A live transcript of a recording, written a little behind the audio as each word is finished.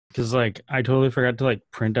because like I totally forgot to like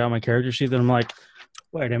print out my character sheet. Then I'm like,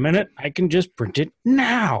 wait a minute, I can just print it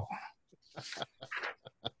now.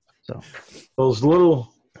 So Those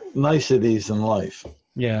little niceties in life.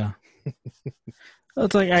 yeah,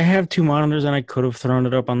 it's like I have two monitors and I could have thrown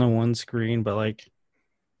it up on the one screen, but like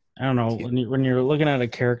I don't know when you're looking at a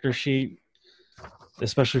character sheet,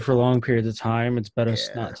 especially for long periods of time, it's better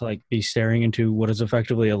not to like be staring into what is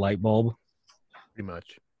effectively a light bulb. Pretty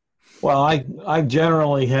much. Well, I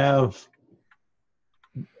generally have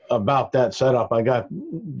about that setup. I got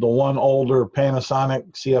the one older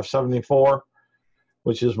Panasonic CF74,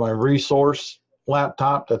 which is my resource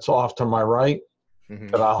laptop that's off to my right.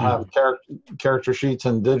 That I'll have character sheets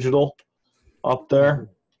in digital up there.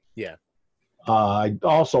 Yeah. I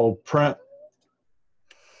also print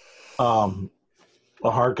a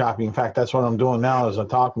hard copy. In fact, that's what I'm doing now as I'm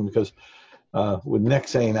talking, because with Nick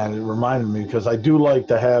saying that, it reminded me, because I do like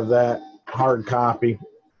to have that hard copy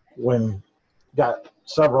when got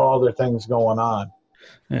several other things going on.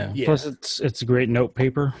 Yeah. Plus, it's great note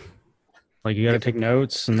paper. Like you got to take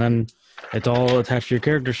notes, and then it's all attached to your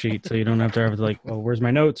character sheet, so you don't have to have like, well, where's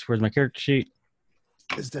my notes? Where's my character sheet?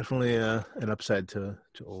 It's definitely an upside to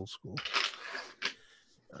old school.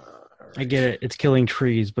 Right. I get it. It's killing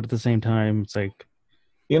trees, but at the same time, it's like,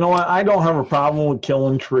 you know what? I don't have a problem with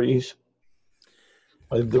killing trees.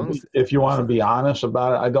 If you want to be honest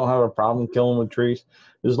about it, I don't have a problem killing with trees,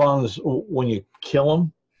 as long as when you kill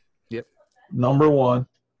them, number one,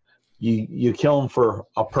 you kill them for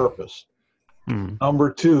a purpose.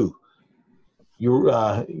 Number two,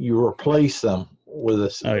 you replace them with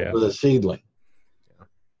a seedling.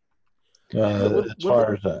 As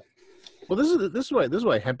far as that. Well, this is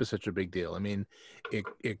why hemp is such a big deal. I mean,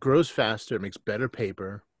 it grows faster, it makes better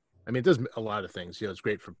paper. I mean, it does a lot of things. You know, it's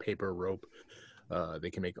great for paper, rope. They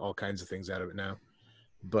can make all kinds of things out of it now.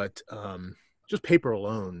 But just paper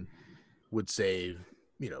alone would save,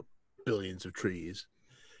 billions of trees.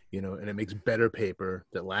 And it makes better paper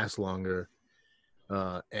that lasts longer.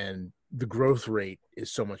 And the growth rate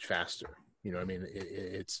is so much faster. I mean,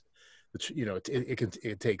 it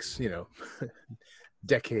takes,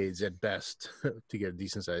 decades at best to get a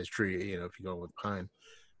decent sized tree, if you're going with pine.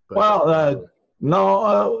 But,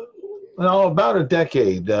 no, about a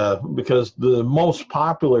decade, because the most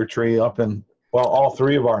popular tree up in, all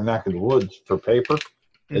three of our neck of the woods for paper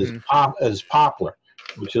is poplar,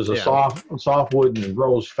 which is a soft wood and it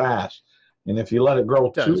grows fast. And if you let it grow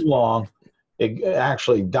too long, it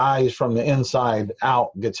actually dies from the inside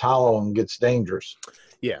out, gets hollow, and gets dangerous.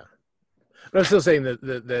 Yeah. But I'm still saying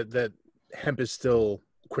that hemp is still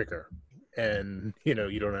quicker, and, you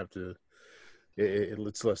don't have to,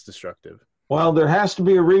 it's less destructive. Well, there has to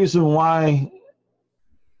be a reason why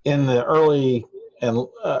in the early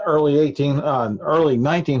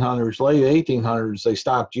 1900s, late 1800s, they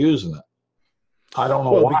stopped using it. I don't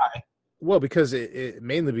know why. Because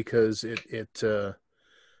mainly because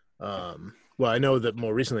I know that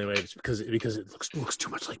more recently it's because it looks too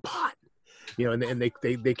much like pot, and they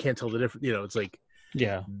can't tell the difference. It's like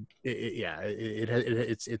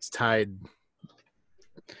it's tied.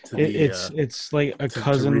 It's like a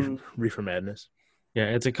cousin reefer madness. Yeah,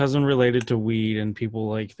 it's a cousin related to weed, and people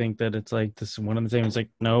like think that it's like this one and the same. It's like,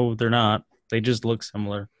 no, they're not. They just look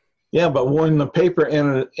similar. Yeah, but when the paper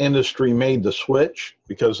industry made the switch,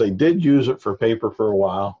 because they did use it for paper for a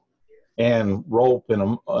while, and rope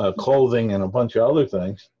and clothing and a bunch of other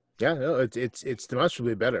things. Yeah, no, it's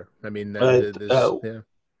demonstrably better. I mean,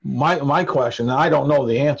 my question, and I don't know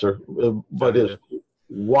the answer, but is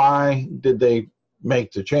why did they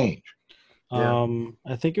make the change?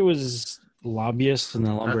 I think it was lobbyists in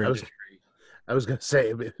the lumber industry. I was gonna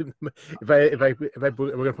say, if we're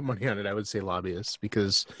gonna put money on it, I would say lobbyists,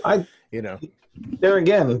 because there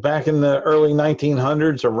again, back in the early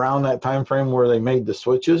 1900s, around that time frame where they made the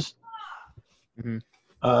switches,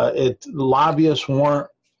 lobbyists weren't.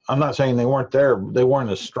 I'm not saying they weren't there. They weren't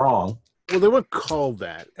as strong. Well, they weren't called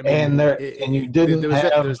that. I mean, and you didn't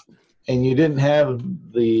have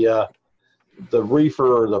the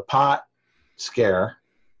reefer or the pot scare.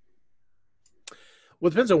 Well,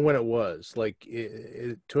 it depends on when it was. Like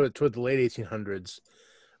toward the late 1800s,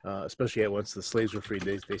 especially once the slaves were freed,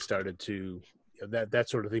 they started to that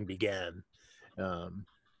sort of thing began.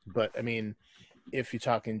 But I mean, if you're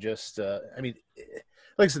talking just, like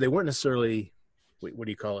I said, they weren't necessarily. What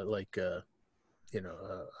do you call it? Like, they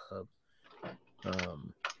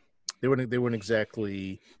weren't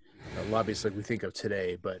exactly lobbyists like we think of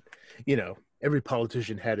today. But every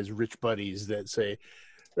politician had his rich buddies that say,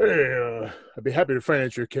 "Hey, I'd be happy to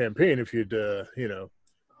finance your campaign if you'd,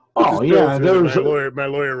 Oh this bill yeah, through that there's my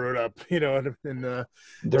lawyer wrote up, and to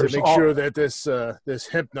there's make sure that this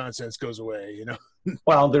hemp nonsense goes away.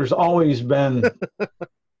 well, there's always been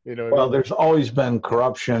You know what I mean? there's always been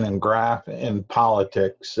corruption and graft in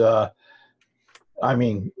politics. I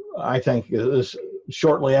mean, I think this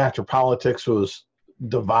shortly after politics was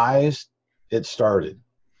devised, it started.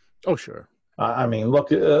 Oh, sure. I mean,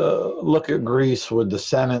 look at Greece with the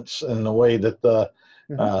senates and the way that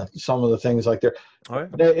some of the things like there. Oh,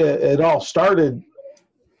 yeah. It all started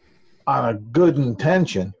on a good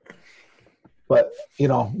intention, but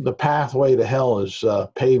the pathway to hell is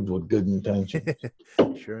paved with good intention.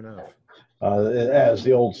 Sure enough. As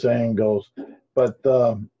the old saying goes. But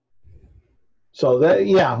so that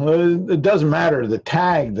it doesn't matter the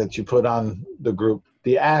tag that you put on the group,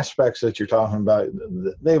 the aspects that you're talking about,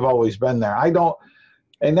 they've always been there.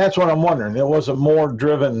 And that's what I'm wondering. Was it more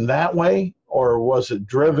driven that way, or was it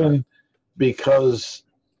driven because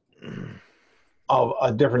of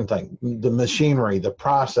a different thing, the machinery, the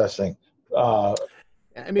processing? I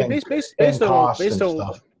mean, based on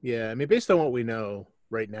stuff. Yeah, I mean, based on what we know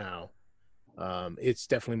right now, it's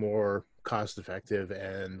definitely more cost effective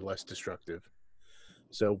and less destructive.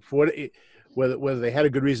 So whether they had a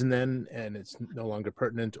good reason then and it's no longer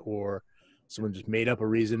pertinent, or someone just made up a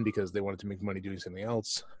reason because they wanted to make money doing something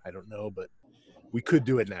else, I don't know, but we could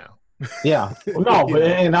do it now. Yeah, no, but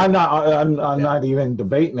and I'm not even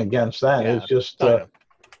debating against that. Yeah. It's just the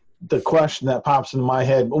question that pops in my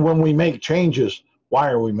head when we make changes. Why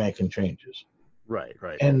are we making changes? Right.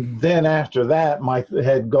 And then after that, my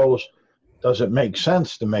head goes, does it make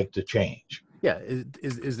sense to make the change? Yeah.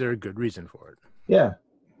 Is there a good reason for it? Yeah.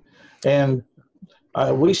 And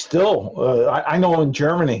we still, I know in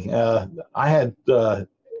Germany, I had, the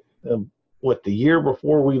year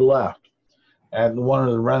before we left, at one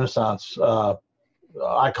of the Renaissance,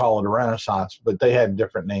 I call it a Renaissance, but they had a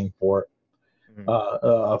different name for it,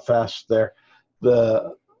 a fest there.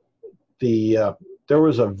 There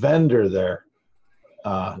was a vendor there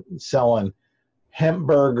selling hemp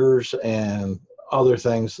burgers and other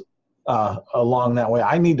things along that way.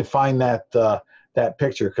 I need to find that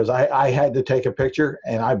picture because I had to take a picture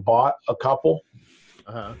and I bought a couple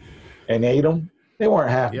and ate them. They weren't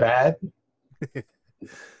half bad.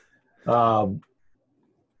 As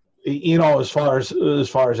far as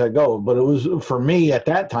that goes, but it was, for me at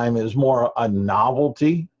that time, it was more a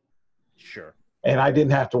novelty. Sure. And I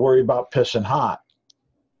didn't have to worry about pissing hot.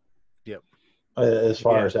 Yep. As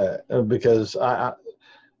far as that, because I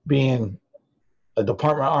being a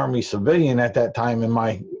Department of Army civilian at that time in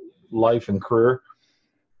my life and career,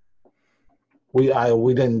 we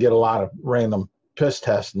didn't get a lot of random piss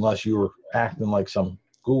tests unless you were acting like some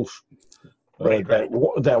goof.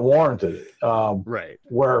 That warranted it.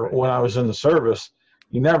 When I was in the service,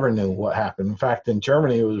 you never knew what happened. In fact, in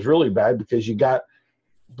Germany, it was really bad because you got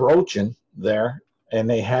broaching there, and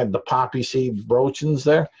they had the poppy seed broachins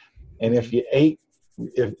there. And if you ate,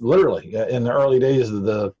 literally in the early days of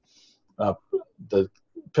the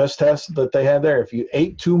piss test that they had there, if you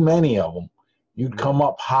ate too many of them, you'd come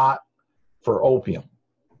up hot for opium.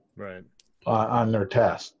 Right. On their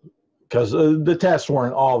test, because the tests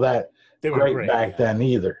weren't all that great back then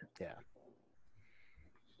either. Yeah.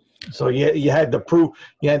 So you had to prove.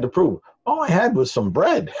 All I had was some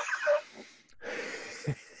bread.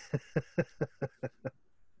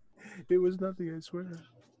 It was nothing, I swear.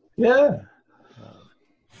 Yeah.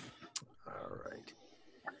 All right.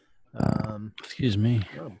 Excuse me.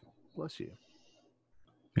 Oh, bless you.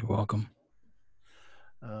 You're welcome.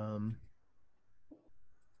 All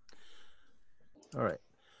right.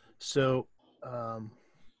 So,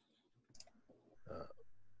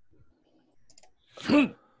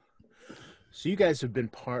 so you guys have been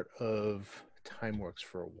part of Timeworks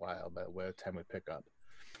for a while, by the way, time we pick up.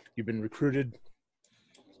 You've been recruited.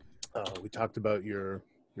 We talked about your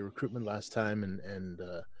recruitment last time and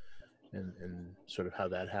sort of how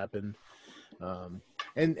that happened. And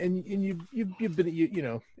you've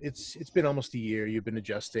been it's been almost a year. You've been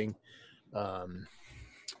adjusting.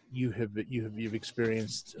 You've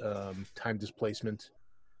experienced time displacement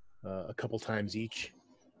a couple times each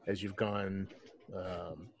as you've gone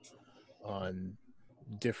on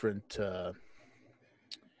different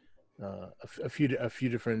a few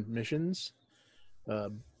different missions,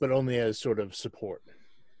 but only as sort of support.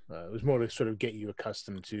 It was more to sort of get you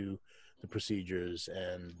accustomed to the procedures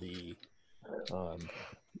and the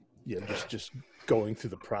just going through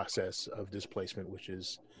the process of displacement, which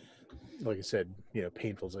is, like I said,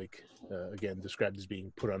 painful. It's like again described as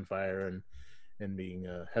being put on fire and being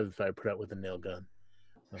have the fire put out with a nail gun.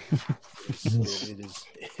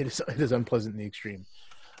 It is unpleasant in the extreme.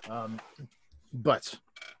 But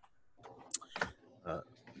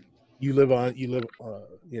You live, on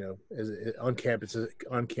campus,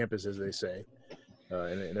 as they say,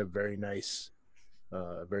 in a very nice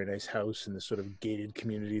house in this sort of gated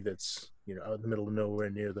community that's out in the middle of nowhere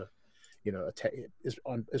near the is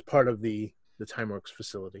part of the Timeworks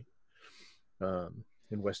facility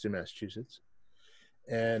in Western Massachusetts,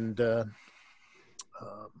 and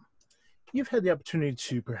you've had the opportunity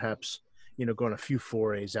to perhaps go on a few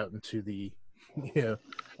forays out into the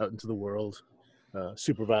world,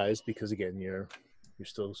 supervised, because again you're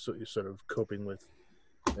sort of coping with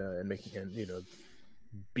and making and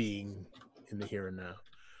being in the here and now.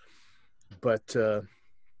 But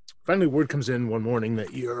finally, word comes in one morning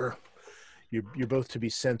that you're both to be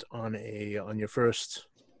sent on your first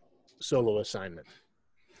solo assignment.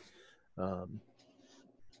 And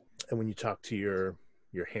when you talk to your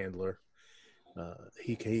handler,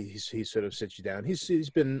 he sort of sits you down. He's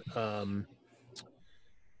been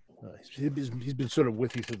sort of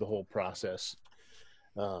with you through the whole process,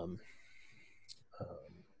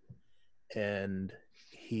 and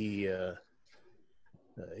he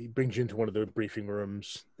brings you into one of the briefing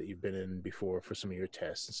rooms that you've been in before for some of your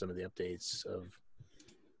tests and some of the updates of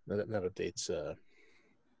not updates,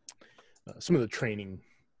 some of the training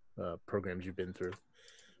programs you've been through,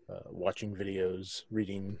 watching videos,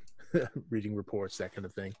 reading reading reports, that kind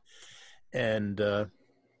of thing. And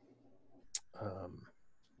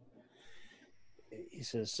he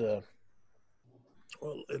says,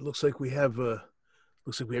 well, it looks like we have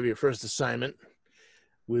your first assignment.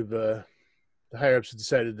 The higher ups have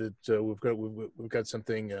decided that we've got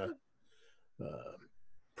something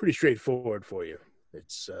pretty straightforward for you.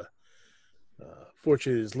 It's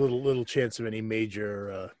fortunately there's little chance of any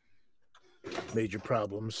major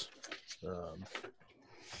problems,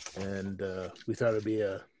 and we thought it'd be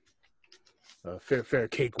a fair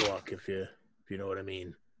cakewalk, if you know what I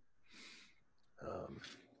mean.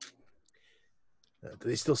 Do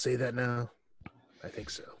they still say that now? I think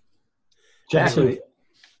so. Jack would,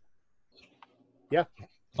 yeah.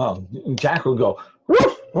 Jack would go,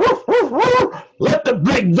 woof, woof, woof, woof. Let the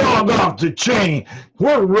big dog off the chain.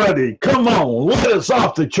 We're ready. Come on, let us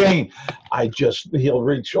off the chain. He'll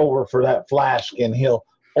reach over for that flask and he'll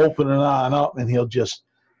open it on up and he'll just,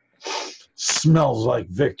 smells like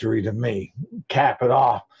victory to me. Cap it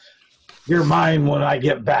off. You're mine when I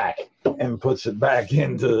get back, and puts it back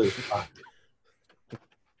into his pocket.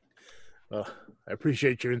 I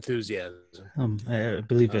appreciate your enthusiasm. I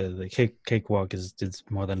believe the cakewalk is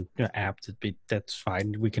more than apt. That's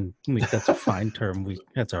fine. That's a fine term.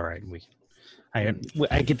 That's all right. I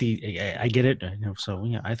get it. So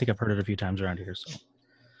yeah, I think I've heard it a few times around here. So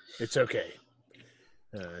it's okay.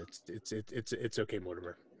 It's okay,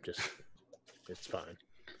 Mortimer. Just it's fine.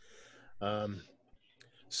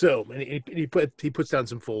 So and he puts down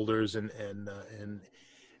some folders and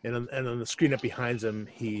on the screen up behind him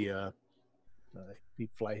he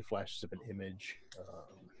flashes up an image.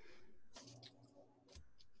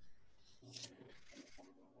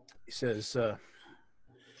 He says,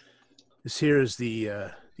 "This here is the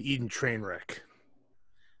Eden train wreck.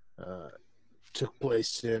 Took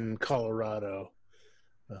place in Colorado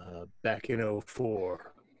back in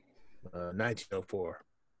 1904.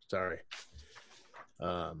 Sorry,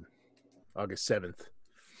 August 7th.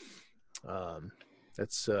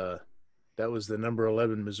 That was the number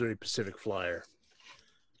 11 Missouri Pacific Flyer,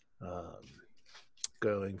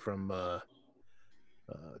 going from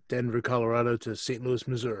Denver, Colorado to St. Louis,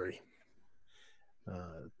 Missouri.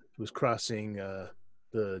 It was crossing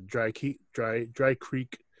the Dry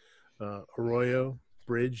Creek Arroyo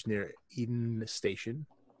Bridge near Eden Station,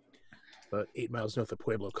 about 8 miles north of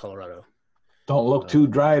Pueblo, Colorado. Don't look too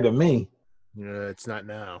dry to me. It's not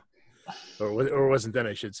now, or wasn't then,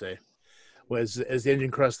 I should say. As the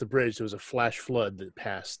engine crossed the bridge, there was a flash flood that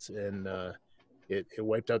passed, and it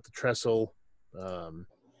wiped out the trestle,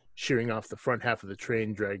 shearing off the front half of the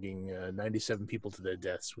train, dragging 97 people to their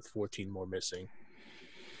deaths, with 14 more missing.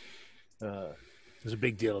 It was a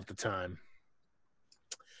big deal at the time.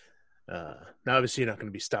 Now, obviously, you're not going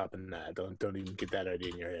to be stopping that. Don't even get that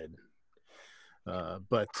idea in your head.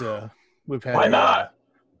 But we've had. Why not?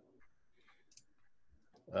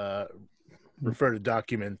 Refer to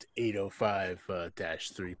document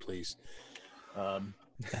 805-3, please.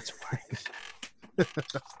 that's why.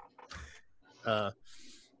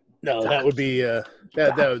 No, that would be that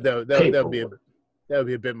would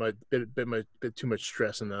be a bit too much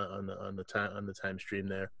stress on the time stream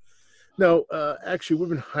there. No, actually, we've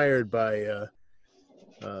been hired by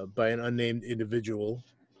an unnamed individual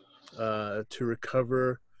to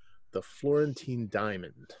recover the Florentine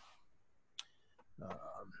diamond.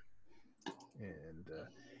 And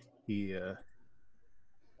he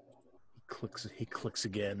clicks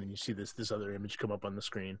again, and you see this other image come up on the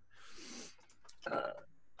screen.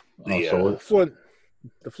 The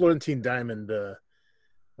Florentine diamond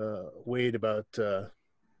weighed about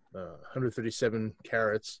 137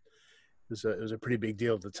 carats. It was a pretty big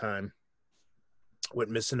deal at the time. Went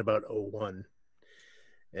missing about 01.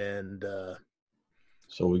 And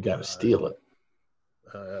so we got to steal it.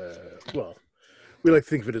 Well, we like to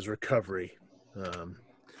think of it as recovery.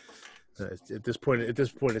 At this point,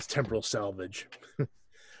 it's temporal salvage.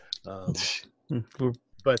 But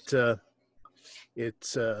it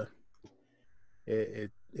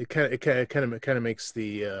kind of makes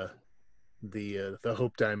the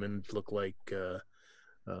Hope diamond look like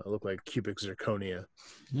cubic zirconia.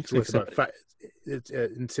 It's worth about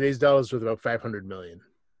in today's dollars worth about 500 million.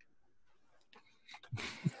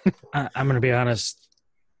 I'm going to be honest.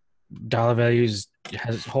 Dollar values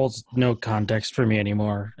holds no context for me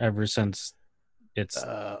anymore. Ever since it's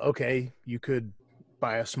okay, you could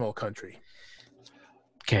buy a small country.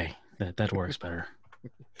 Okay, that works better.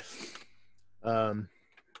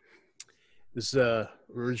 This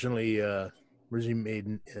originally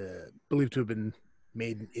made, believed to have been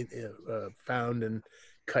made, found and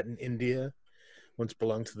cut in India. Once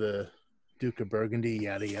belonged to the Duke of Burgundy,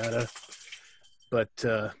 yada yada. But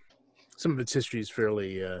some of its history is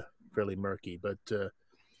fairly murky. But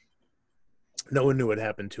no one knew what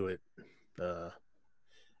happened to it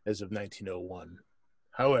as of 1901.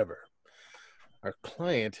 However, our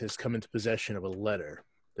client has come into possession of a letter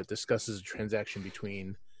that discusses a transaction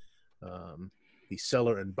between the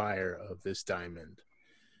seller and buyer of this diamond.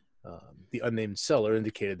 The unnamed seller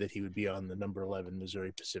indicated that he would be on the number 11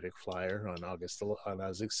 Missouri Pacific Flyer on August 7th,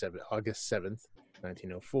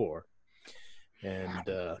 1904.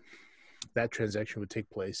 And that transaction would take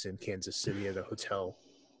place in Kansas City at a hotel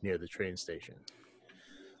near the train station.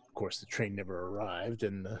 Of course, the train never arrived,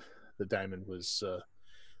 and the diamond was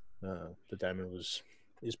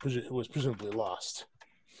presumably lost.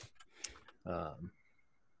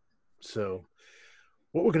 So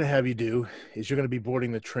what we're going to have you do is you're going to be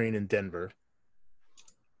boarding the train in Denver.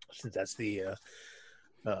 Since that's we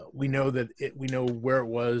know where it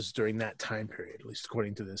was during that time period, at least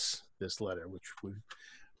according to this letter, which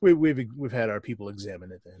we've had our people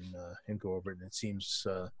examine it and go over it, and it seems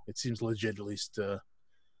legit, at least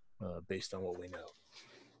based on what we know.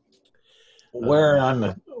 Where on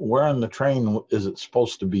the train is it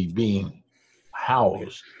supposed to be being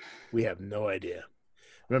housed? We have no idea.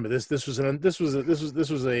 Remember, this was a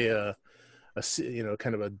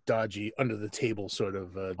kind of a dodgy, under the table sort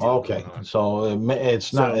of deal. Okay, so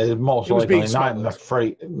it's most likely not in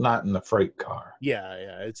the freight car.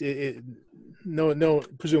 Yeah.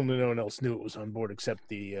 Presumably no one else knew it was on board except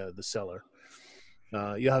the seller.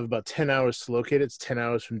 You'll have about 10 hours to locate it. It's 10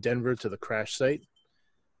 hours from Denver to the crash site.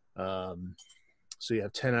 So you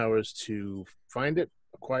have 10 hours to find it,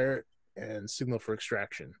 acquire it, and signal for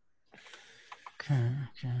extraction.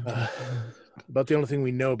 About the only thing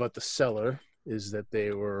we know about the seller is that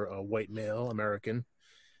they were a white male, American,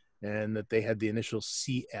 and that they had the initial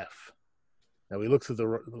CF. Now we looked through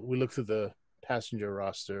the passenger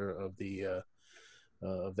roster of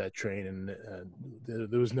that train, and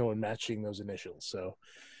there was no one matching those initials. So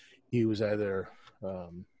he was either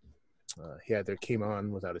came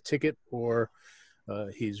on without a ticket, or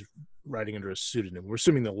he's riding under a pseudonym. We're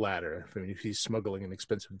assuming the latter. I mean, if he's smuggling an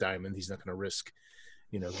expensive diamond, he's not going to risk,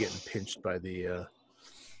 getting pinched by the,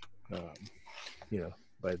 by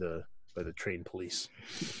the train police.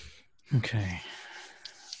 Okay.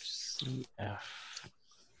 CF.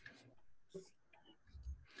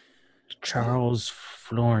 Charles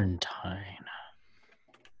Florentine.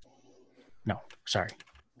 No, sorry.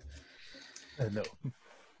 No.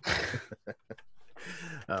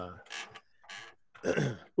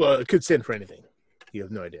 Well, it could stand for anything. You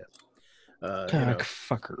have no idea.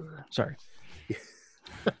 Fucker. Sorry.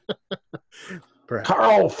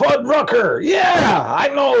 Carl Fuddrucker. Yeah, I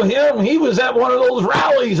know him. He was at one of those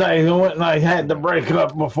rallies I went and I had to break it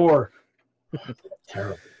up before.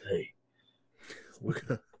 Terrible day. We're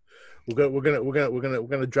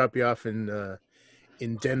gonna drop you off in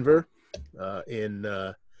Denver in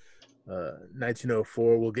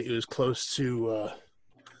 1904. We'll get you as close to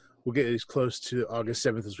August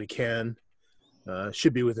 7th as we can.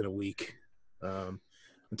 Should be within a week.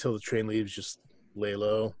 Until the train leaves, just lay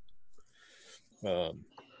low. We'll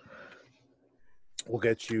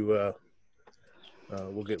get you.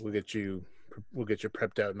 We'll get you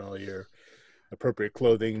prepped out in all your appropriate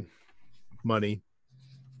clothing, money,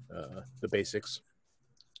 the basics.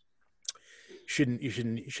 You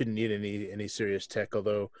shouldn't need any serious tech.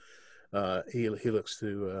 Although he looks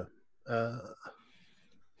to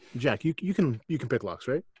Jack, you can pick locks,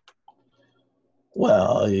 right?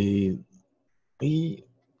 Well, you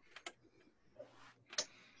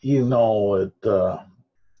know,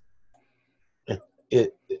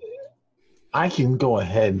 it I can go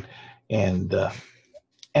ahead and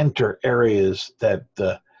enter areas that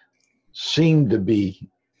seem to be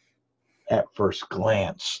at first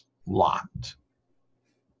glance locked.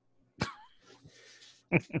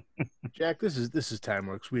 Jack, this is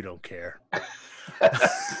Timeworks. We don't care.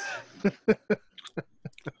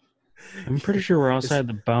 I'm pretty sure we're outside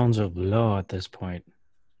the bounds of law at this point.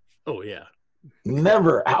 Oh yeah.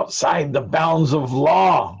 Never outside the bounds of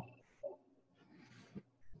law.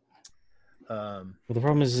 Well, the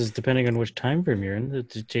problem is depending on which time frame you're in,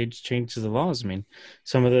 it changes the laws. I mean,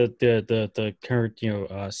 some of the current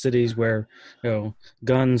cities where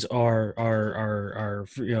guns are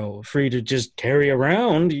free to just carry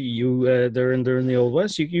around. They're in the old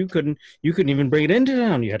west. You couldn't even bring it into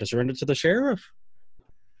town. You had to surrender to the sheriff.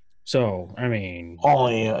 So I mean,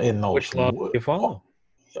 only in those which law do you follow?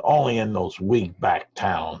 Only in those weak back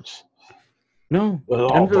towns. No, with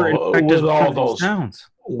Denver all, in fact is with one all of these those towns.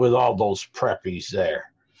 with all those preppies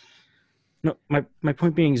there. No, my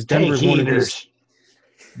point being is Denver is one of these.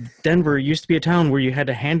 Denver used to be a town where you had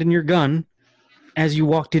to hand in your gun as you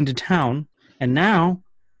walked into town, and now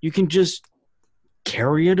you can just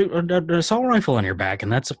carry an assault rifle on your back,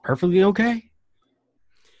 and that's perfectly okay.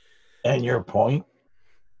 And your point?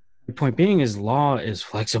 Your point being is law is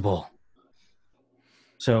flexible.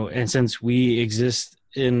 So, and since we exist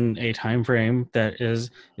in a time frame that is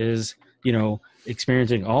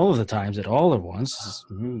experiencing all of the times at all at once,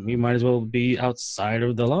 we might as well be outside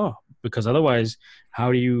of the law, because otherwise,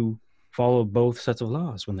 how do you follow both sets of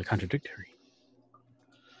laws when they're contradictory?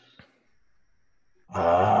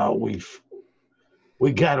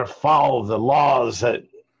 We got to follow the laws that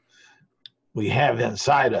we have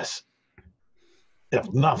inside us,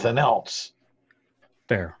 if nothing else.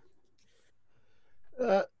 Fair.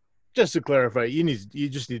 Just to clarify, you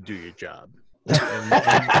just need to do your job.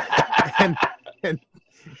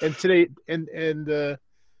 And today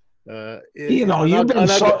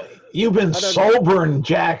you've been sobering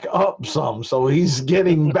Jack up some, so he's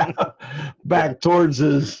getting back towards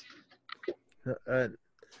his. At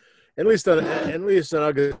least on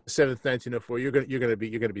August 7th, 1904, you're gonna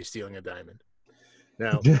be stealing a diamond.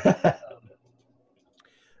 Now,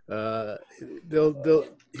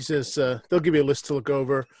 he says they'll give you a list to look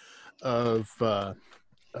over of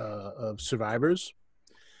survivors.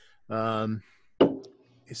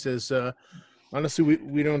 He says honestly,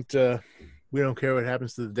 we don't care what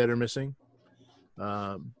happens to the dead or missing,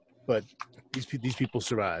 but these people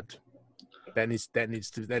survived. That needs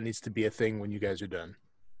to be a thing when you guys are done.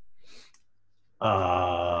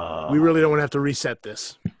 We really don't want to have to reset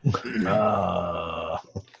this.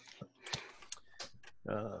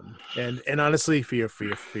 And honestly, for your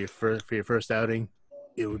first outing,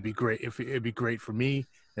 it would be great it'd be great for me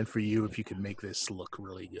and for you if you could make this look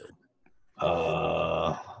really good.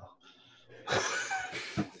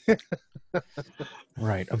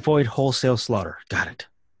 Right. Avoid wholesale slaughter. Got it.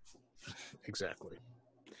 Exactly.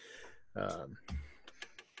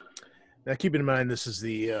 Now, keep in mind, this is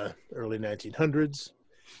the early 1900s.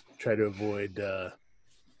 Try to avoid,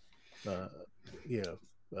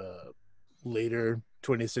 later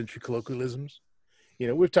 20th century colloquialisms.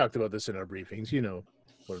 We've talked about this in our briefings. You know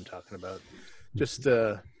what I'm talking about. Just,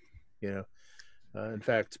 in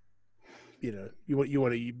fact, you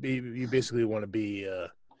basically want to be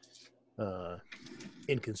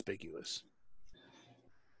inconspicuous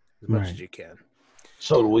as much as you can.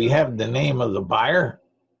 So, do we have the name of the buyer?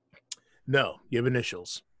 No, you have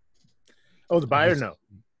initials. Oh, the buyer? No.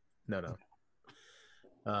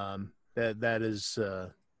 That is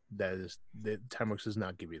Timeworks does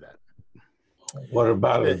not give you that. What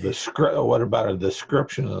about a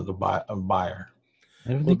description of the buyer?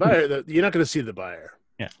 Well, buyer, you're not going to see the buyer.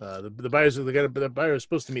 Yeah. The buyer is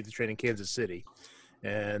supposed to meet the train in Kansas City,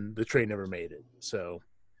 and the train never made it. So,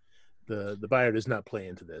 the buyer does not play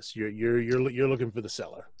into this. You're looking for the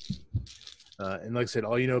seller. And like I said,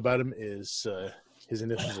 all you know about him is his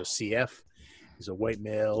initials are CF. He's a white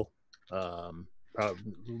male,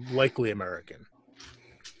 likely American.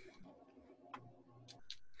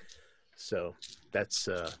 So that's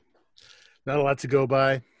not a lot to go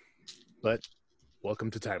by, but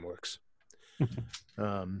welcome to Timeworks.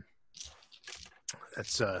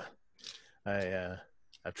 That's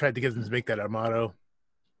I've tried to get them to make that our motto.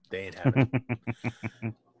 They ain't having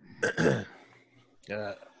it.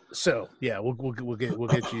 So yeah, we'll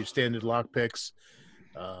get you standard lock picks.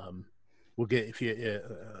 We'll get if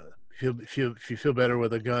you feel better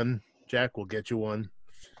with a gun, Jack, we'll get you one.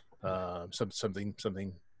 something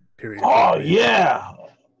period Oh appropriate. yeah,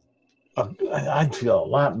 I'd feel a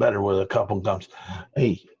lot better with a couple gums.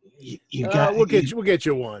 Hey, you got We'll get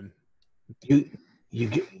you one.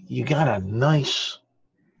 you got a nice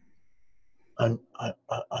a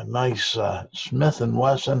nice Smith and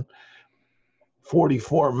Wesson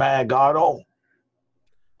 44 mag auto.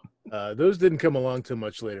 Those didn't come along too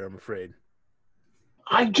much later, I'm afraid.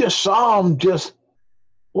 I just saw them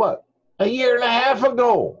a year and a half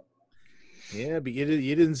ago. Yeah, but you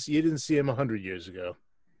didn't see him 100 years ago.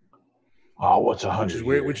 Oh, what's 100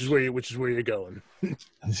 years? Which is where you're going.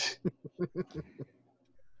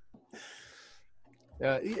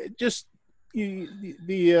 Just the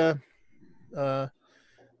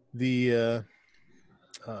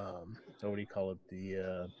what do you call it?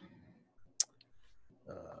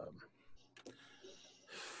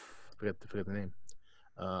 Forget the name.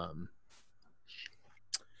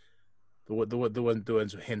 The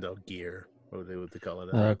ones who hand out gear. What they call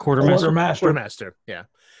it? Quartermaster. Yeah. It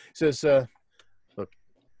says, look,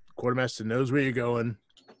 quartermaster knows where you're going.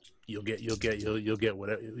 You'll get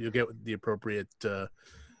whatever you'll get the appropriate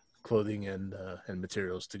clothing and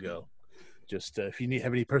materials to go. Just if you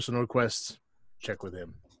have any personal requests, check with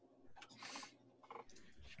him.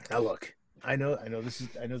 Now look, I know this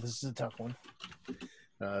is a tough one.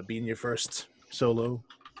 Being your first solo,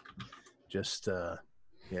 just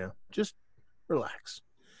just relax.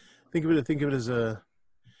 Think of it as a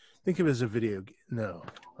video game. No,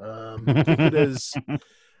 think of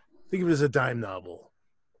it as a dime novel.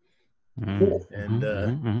 And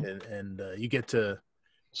you get to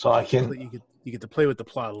you get to play with the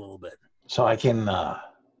plot a little bit. So I can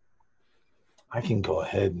go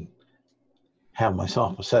ahead and have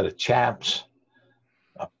myself a set of chaps,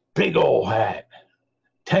 a big old hat,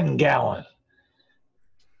 10-gallon,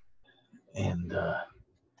 and a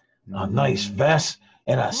nice vest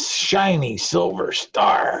and a shiny silver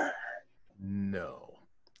star. No,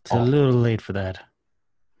 it's a little late for that.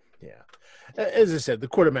 Yeah, as I said, the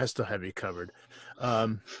quartermaster will have you covered.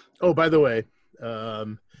 Oh, by the way,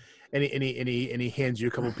 and he hands you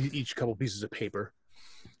each couple pieces of paper.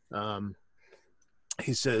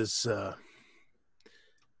 He says,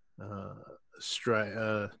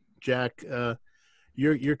 Jack,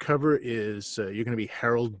 your cover is you're going to be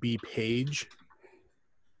Harold B. Page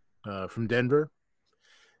from Denver,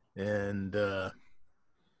 and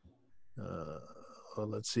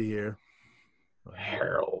let's see here,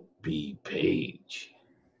 Harold B. Page.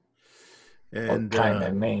 And what kind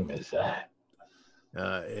of name is that?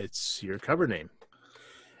 It's your cover name.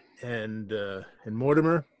 And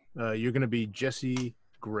Mortimer, you're going to be Jesse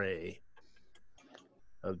Gray,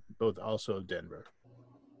 both also of Denver.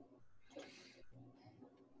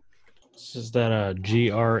 Is that a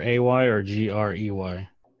Gray or Grey?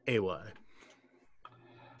 AY.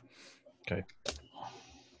 Okay.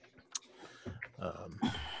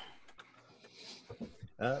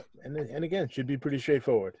 And again, should be pretty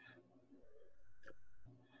straightforward.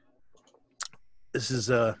 This is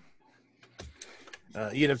you'd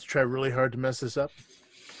have to try really hard to mess this up.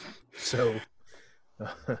 So,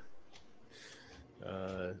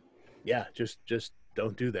 yeah, just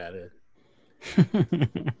don't do that.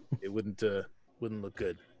 It wouldn't look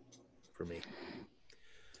good for me.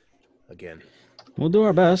 Again, we'll do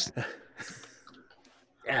our best.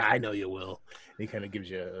 Yeah, I know you will. He kind of gives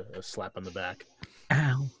you a slap on the back.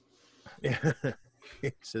 Ow. Yeah,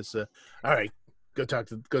 he says, "All right, go talk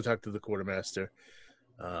to the quartermaster.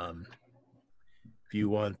 If you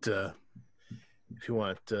want any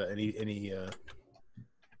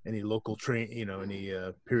local any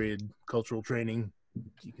period cultural training,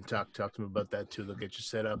 you can talk to them about that too. They'll get you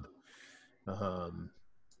set up.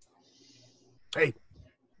 Hey,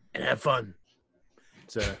 and have fun.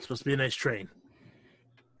 It's supposed to be a nice train.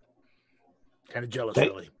 Kind of jealous,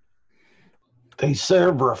 really." They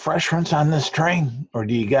serve refreshments on this train, or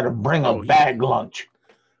do you got to bring a bag lunch?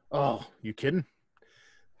 Oh, you kidding?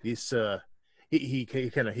 He's he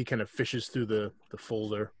kind of fishes through the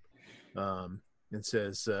folder, and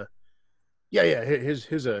says, "Yeah.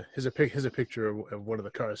 Here's a picture of one of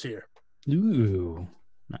the cars here." Ooh,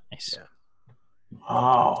 nice. Yeah.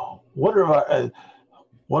 Oh, what do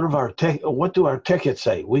our tickets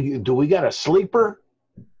say? Do we got a sleeper?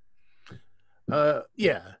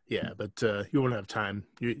 Yeah, but you won't have time.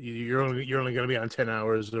 You're only going to be on 10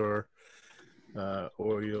 hours, or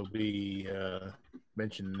you'll be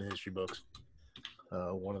mentioned in the history books.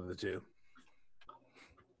 One of the two.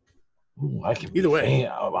 Ooh, I can either way.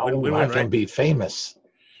 I can be famous.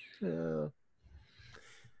 I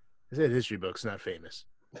said history books, not famous.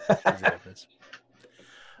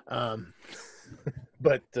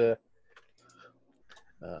 But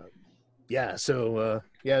Yeah, so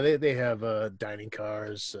they have dining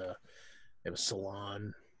cars, they have a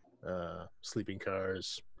salon, sleeping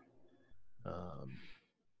cars.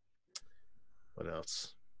 What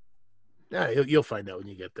else? Yeah, you'll find out when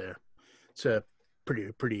you get there. It's a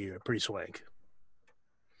pretty swank.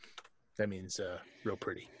 That means real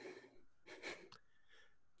pretty.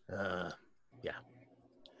 Yeah.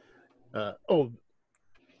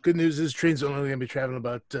 Good news is trains are only going to be traveling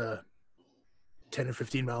about 10 or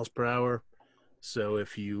 15 miles per hour. So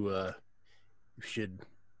if you should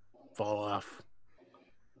fall off,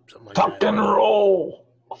 something like Tuck that. and roll.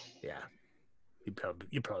 Yeah, you'd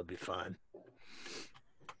probably be fine.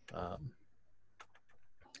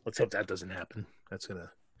 Let's hope that doesn't happen. That's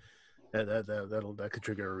gonna that could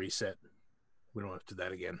trigger a reset. We don't have to do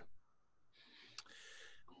that again.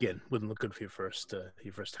 Again, wouldn't look good for your first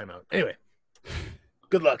time out. Anyway,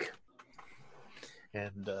 good luck.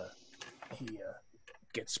 And he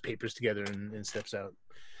gets papers together and steps out,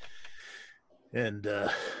 and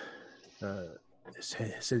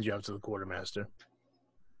sends you out to the quartermaster.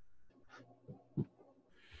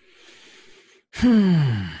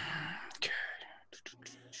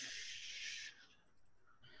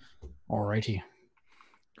 Alrighty.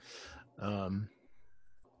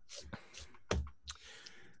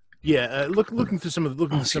 Looking through some of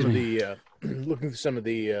the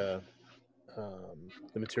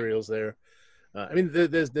materials there. I mean,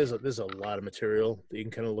 there's a lot of material that you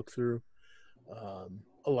can kind of look through.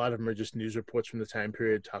 A lot of them are just news reports from the time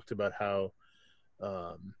period. Talked about how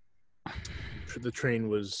the train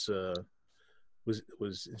was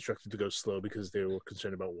instructed to go slow because they were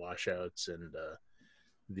concerned about washouts and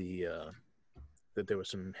that there were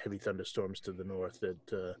some heavy thunderstorms to the north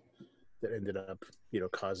that ended up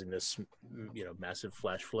causing this massive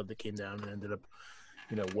flash flood that came down and ended up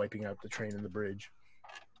wiping out the train and the bridge.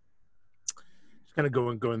 Just kind of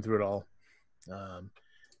going through it all.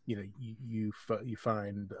 You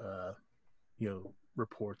find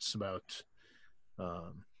reports about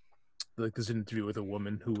like there's an interview with a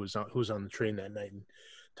woman who was on the train that night and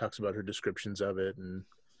talks about her descriptions of it, and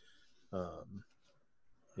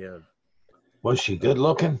Was she good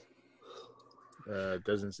looking? It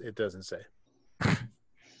doesn't say.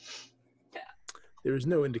 There is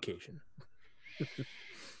no indication.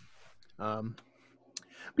 But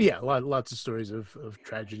yeah, lots of stories of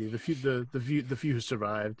tragedy. The few who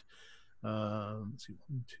survived. Let's see,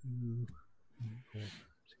 1, 2, 3, 4, 5, 6,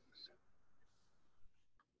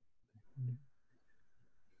 7.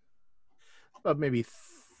 About maybe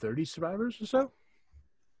 30 survivors or so.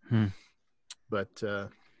 But a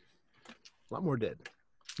lot more dead.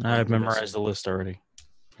 I've memorized the list already.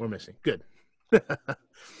 We're missing. Good.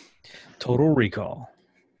 Total Recall.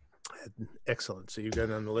 Excellent. So you got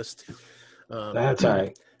it on the list. That's all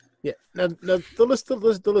right. Yeah. Now the list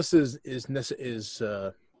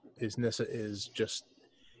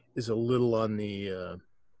is a little on the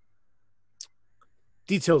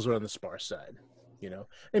details are on the sparse side,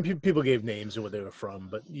 and people gave names and where they were from,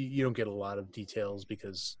 but you don't get a lot of details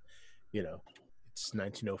because it's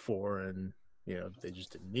 1904 and they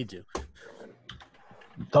just didn't need to.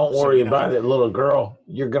 Don't worry about it, little girl.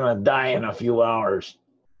 You're gonna die in a few hours.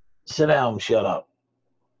 Sit down, shut up.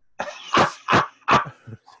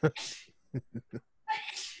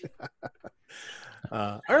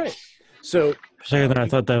 All right. So for a second I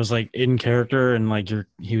thought that was like in character and like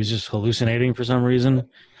he was just hallucinating for some reason.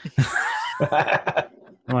 I'm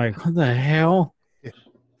like, what the hell? Yeah.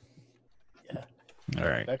 All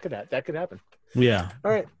right. That could happen. Yeah.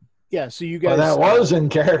 All right. Yeah. So you guys. Well, that was in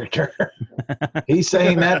character. He's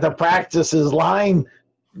saying that to practice his line.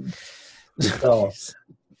 So.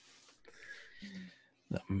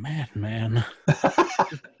 The madman.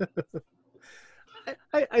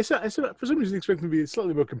 I for some reason expect him to be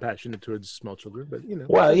slightly more compassionate towards small children, but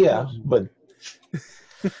Well, yeah, but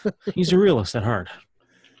he's a realist at heart.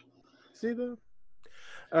 See though.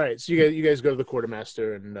 All right, so you guys go to the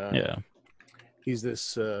quartermaster, and yeah, he's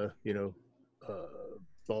this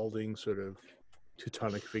balding sort of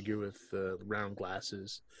Teutonic figure with round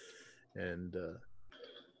glasses and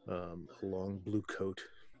a long blue coat,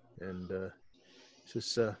 and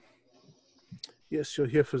says, "Yes, you're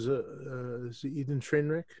here for the Eden train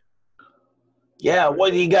wreck." Yeah,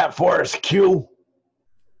 what do you got for us, Q?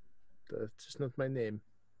 That's just not my name.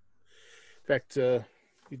 In fact, you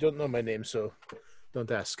don't know my name, so don't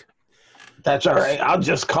ask. That's all right. I'll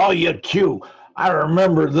just call you Q. I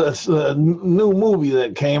remember this new movie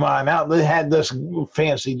that came on out. They had this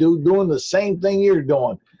fancy dude doing the same thing you're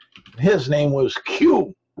doing. His name was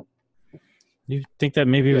Q. You think that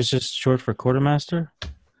maybe it was just short for quartermaster?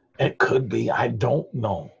 It could be. I don't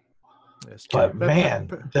know. That's true. But man,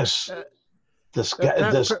 this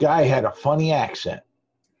guy had a funny accent.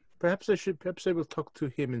 Perhaps I will talk to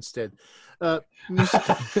him instead.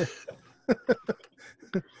 Mr.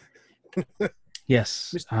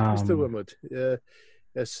 Yes. Mr. Wormwood.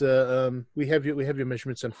 Yes, we have your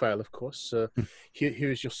measurements on file, of course.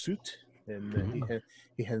 Here's your suit, and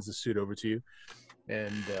he hands the suit over to you,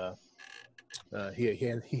 and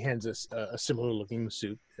he hands us a similar looking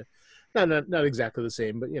suit. Not exactly the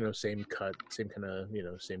same, but same cut, same kind of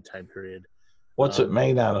same time period. What's it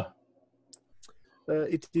made out of?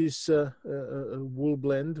 It is a wool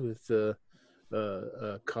blend with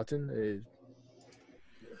cotton.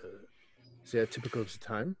 Is that typical of the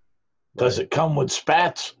time? Does it come with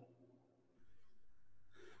spats?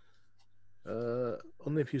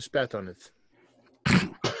 Only if you spat on it.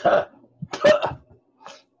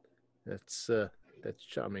 That's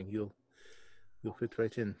charming. You'll fit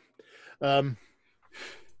right in.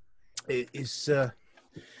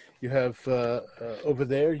 You have over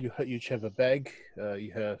there. You each have a bag.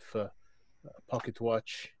 You have a pocket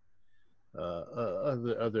watch.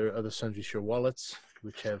 Other sundry your wallets,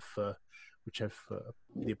 which have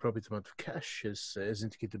the appropriate amount of cash, as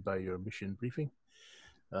indicated by your mission briefing.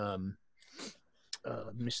 Mr.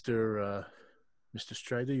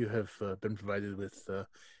 Strider, you have been provided with a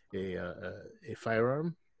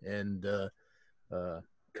firearm and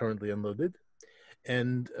currently unloaded.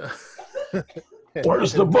 And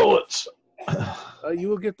where's the bullets? You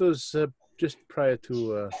will get those just prior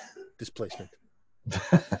to displacement.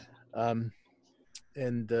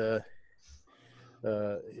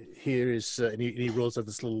 Here is, and he rolls out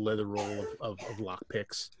this little leather roll of lock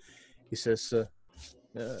picks. He says,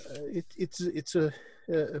 "It's a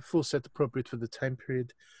full set appropriate for the time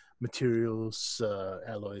period, materials,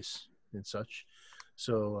 alloys, and such.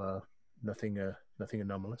 So nothing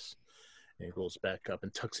anomalous." And he rolls back up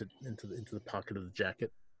and tucks it into the pocket of the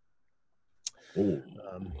jacket.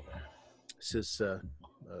 Says,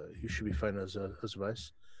 "You should be fine as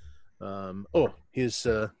advice."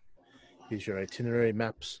 Here's your itinerary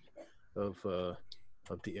maps of the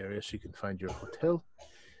area, so you can find your hotel,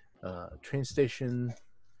 train station.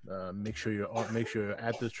 Make sure you're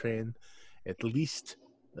at the train at least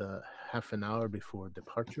half an hour before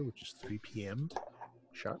departure, which is 3 p.m.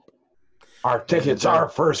 sharp. Our tickets are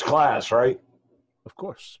first class, right? Of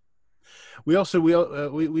course. We also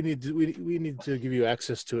we need to give you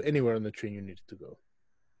access to anywhere on the train you need to go.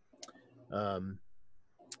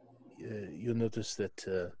 You'll notice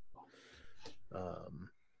that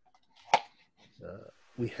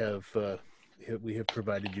we have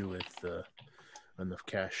provided you with enough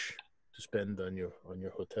cash to spend on your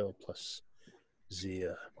hotel, plus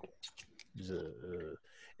the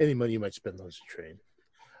any money you might spend on the train.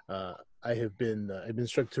 I've been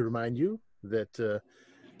instructed to remind you that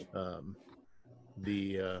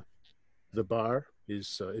the bar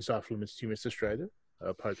is off limits to you, Mr. Strider,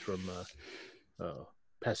 apart from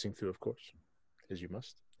passing through, of course, as you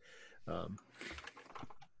must.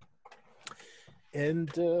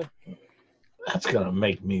 That's gonna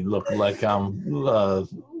make me look like I'm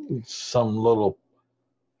some little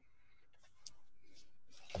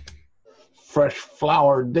fresh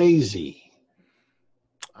flower daisy.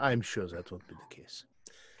 I'm sure that won't be the case.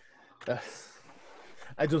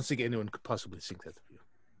 I don't think anyone could possibly think that of you.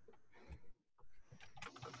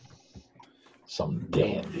 Some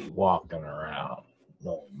dandy walking around.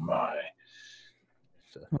 Oh my.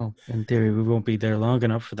 Well, in theory, we won't be there long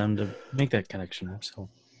enough for them to make that connection. So,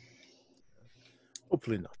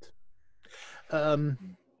 hopefully not.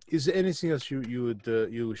 Is there anything else you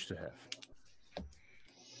wish to have?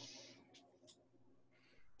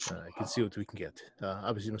 I can see what we can get.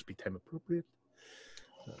 Obviously, it must be time appropriate,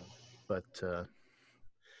 but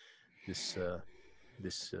this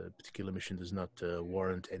particular mission does not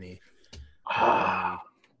warrant any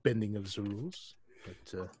bending of the rules.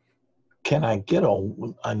 But can I get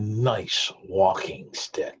a nice walking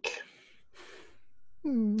stick?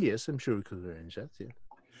 Yes, I'm sure we could arrange that.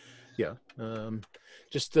 Yeah.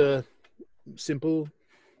 Just simple.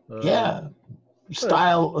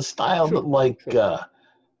 Style sure, like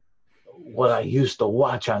what I used to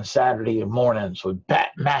watch on Saturday mornings with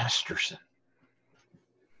Bat Masterson.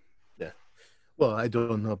 Yeah. Well, I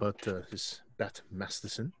don't know about this Bat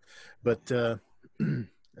Masterson, but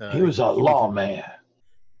he was a lawman.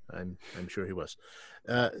 I'm sure he was.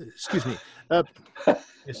 Excuse me.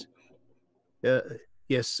 Yes.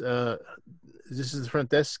 Yes. This is the front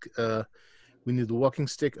desk. We need the walking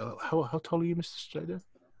stick. How tall are you, Mr. Strider?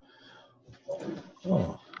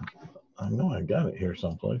 Oh, I know I got it here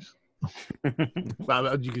someplace.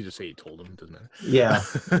 Well, you could just say you told him. It doesn't matter. Yeah.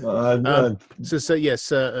 So yes,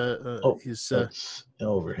 he's It's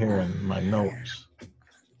over here in my notes,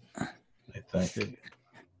 I think.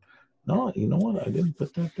 No, you know what? I didn't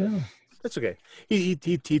put that down. that's okay. He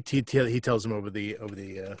tells him over the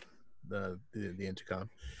intercom,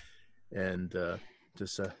 and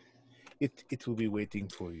just it will be waiting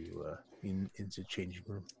for you in the changing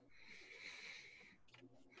room.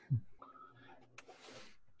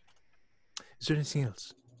 Is there anything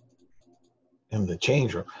else? In the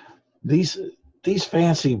change room. These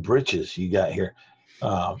fancy breeches you got here.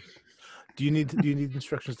 Do you need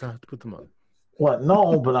instructions to how to put them on? What?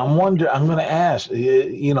 No, but I'm wondering. I'm going to ask.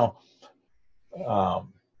 You know,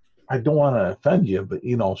 I don't want to offend you, but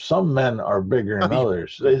you know, some men are bigger than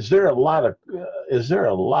others. Is there a lot of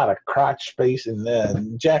crotch space? And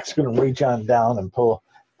then Jack's going to reach on down and pull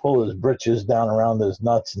his britches down around his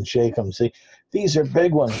nuts and shake them. See, these are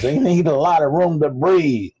big ones. They need a lot of room to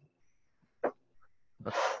breathe.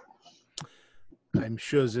 I'm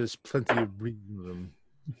sure there's plenty of breathing room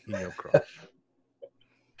in your crotch.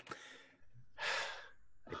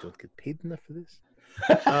 I don't get paid enough for this.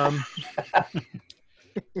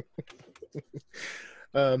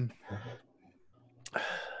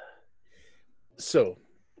 So,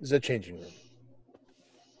 the changing room.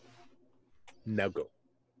 Now go.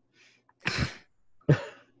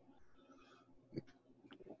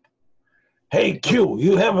 Hey, Q,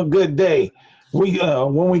 you have a good day. We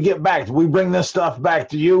when we get back, do we bring this stuff back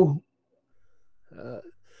to you?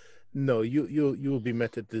 No, you will be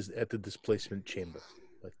met at the displacement chamber.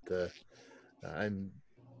 But I'm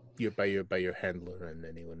by your handler and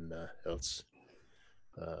anyone else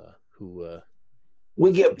who.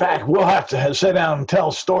 We get back, we'll have to sit down and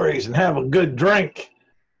tell stories and have a good drink.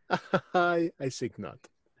 I think not.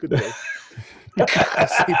 Good day.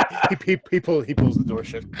 he pulls the door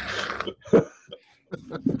shut.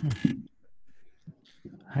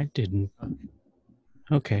 I didn't.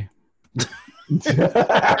 Okay.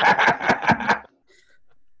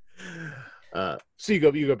 So you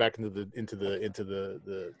go back into the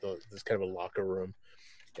this kind of a locker room,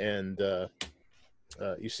 and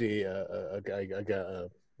you see a guy,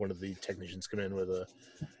 one of the technicians come in with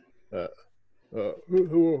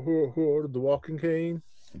who ordered the walking cane?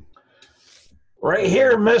 Right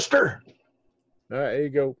here, mister. All right, there you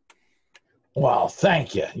go. Well,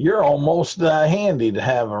 thank you. You're almost handy to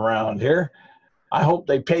have around here. I hope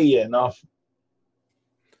they pay you enough.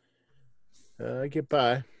 I get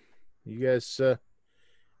by. You guys,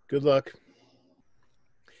 good luck.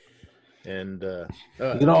 And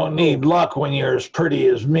you don't need luck when you're as pretty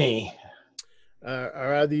as me.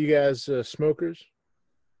 Are either you guys smokers?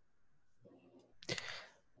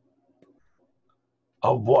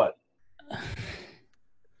 Of what?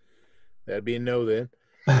 That'd be a no then.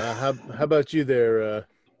 How about you there?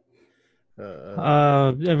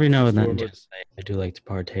 Every now and then, yes, I do like to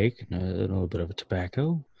partake in a little bit of a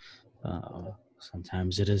tobacco.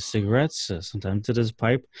 Sometimes it is cigarettes. Sometimes it is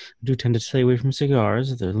pipe. I do tend to stay away from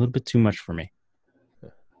cigars. They're a little bit too much for me.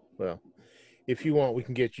 Well, if you want, we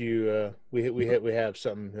can get you. We have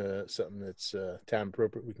something that's time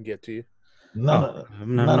appropriate. We can get to you. No,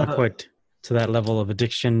 I'm not quite to that level of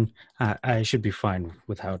addiction. I should be fine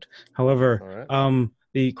without. However, right.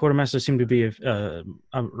 The quartermaster seemed to be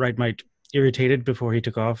might irritated before he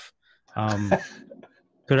took off.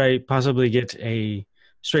 Could I possibly get a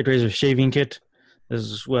straight razor shaving kit,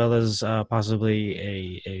 as well as possibly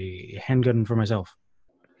a handgun for myself?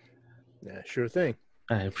 Yeah, sure thing.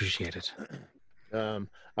 I appreciate it.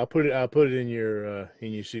 I'll put it in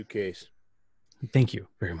your suitcase. Thank you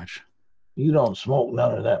very much. You don't smoke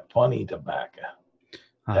none of that funny tobacco,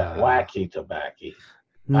 that wacky tobacco.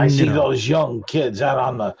 I see those young kids out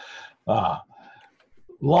on the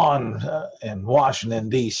lawn in Washington,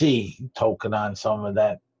 D.C. toking on some of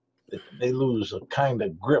that. They lose a kind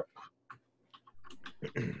of grip.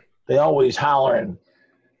 They always hollering,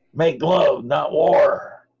 make love, not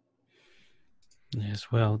war. Yes,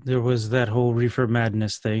 well, there was that whole reefer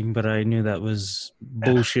madness thing, but I knew that was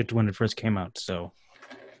bullshit when it first came out, so.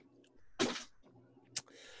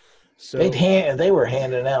 They were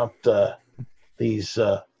handing out these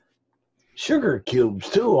sugar cubes,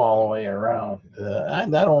 too, all the way around. I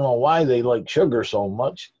don't know why they like sugar so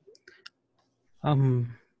much.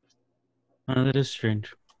 That is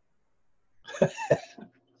strange.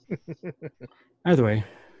 Either way.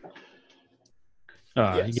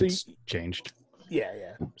 It gets changed.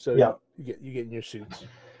 Yeah. So you get in your suits.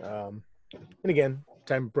 And again,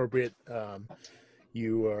 time appropriate.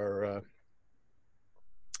 You are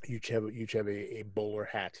you each have a bowler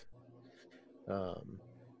hat.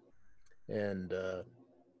 And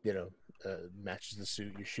matches the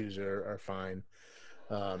suit. Your shoes are fine.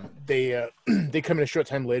 They they come in a short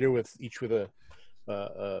time later with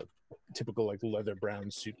a typical like leather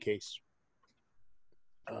brown suitcase.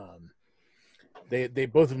 They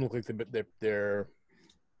both of them look like they're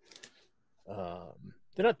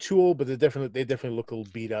not too old, but they definitely look a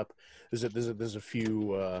little beat up. There's a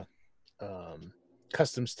few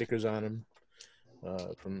custom stickers on them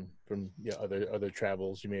from other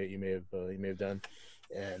travels you may have done,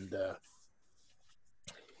 and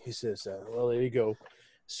he says, "Well, there you go.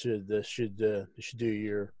 Should do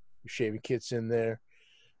your shaving kits in there.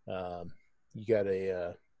 You got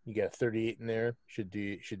a 38 in there. Should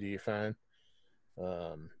do you fine.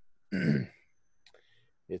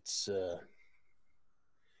 It's a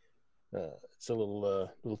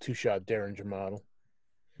little two-shot Derringer model.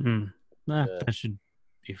 That should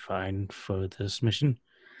be fine for this mission.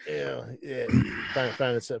 Yeah.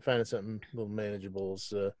 Finding something a little manageable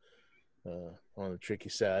is on the tricky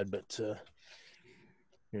side, but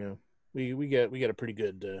we got a pretty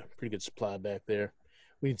good supply back there.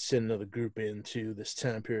 We'd send another group into this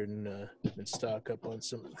time period and stock up on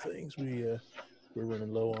some of the things we're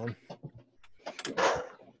running low on.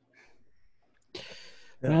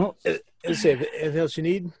 Well, as I say, if anything else you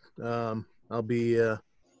need, I'll be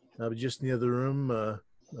just in the other room,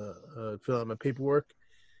 fill out my paperwork,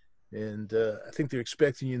 and I think they're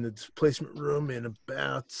expecting you in the displacement room in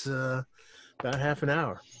about half an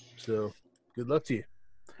hour. So, good luck to you.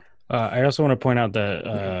 I also want to point out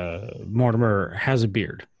that Mortimer has a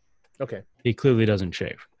beard. Okay. He clearly doesn't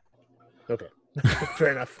shave. Okay.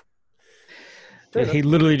 Fair enough. He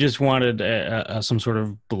literally just wanted some sort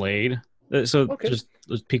of blade. So just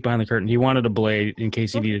let's peek behind the curtain. He wanted a blade in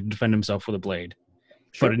case he needed to defend himself with a blade.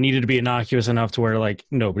 Sure. But it needed to be innocuous enough to where, like,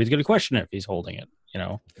 nobody's going to question it if he's holding it,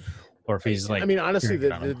 or if he's like. I mean, honestly,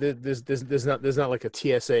 there's not like a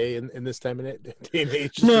TSA in this time and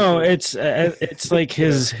age. No, it's like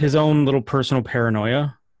his own little personal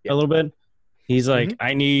paranoia a little bit. He's like,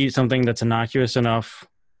 I need something that's innocuous enough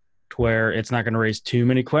to where it's not going to raise too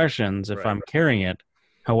many questions if I'm carrying it.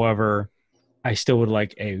 However, I still would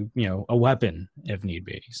like a weapon if need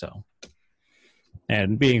be. So,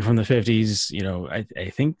 and being from the 50s, I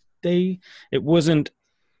think it wasn't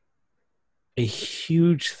a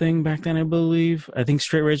huge thing back then. I believe. I think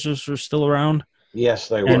straight razors were still around. Yes,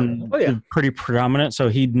 they were. Pretty predominant. So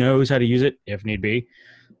he knows how to use it if need be.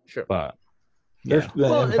 Sure, but in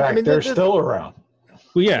fact, they're still around.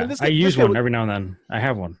 Well, yeah, I use one every now and then. I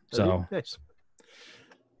have one. So. Nice.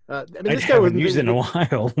 I haven't used it in a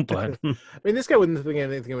while, but I mean, this guy wouldn't think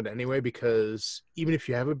anything of it anyway, because even if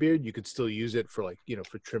you have a beard, you could still use it for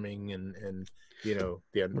for trimming and the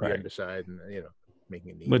underside and making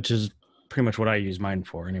it neat. Which is pretty much what I use mine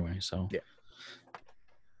for anyway. So yeah,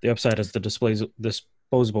 the upside is the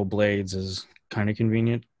disposable blades is kind of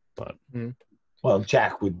convenient, but well,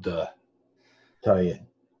 Jack would tell you,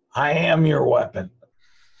 "I am your weapon."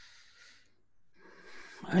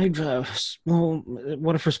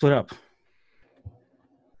 What if we're split up?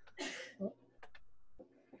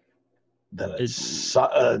 Then it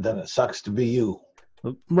sucks to be you.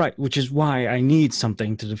 Right, which is why I need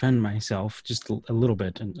something to defend myself just a little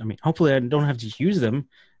bit. And I mean, hopefully I don't have to use them.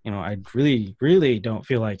 I really, really don't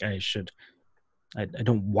feel like I should. I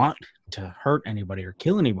don't want to hurt anybody or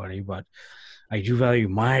kill anybody, but I do value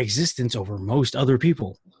my existence over most other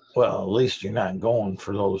people. Well, at least you're not going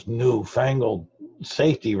for those newfangled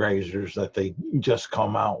safety razors that they just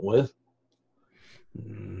come out with.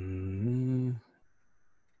 No.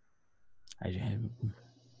 I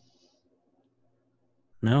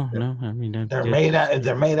mean, they're made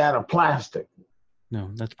out of plastic.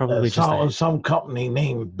 No, that's probably just some company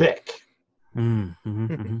named Bic. I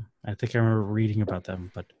think I remember reading about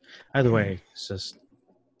them, but either way, it's just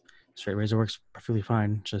straight razor works perfectly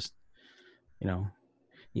fine. Just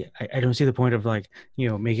yeah, I don't see the point of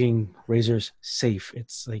making razors safe.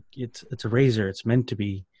 It's like it's a razor. It's meant to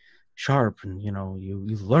be sharp, and you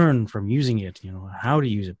learn from using it. How to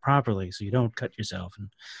use it properly, so you don't cut yourself. And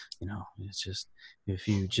it's just, if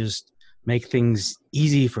you just make things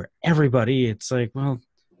easy for everybody, it's like, well,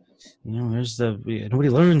 there's nobody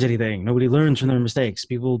learns anything. Nobody learns from their mistakes.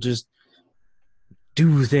 People just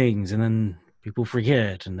do things, and then people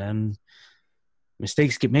forget, and then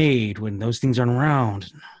mistakes get made when those things aren't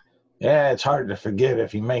around. Yeah, it's hard to forget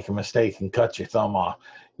if you make a mistake and cut your thumb off.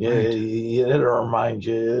 Yeah, right. It'll remind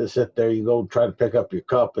you. Sit there, you go try to pick up your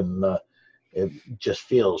cup, and it just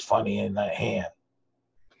feels funny in that hand.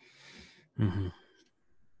 Mm-hmm.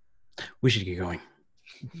 We should get going.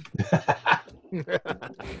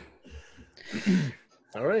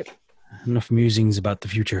 All right. Enough musings about the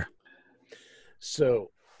future.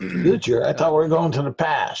 So Future? I thought we were going to the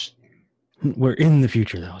past. We're in the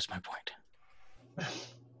future. That was my point.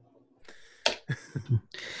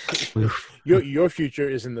 Your future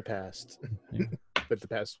is in the past, Yeah. but the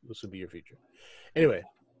past will be your future. Anyway,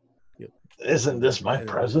 Isn't this my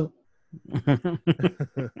present?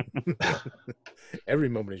 Every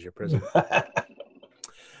moment is your present.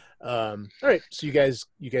 All right, so you guys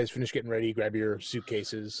finish getting ready, grab your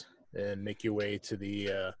suitcases, and make your way to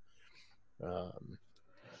the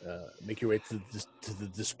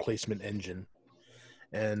displacement engine.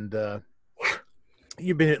 And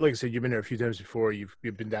you've been, like I said, you've been here a few times before. You've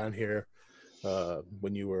been down here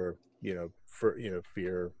when you were, for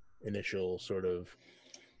your initial sort of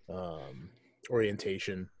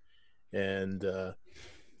orientation, and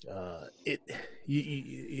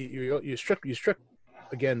you're struck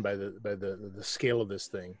again by the scale of this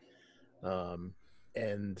thing,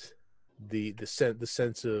 and the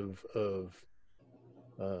sense of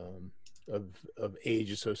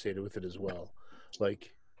age associated with it as well.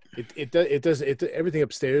 Like everything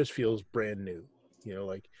upstairs feels brand new.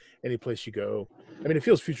 Like any place you go. I mean, it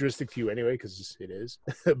feels futuristic to you anyway because it is.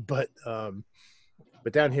 but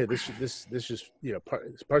down here, this just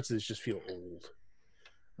parts of this just feel old.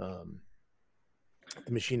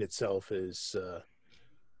 The machine itself is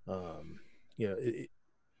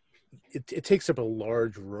it takes up a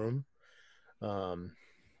large room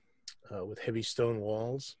with heavy stone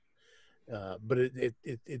walls, but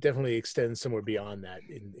it definitely extends somewhere beyond that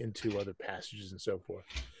into other passages and so forth.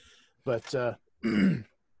 But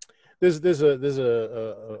there's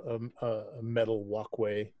a metal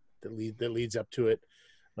walkway that leads up to it.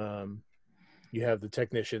 You have the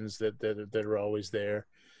technicians that are always there.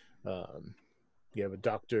 You have a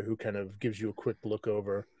doctor who kind of gives you a quick look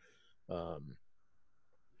over,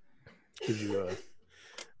 gives you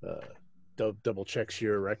double checks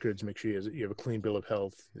your records, make sure you have a clean bill of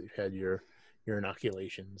health, you've had your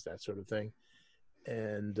inoculations, that sort of thing.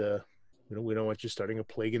 And we don't want you starting a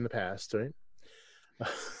plague in the past, right?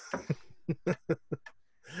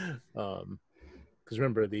 Because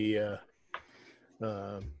remember, the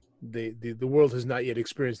world has not yet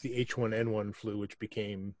experienced the H1N1 flu, which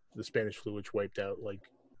became the Spanish flu, which wiped out like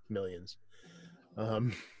millions.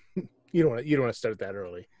 You don't want to start that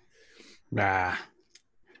early. Nah.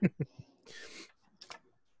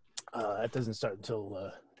 That doesn't start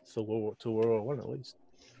until World War One, at least.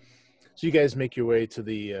 So you guys make your way to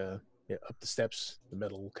the up the steps, the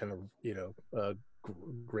metal kind of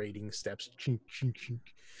grading steps, chink, chink,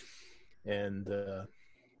 chink. And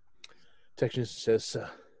technician says,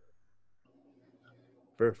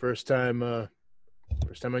 "For first time on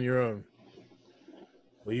your own.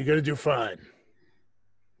 Well, you're gonna do fine.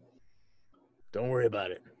 Don't worry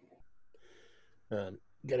about it.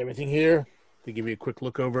 Got everything here." They give you a quick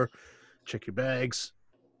look over, check your bags.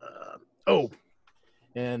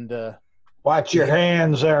 Watch your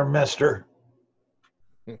hands there, mister.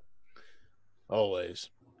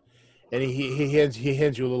 Always. And he hands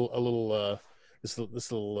you a little this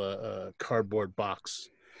little cardboard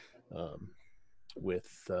box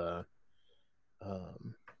with let's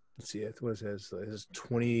see, what it has. It has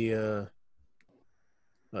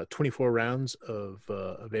 24 rounds of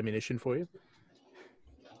ammunition for you.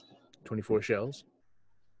 24 shells.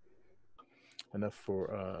 Enough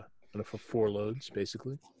for 4 loads,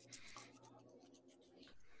 basically.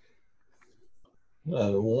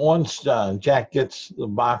 Once Jack gets the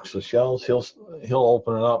box of shells, he'll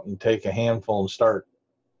open it up and take a handful and start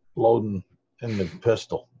loading in the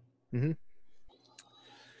pistol. Mm-hmm.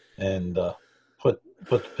 And put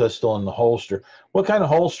the pistol in the holster. What kind of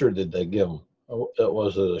holster did they give him?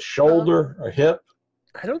 Was it a shoulder or hip?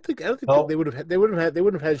 I don't think they would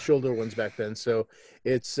have had shoulder ones back then. So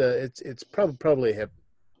it's probably a hip.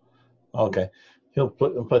 Okay, he'll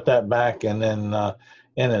put that back, and then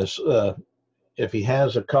in his if he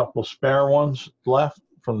has a couple spare ones left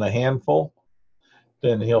from the handful,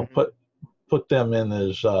 then he'll put them in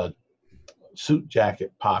his suit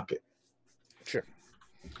jacket pocket. Sure.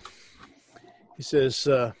 He says,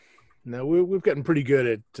 "Now we've gotten pretty good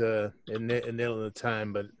at nailing the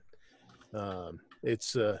time, but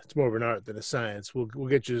it's more of an art than a science. We'll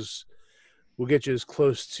get you as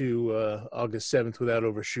close to August 7th without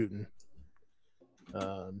overshooting.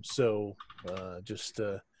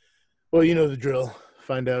 Well, you know the drill.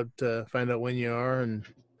 Find out when you are, and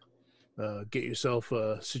get yourself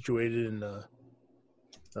situated in the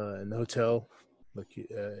hotel, like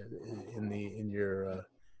in your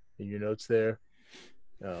notes there.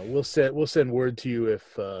 We'll send word to you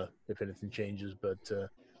if anything changes, but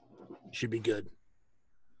should be good."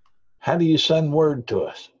 How do you send word to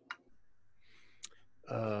us?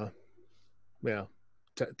 Well,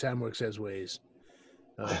 Timeworks has ways.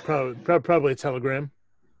 Probably a telegram.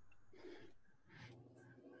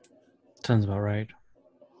 Sounds about right.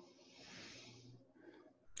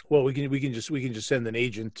 Well, we can just send an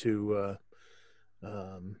agent to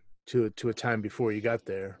a time before you got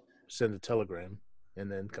there, send a telegram,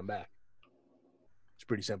 and then come back. It's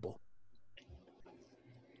pretty simple.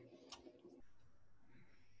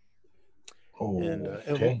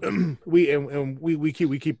 Okay. And we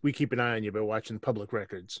keep an eye on you by watching public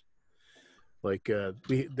records. Like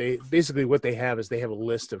they basically what they have is they have a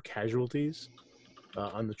list of casualties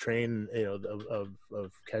on the train,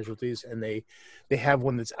 of casualties, and they have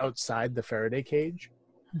one that's outside the Faraday cage,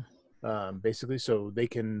 basically, so they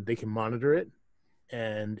can monitor it,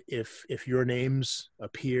 and if your names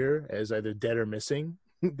appear as either dead or missing,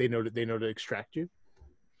 they know to extract you.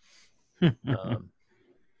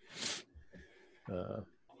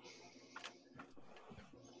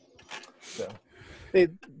 So they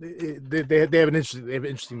have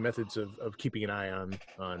interesting methods of keeping an eye on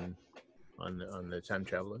the time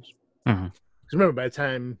travelers. Mm-hmm. Because remember,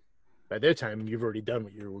 by their time, you've already done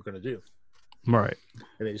what you were going to do, Right?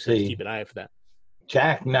 and they just have to keep an eye for that.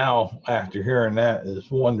 Jack now, after hearing that, is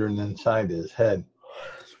wondering inside his head,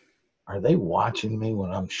 are they watching me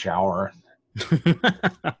when I'm showering?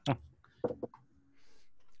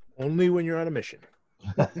 Only when you're on a mission.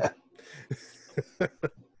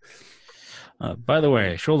 By the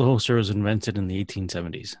way, shoulder holster was invented in the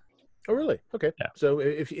 1870s. Oh, really? Okay. Yeah. So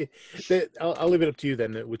I'll leave it up to you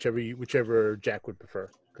then, whichever Jack would prefer,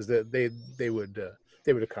 because they would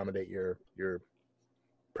accommodate your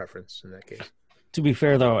preference in that case. To be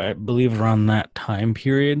fair, though, I believe around that time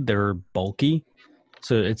period they're bulky,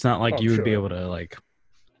 so it's not like you would be able to like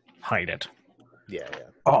hide it. Yeah.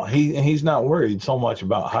 Oh, he's not worried so much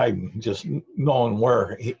about hiding, just knowing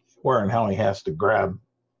where and how he has to grab.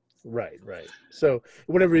 Right. So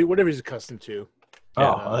whatever he's accustomed to.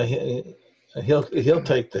 He'll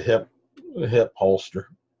take the hip holster.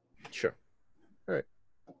 Sure. All right.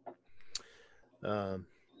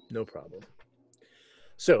 No problem.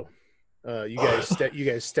 So, you guys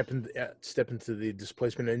step into the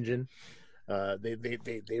displacement engine.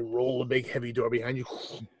 They roll a big heavy door behind you.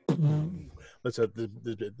 Let's have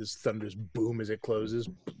this thunderous boom as it closes,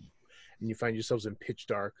 and you find yourselves in pitch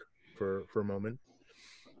dark for a moment.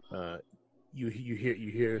 You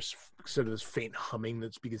hear sort of this faint humming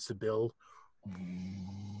that begins to build,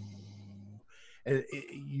 and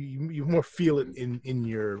you more feel it in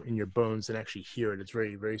your bones than actually hear it. It's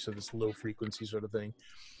very, very sort of this low frequency sort of thing,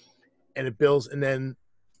 and it builds, and then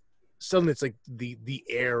suddenly it's like the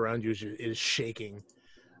air around you is shaking,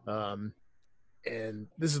 and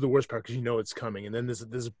this is the worst part because you know it's coming, and then there's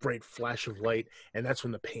this bright flash of light, and that's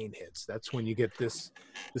when the pain hits. That's when you get this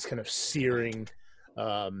kind of searing.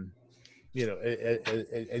 And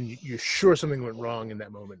you're sure something went wrong in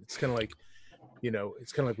that moment. It's kind of like,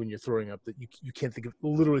 when you're throwing up that you can't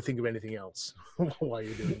literally think of anything else while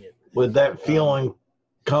you're doing it. With that feeling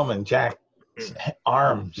coming, Jack's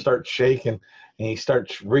arm starts shaking, and he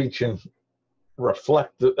starts reaching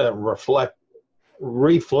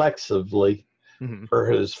reflexively for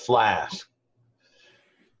his flask.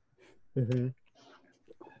 Mm-hmm.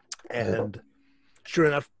 And sure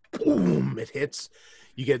enough, boom! It hits.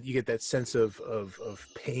 You get that sense of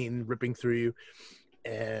pain ripping through you,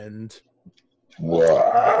 and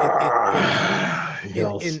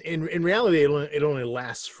in reality, it only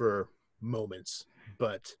lasts for moments.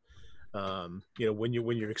 But when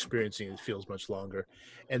you're experiencing it, it feels much longer,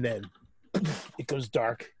 and then it goes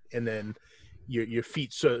dark, and then your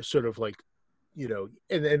feet sort of like,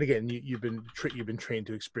 and again you've been trained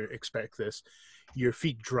to expect this. Your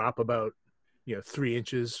feet drop about 3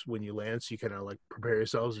 inches when you land, so you kind of like prepare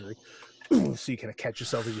yourselves, so you kind of catch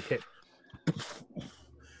yourself as you hit,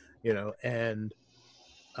 and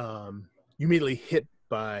you immediately hit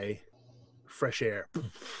by fresh air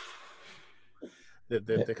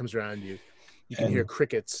that comes around you. You can hear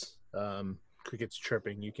crickets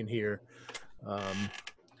chirping. You can hear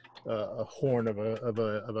a horn of an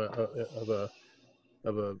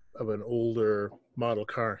older model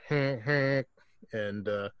car, and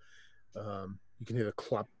you can hear the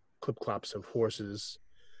clip-clops of horses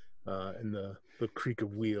and the creak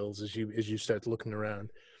of wheels as you start looking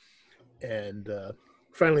around. And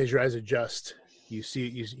finally, as your eyes adjust, you see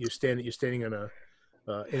you're standing on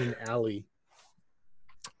in an alley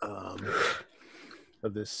of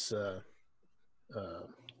this a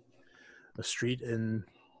street in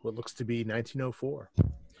what looks to be 1904.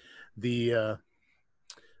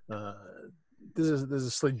 There's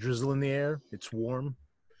a slight drizzle in the air. It's warm.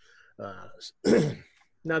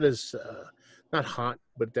 Not hot,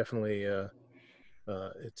 but definitely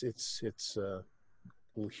It's a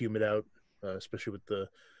little humid out, especially with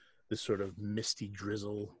this sort of misty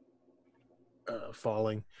drizzle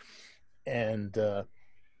falling, and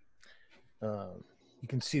you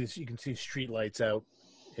can see this. You can see street lights out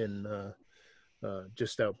in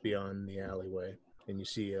just out beyond the alleyway, and you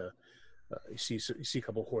see a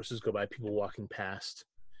couple of horses go by, people walking past.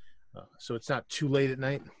 So it's not too late at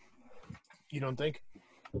night. You don't think?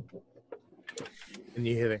 And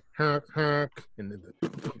you hear the honk honk and the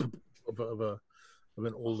of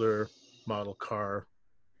an older model car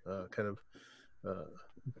kind of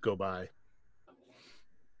go by.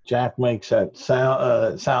 Jack makes that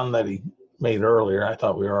sound that he made earlier. I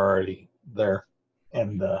thought we were already there,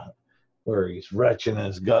 and where he's retching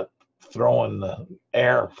his gut, throwing the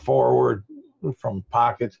air forward from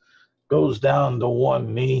pockets, goes down to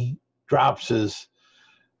one knee, drops his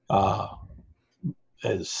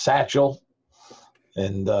satchel,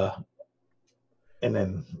 and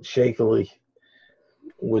then shakily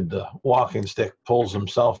with the walking stick pulls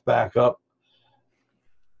himself back up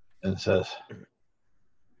and says,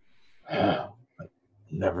 "I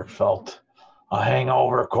never felt a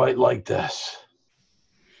hangover quite like this."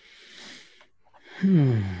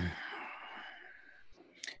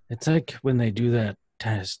 It's like when they do that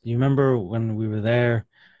test. You remember when we were there,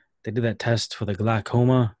 they did that test for the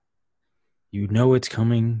glaucoma? You know it's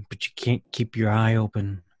coming, but you can't keep your eye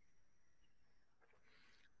open.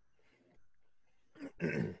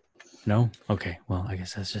 No? Okay, well, I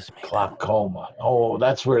guess that's just me. Glaucoma. Oh,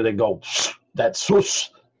 that's where they go, that's swoosh.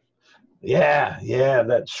 Yeah,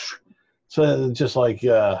 that's so just like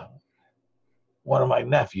one of my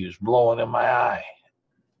nephews blowing in my eye.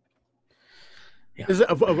 Yeah. There's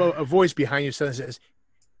a voice behind you that says,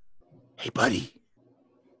 "Hey, buddy.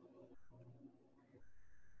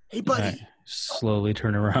 Hey, buddy." I slowly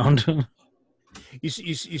turn around. You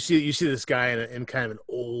see this guy in kind of an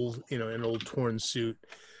old torn suit.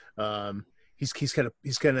 He's got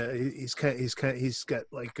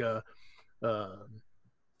like a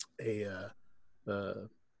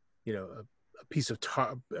piece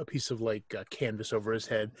of like canvas over his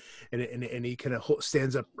head, and he kind of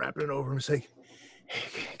stands up, wrapping it over him, and saying,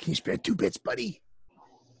 "Hey, can you spare 2 bits, buddy?"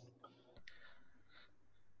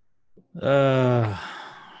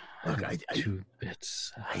 Look, I 2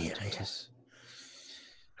 bits. I ain't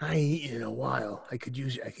eaten in a while. I could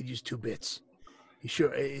use 2 bits. You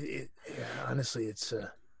sure? Honestly, it's.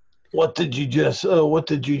 What did you just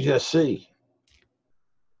see?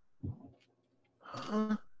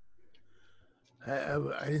 Huh?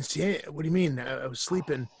 I didn't see it. What do you mean? I was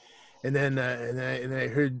sleeping, and then I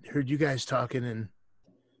heard you guys talking, and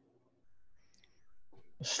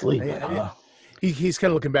Sleeping, huh? He's kind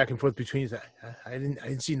of looking back and forth between. I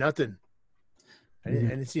didn't see nothing. I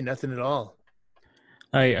didn't see nothing at all.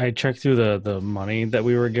 I checked through the money that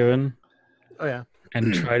we were given. Oh yeah.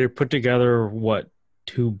 And try to put together what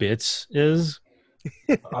 2 bits is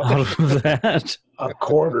out of that. A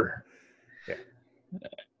quarter. Yeah.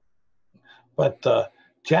 But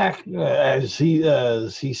Jack, as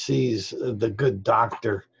he sees the good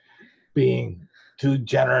doctor being too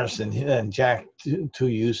generous, and Jack too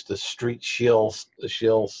used to street shills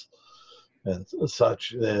and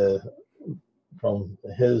such from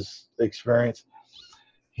his experience,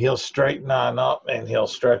 he'll straighten on up and he'll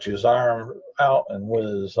stretch his arm out, and with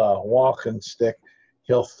his walking stick,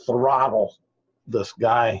 he'll throttle this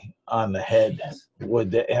guy on the head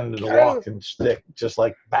with the end of the walking stick, just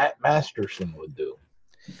like Pat Masterson would do.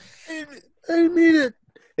 I mean it.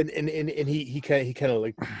 And he kind of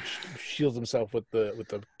like shields himself with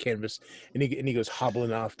the canvas, and he goes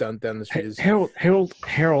hobbling off down the street. Harold.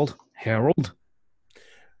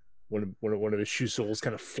 One of his shoe soles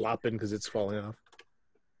kind of flopping because it's falling off.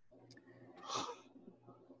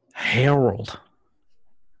 Harold.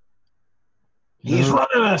 He's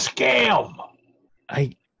running a scam.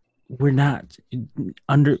 We're not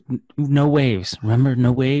under no waves. Remember,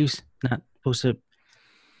 no waves. Not supposed to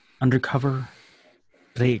undercover.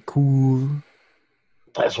 Play it cool.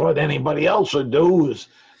 That's what anybody else would do, is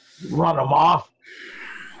run him off.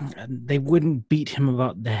 They wouldn't beat him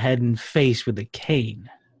about the head and face with a cane.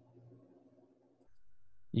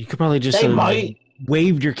 You could probably just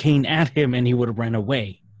waved your cane at him and he would have ran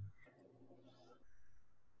away.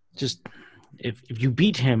 Just if you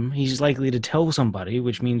beat him, he's likely to tell somebody,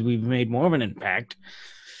 which means we've made more of an impact,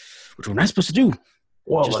 which we're not supposed to do.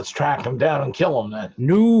 Well, let's track him down and kill him then.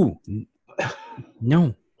 No.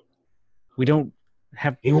 We don't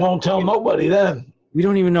have... He won't tell nobody then. We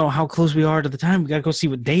don't even know how close we are to the time. We got to go see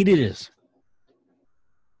what date it is.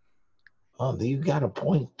 Oh, you got a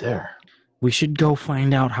point there. We should go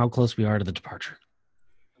find out how close we are to the departure.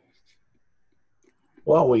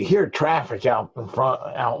 Well, we hear traffic out in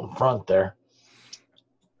front there.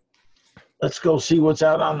 Let's go see what's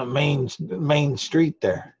out on the main street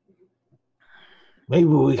there. Maybe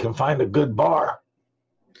we can find a good bar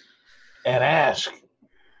and ask.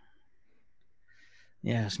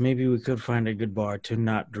 Yes, maybe we could find a good bar to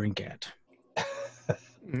not drink at.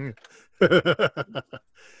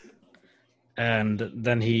 And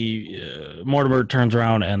then Mortimer turns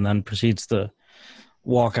around and then proceeds to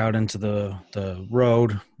walk out into the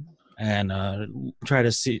road and try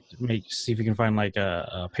to see if you can find like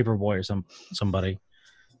a paper boy or somebody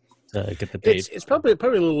to get the date. It's probably a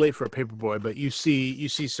little late for a paper boy, but you see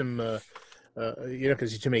some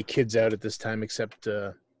because you too many kids out at this time. Except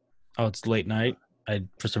it's late night.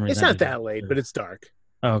 For some reason it's not that late, but it's dark.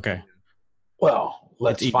 Oh, okay. Well,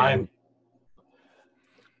 let's find.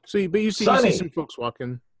 So, you see some folks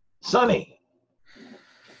walking. Sonny,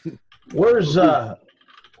 where are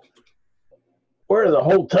the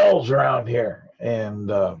hotels around here?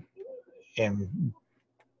 And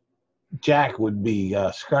Jack would be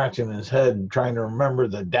scratching his head trying to remember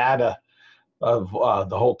the data of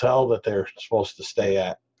the hotel that they're supposed to stay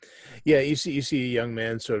at. Yeah, you see a young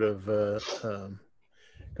man sort of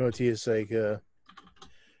going to you. It's like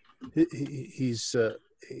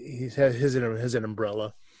he has an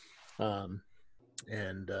umbrella, and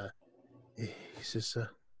he says,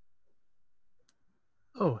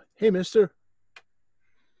 "Oh, hey, Mister,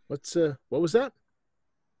 what was that?"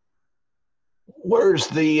 Where's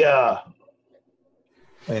the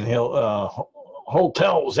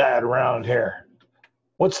hotels at around here?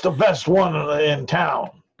 What's the best one in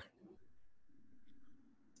town?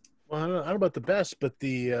 Well, I don't know about the best, but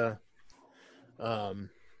the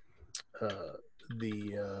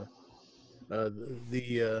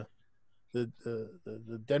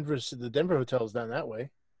Denver hotel is down that way.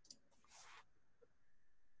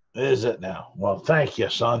 Is it now? Well, thank you,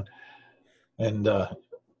 son. And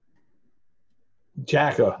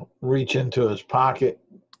Jack will reach into his pocket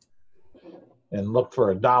and look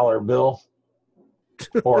for a dollar bill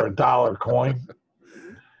or a dollar coin.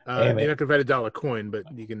 You're not gonna write a dollar coin, but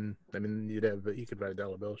you can. I mean, you could write a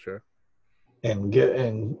dollar bill, sure. And give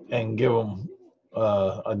him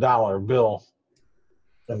a dollar bill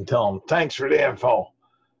and tell him thanks for the info.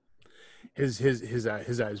 His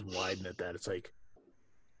eyes widen at that. It's like,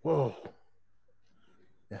 whoa.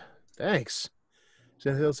 Yeah, thanks. Is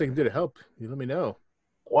there anything else I can do to help? You let me know.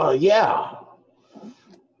 Well, yeah.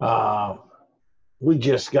 We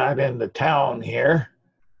just got into town here,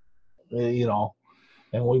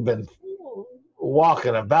 and we've been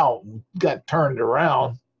walking about and got turned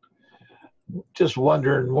around. Just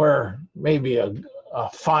wondering where maybe a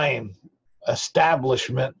fine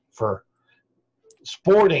establishment for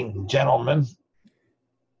sporting gentlemen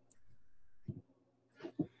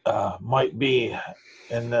might be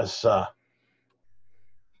in this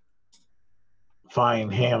fine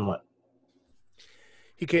hamlet.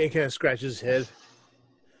 He kind of scratches his head.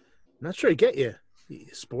 I'm not sure I get you.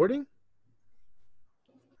 Sporting?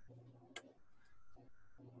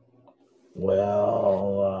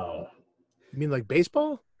 Well, you mean like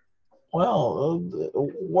baseball? Well,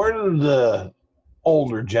 where do the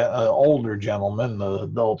older gentlemen, the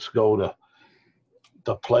adults, go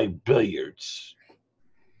to play billiards?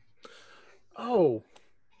 Oh,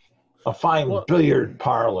 a fine billiard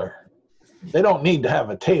parlor. They don't need to have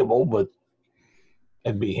a table, but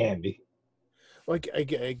it'd be handy. Well,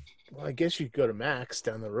 I guess you could go to Max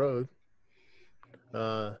down the road.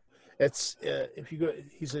 It's if you go,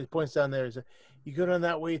 he points down there. You go down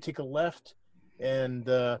that way, you take a left, and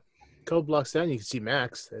a couple blocks down, you can see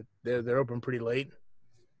Max. They're open pretty late.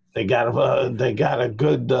 They got a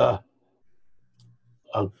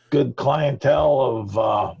good clientele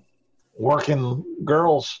of working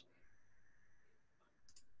girls.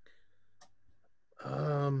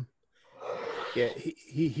 Yeah,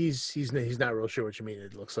 he's not real sure what you mean.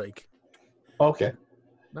 It looks like. Okay.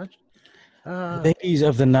 Not. Ladies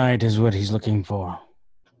of the night is what he's looking for.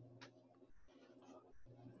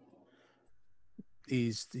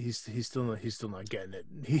 He's still not getting it.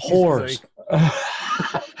 Whores.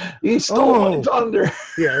 He's stole my thunder.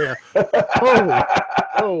 Yeah.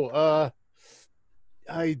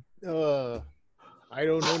 I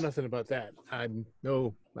don't know nothing about that.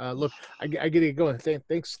 Look, I get it going.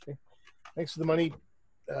 Thanks for the money.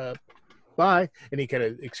 Bye. And he kind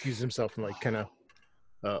of excuses himself and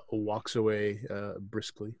walks away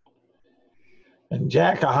briskly. And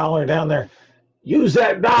Jack will holler down there, use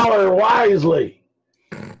that dollar wisely.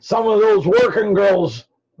 Some of those working girls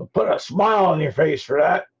will put a smile on your face for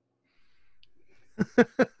that.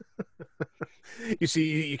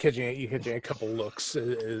 you catching a couple looks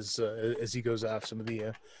as he goes off. Some of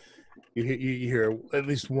the you hear at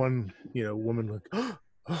least one woman like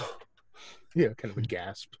kind of a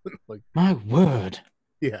gasp like My word.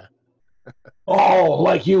 yeah. Oh,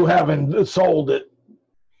 like you haven't sold it.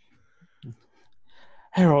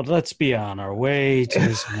 Harold, let's be on our way to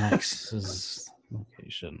this Max's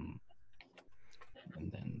location.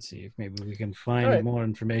 And then see if maybe we can find All right. more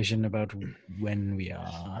information about when we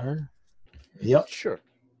are. Yep. Sure.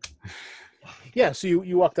 Yeah, so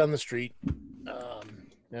you walk down the street.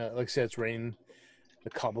 Like I said, it's raining. The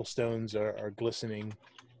cobblestones are glistening.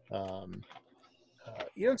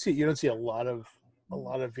 You don't see a lot of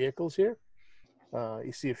vehicles here.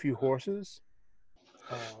 You see a few horses.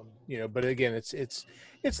 But again, it's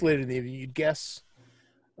later in the evening. You'd guess.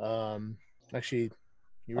 Actually,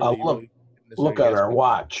 you I'll really look at our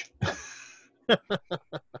watch.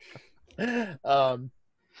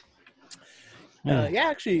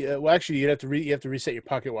 Actually, you have to reset your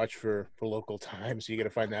pocket watch for local time, so you got to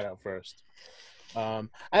find that out first. I'll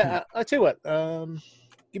tell you what.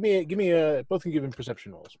 Give me a both can give him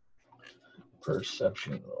perception rolls.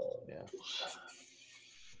 Perception rolls. Yeah.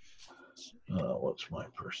 What's my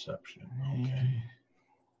perception? Okay.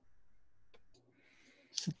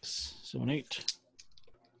 6, 7, 8.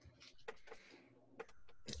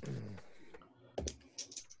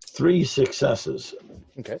 3 successes.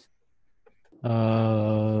 Okay.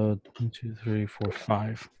 1, 2, 3, 4,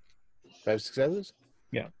 5. 5 successes?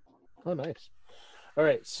 Yeah. Oh, nice. All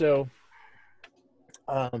right, so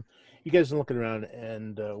you guys are looking around,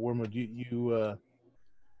 and Wormwood, you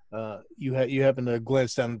happen to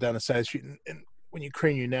glance down a side street, and when you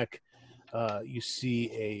crane your neck, you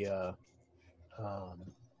see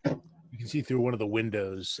you can see through one of the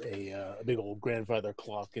windows a big old grandfather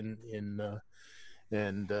clock and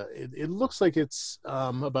it looks like it's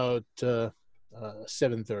about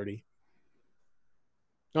 7:30.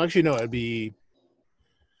 No, actually, no, it'd be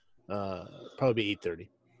probably 8:30.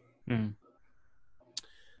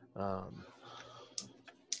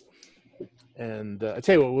 And I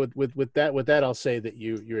tell you what, with that, I'll say that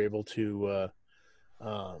you're able to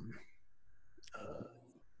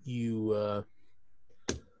you'll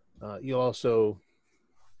also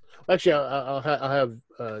actually I'll have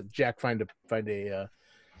Jack find a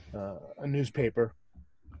newspaper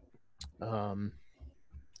in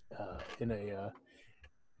a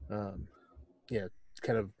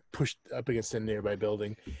kind of pushed up against a nearby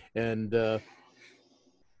building, and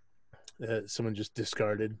someone just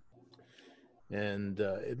discarded, and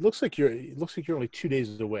it looks like you're only 2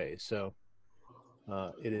 days away, so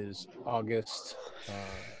it is August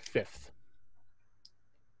 5th.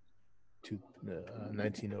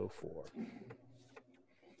 1904.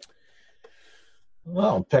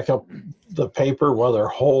 Well, pick up the paper, whether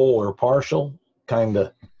whole or partial, kind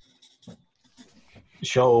of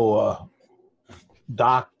show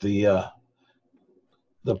Doc the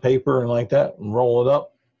paper and like that, and roll it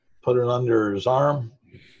up, put it under his arm,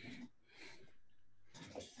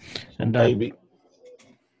 and maybe.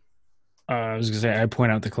 I was gonna say I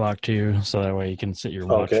point out the clock to you, so that way you can set your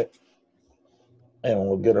watch. Okay. And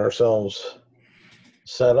we'll get ourselves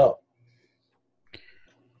set up.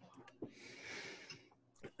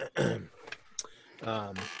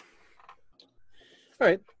 All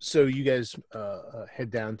right, so you guys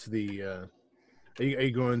head down to the. Are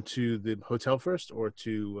you going to the hotel first, or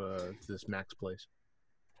to this Max place?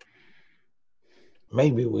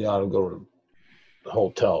 Maybe we ought to go to the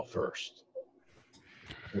hotel first,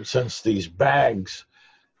 since these bags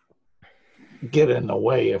get in the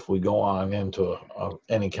way if we go on into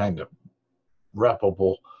any kind of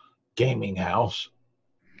reputable gaming house.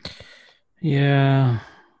 Yeah.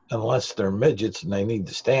 Unless they're midgets and they need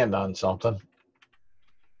to stand on something.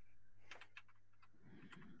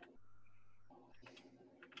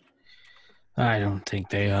 I don't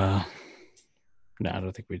think they no, I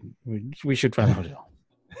don't think we should find a hotel.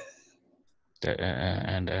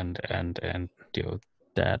 and do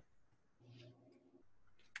that.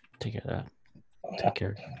 Take care of that. Take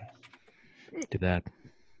care. Do that.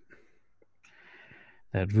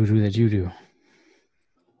 That voodoo that you do.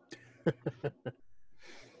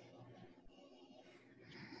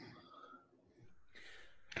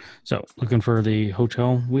 So, looking for the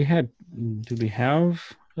hotel. Did we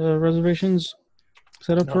have reservations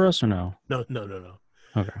set up for us or no? No.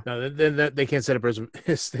 Okay. No, then they can't set up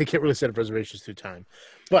they can't really set up reservations through time.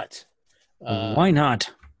 But why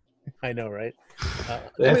not? I know, right?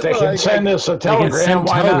 If they can send us a telegram,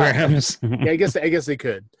 why telegrams. Not? Yeah, I guess they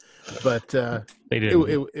could, but they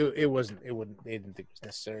didn't. It wasn't. It wouldn't. They didn't think it was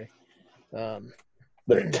necessary.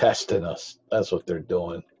 They're testing us. That's what they're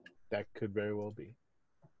doing. That could very well be.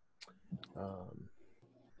 All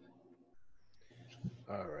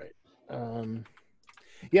right.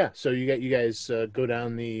 Yeah. So you guys go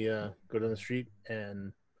down the street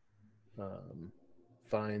and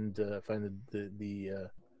find the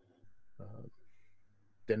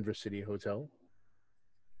Denver City Hotel.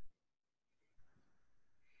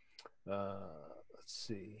 Let's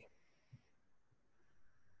see.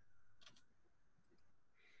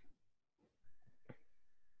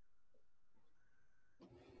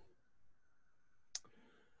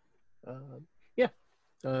 Yeah.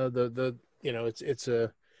 The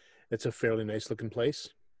it's a fairly nice looking place.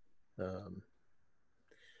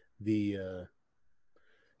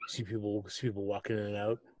 See people walking in and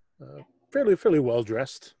out. Fairly well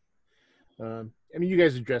dressed. I mean, you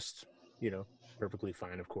guys are dressed, perfectly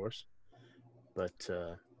fine, of course, but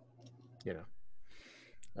you know,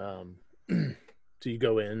 so you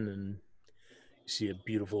go in and you see a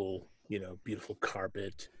beautiful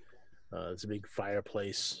carpet. There's a big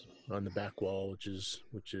fireplace on the back wall, which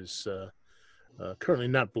is currently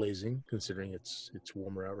not blazing, considering it's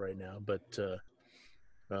warmer out right now. But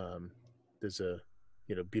there's a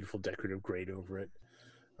beautiful decorative grate over it.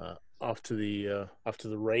 Off to the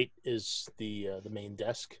right is the main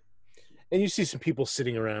desk, and you see some people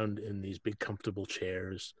sitting around in these big comfortable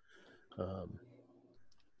chairs.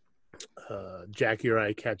 Jack, your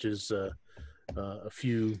eye catches a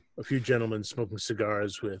few gentlemen smoking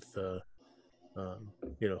cigars with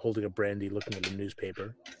holding a brandy, looking at a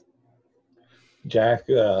newspaper. Jack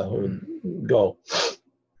would go,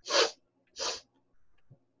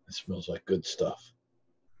 it smells like good stuff.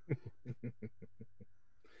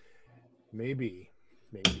 Maybe.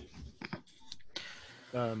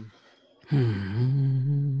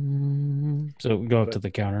 So we go up to the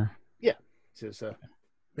counter. Yeah. Says,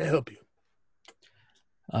 may I help you?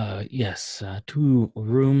 Yes, 2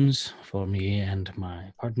 rooms for me and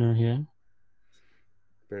my partner here.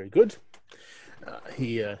 Very good.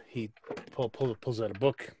 He pulls out a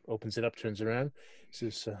book, opens it up, turns around,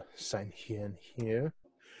 says, sign here and here.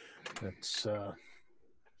 That's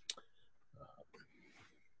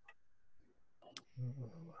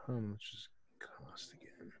how much does it cost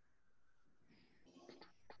again?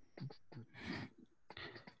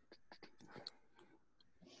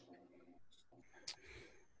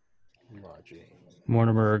 Lodging.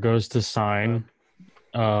 Mortimer goes to sign.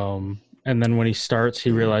 And then when he starts,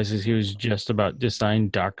 he realizes he was just about to sign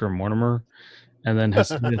Dr. Mortimer, and then has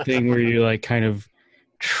the thing where you like kind of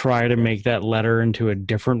try to make that letter into a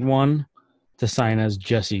different one to sign as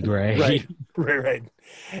Jesse Gray. Right.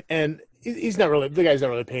 And he's not really, the guy's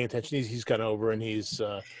not really paying attention. He's gone over and he's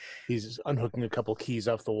unhooking a couple keys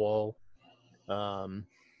off the wall for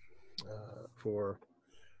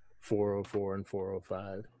 404 and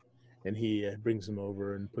 405, and he brings them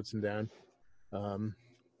over and puts them down.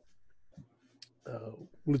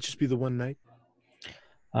 Will it just be the one night?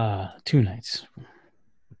 2 nights.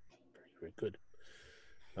 Very good.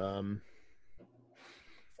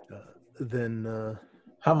 Then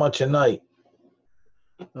How much a night?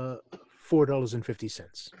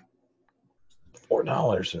 $4.50.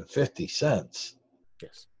 $4.50.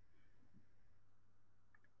 Yes.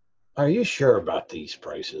 Are you sure about these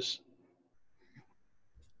prices?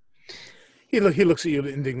 He looks at you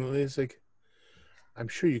indignantly. It's like, I'm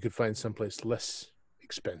sure you could find someplace less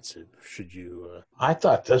expensive. Should you? I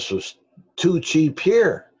thought this was too cheap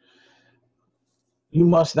here. You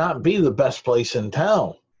must not be the best place in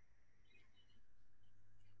town.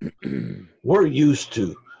 We're used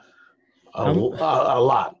to a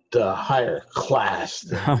lot higher class.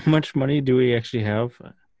 How much money do we actually have?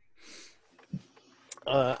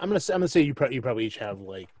 I'm gonna say you probably each have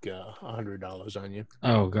like $100 on you.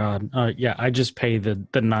 Oh God, yeah, I just pay the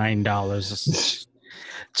 $9.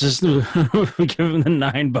 Just give him the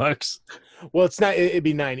 $9. Well, it's not. It'd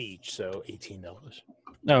be 9 each, so $18.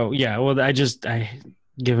 Oh yeah, well I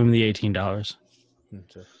give him the $18.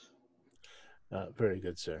 Very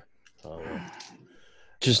good, sir.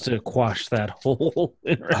 Just to quash that whole.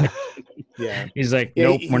 Yeah. He's like,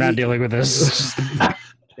 nope, we're not dealing with this.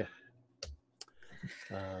 Yeah.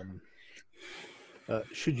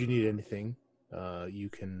 Should you need anything, you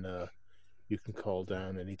can call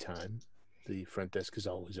down anytime. The front desk is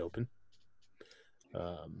always open.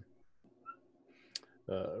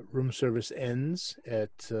 Room service ends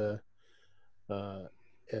at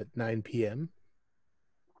 9 p.m.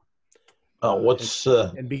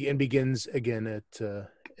 And begins again at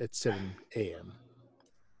 7 a.m.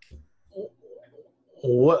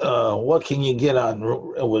 What can you get on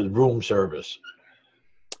with room service?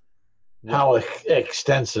 How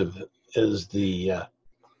extensive is the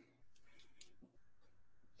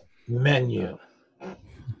menu.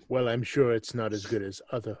 Well, I'm sure it's not as good as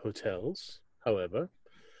other hotels. However,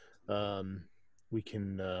 we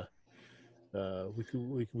can we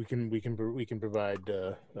can provide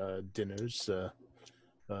dinners,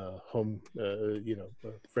 home,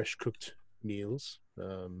 fresh cooked meals,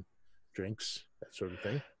 drinks, that sort of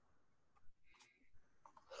thing.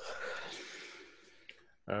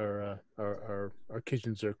 Our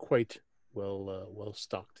kitchens are quite well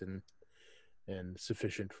stocked and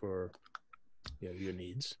sufficient for your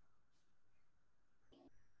needs.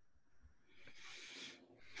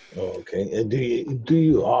 Okay. And do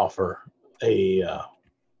you offer a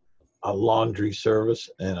laundry service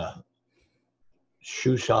and a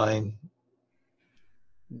shoe shine?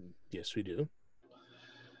 Yes, we do.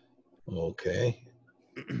 Okay.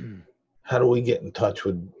 How do we get in touch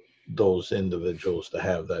with those individuals to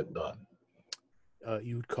have that done?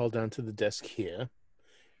 You would call down to the desk here,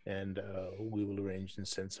 and we will arrange and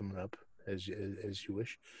send someone up as you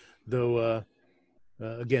wish. Though,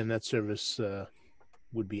 again, that service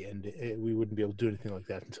would be ended. We wouldn't be able to do anything like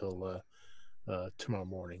that until tomorrow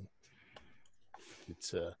morning.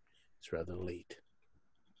 It's rather late.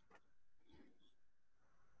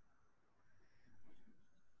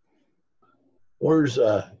 Where's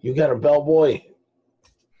you got a bellboy?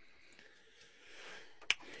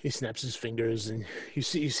 He snaps his fingers, and you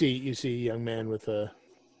see a young man with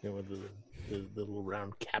with the little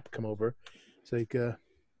round cap come over. It's like,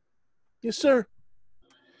 yes, sir.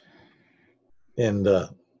 And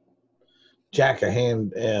Jack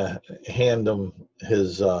hand him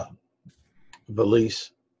his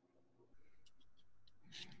valise.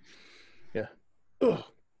 Yeah. Oh,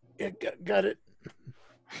 yeah, got it.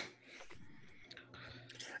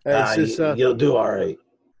 Says, you'll do all right.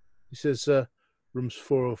 He says, rooms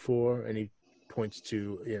 404, and he points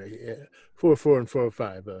to 404 and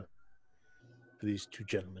 405 for these two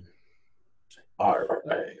gentlemen. All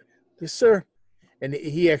right. Yes, sir. And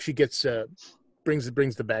he actually gets brings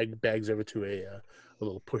the bags over to a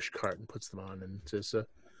little push cart and puts them on and says,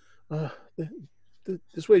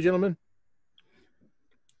 "This way, gentlemen."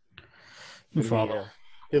 You follow.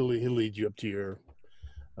 He'll lead you up to your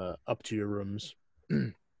rooms.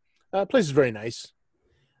 Place is very nice,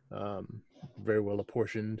 very well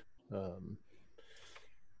apportioned.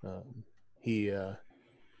 He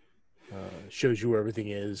shows you where everything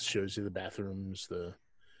is. Shows you the bathrooms, the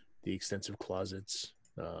extensive closets,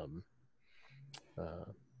 the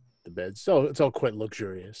beds. So it's all quite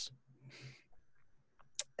luxurious.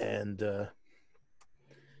 And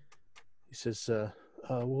he says,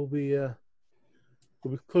 "We'll be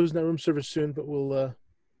closing that room service soon, but we'll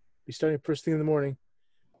be starting first thing in the morning."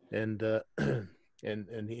 And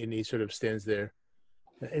and he sort of stands there.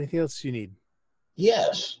 Anything else you need?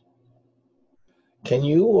 Yes. Can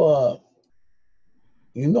you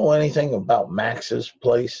you know anything about Max's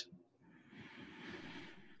place?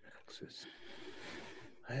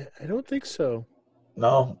 I don't think so.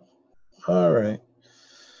 No. All right.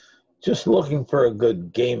 Just looking for a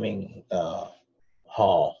good gaming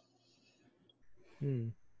hall.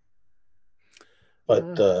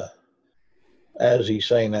 But as he's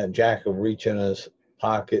saying that, Jack will reach in his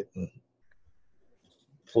pocket and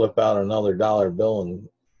flip out another dollar bill and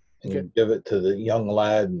give it to the young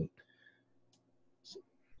lad and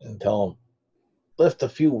tell him, lift a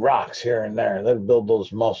few rocks here and there. That'll build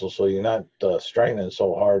those muscles so you're not straining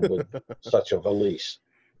so hard with such a valise.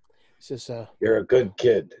 Says, you're a good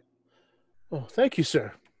kid. Oh, thank you,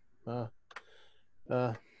 sir.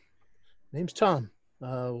 Name's Tom.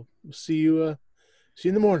 We'll see you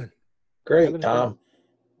in the morning. Great, Tom.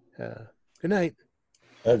 Good night.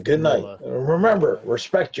 Good night. Remember,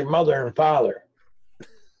 respect your mother and father.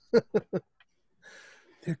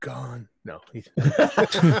 They're gone. No.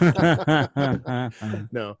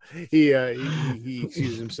 No. He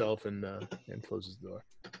excuses himself and closes the door.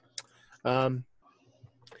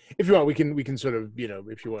 If you want, we can sort of,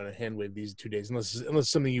 if you want to hand wave these 2 days, unless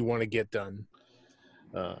something you want to get done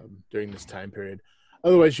during this time period.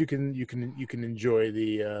 Otherwise, you can enjoy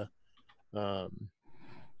the the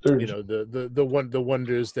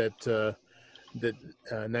wonders that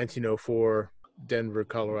 1904 Denver,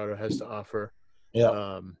 Colorado has to offer.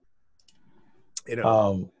 Yeah.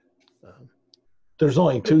 There's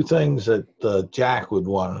only two things that Jack would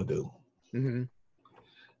want to do. Mm-hmm.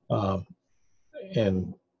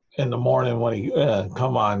 And in the morning when he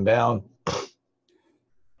come on down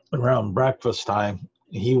around breakfast time,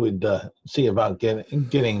 he would see about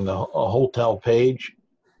getting a hotel page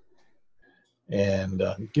and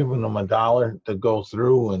giving them $1 to go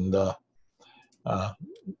through and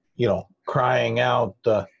crying out,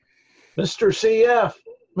 Mr. CF,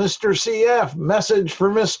 Mr. CF, message for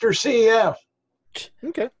Mr. CF.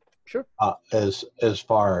 Okay, sure. As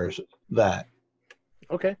far as that.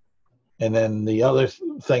 Okay. And then the other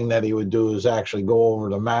thing that he would do is actually go over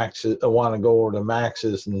to Max's, want to go over to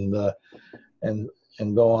Max's and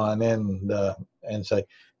go on in and say,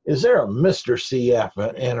 is there a Mr.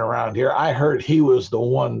 CF in around here? I heard he was the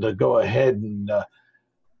one to go ahead and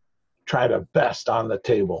try to best on the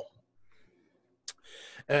table.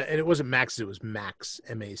 And it wasn't Max, it was Max,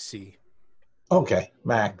 M-A-C. Okay,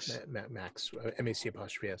 Max. Max, M-A-C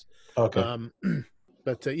apostrophe S. Okay.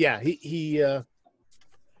 But yeah,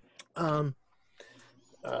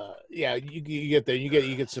 yeah, you get there, you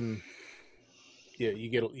get some, yeah,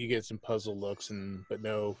 you get some puzzle looks, but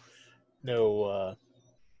no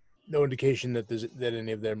indication that that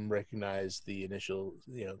any of them recognize the initial,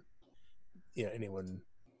 anyone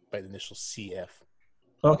by the initial CF.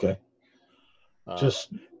 Okay.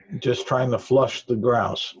 Just trying to flush the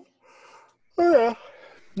grouse. Oh yeah.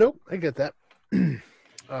 Nope, I get that.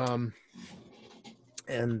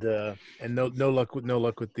 And no luck with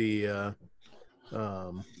the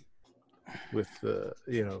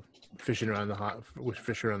fishing around the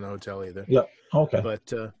hotel either. Yeah. Okay.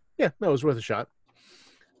 But yeah, no, it was worth a shot.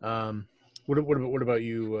 What about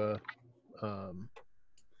you,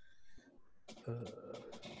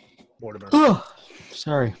 Mortimer? Oh,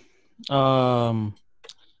 sorry.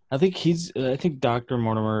 I think Dr.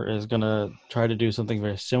 Mortimer is gonna try to do something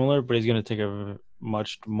very similar, but he's gonna take a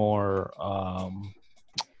much more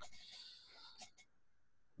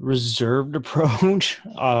reserved approach.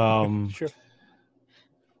 Sure.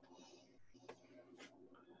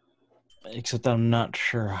 Except I'm not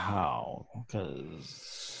sure how,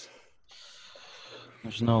 because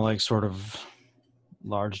there's no like sort of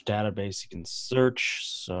large database you can search.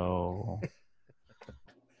 So,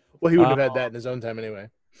 well, he wouldn't have had that in his own time anyway.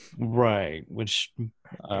 Right, which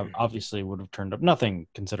obviously would have turned up nothing,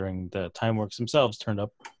 considering the Timeworks themselves turned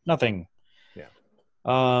up nothing. Yeah.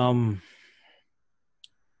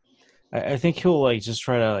 I think he'll like just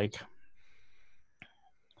try to like.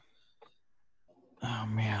 Oh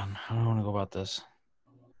man, I don't want to go about this.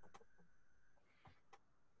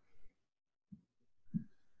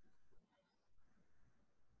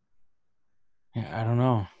 Yeah, I don't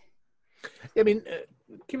know. I mean,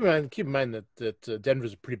 keep in mind that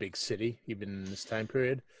Denver's a pretty big city, even in this time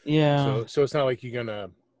period. Yeah. So it's not like you're gonna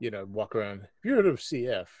walk around. You're heard of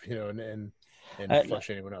CF, and flush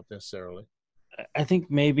anyone up necessarily. I think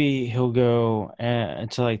maybe he'll go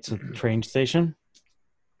to like the train station.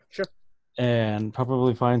 Sure. And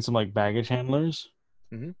probably find some like baggage handlers.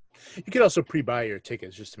 Mm-hmm. You could also pre-buy your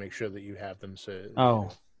tickets just to make sure that you have them. So.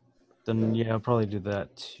 Then yeah, I'll probably do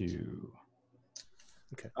that too.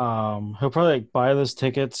 Okay. He'll probably like buy those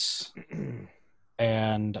tickets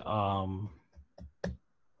and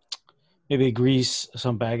maybe grease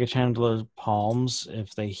some baggage handlers' palms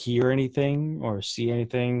if they hear anything or see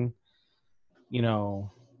anything,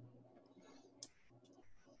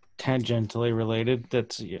 tangentially related.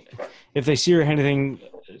 That's if they see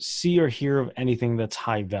or hear of anything that's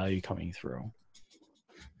high value coming through.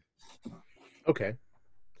 Okay.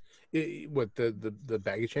 What the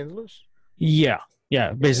baggage handlers? Yeah.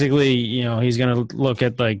 Basically, he's gonna look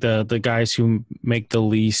at like the guys who make the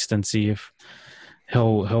least and see if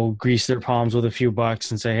he'll grease their palms with a few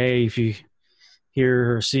bucks and say, hey, if you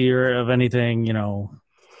hear or see of anything,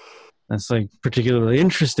 that's like particularly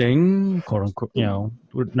interesting, quote unquote,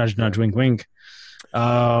 nudge nudge, wink wink.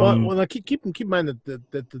 Well, now keep in mind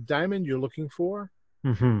that the diamond you're looking for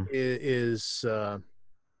mm-hmm. is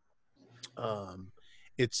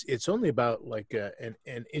it's only about like an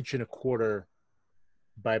inch and a quarter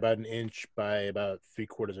by about an inch by about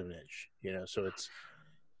 3/4 of an inch. So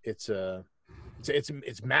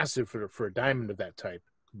it's massive for a diamond of that type,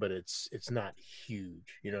 but it's not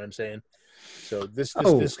huge. You know what I'm saying? So this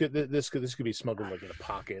could be smuggled like in a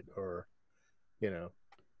pocket or a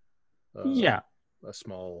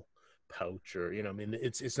small pouch or I mean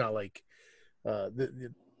it's not like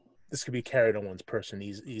this could be carried on one's person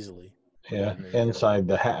easily. Yeah, inside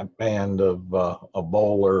the hat band of a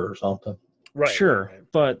bowler or something. Right. Sure, right.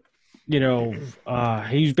 But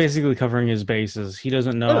he's basically covering his bases. He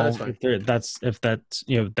doesn't know if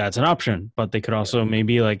that's an option. But they could also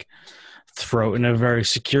maybe like throw it in a very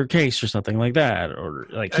secure case or something like that, or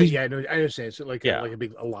like I know, I understand. So like a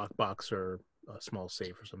big lockbox or a small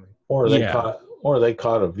safe or something. Or they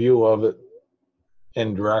caught a view of it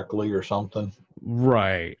indirectly or something.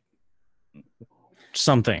 Right.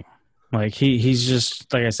 Something. Like he's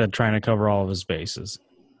just, like I said, trying to cover all of his bases.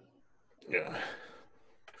 Yeah.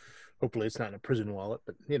 Hopefully it's not in a prison wallet,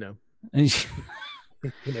 but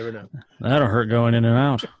You never know. That'll hurt going in and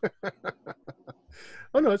out.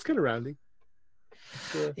 Oh no, it's kind of roundy.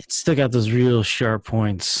 It's still got those real sharp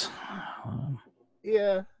points.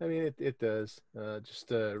 Yeah, I mean it does.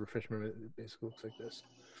 Just refresh my memory. It basically looks like this.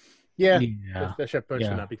 Yeah, that sharp punch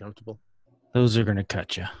would not be comfortable. Those are gonna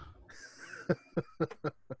cut you.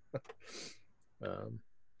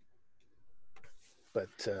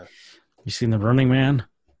 But you seen The Running Man?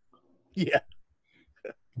 Yeah.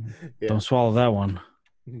 Don't swallow that one.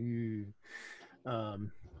 Yeah,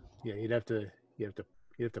 you'd have to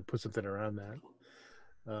put something around that.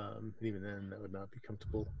 Even then, that would not be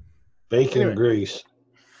comfortable. Bacon grease.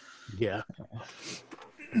 Yeah.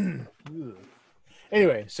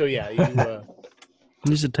 Anyway, so yeah, you.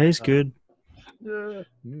 Does it taste good?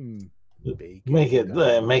 Bacon make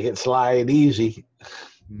it slide easy.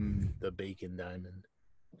 The bacon diamond.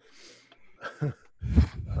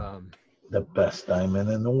 The best diamond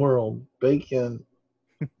in the world, bacon.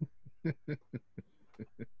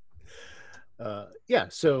 Yeah.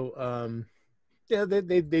 So, yeah,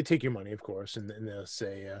 they take your money, of course, and they'll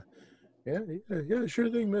say, yeah, sure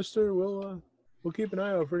thing, mister. We'll keep an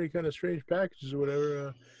eye out for any kind of strange packages or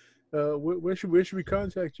whatever. Where should we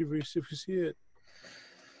contact you if we see it?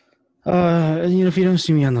 If you don't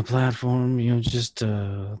see me on the platform, just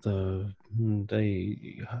the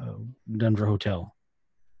Denver hotel.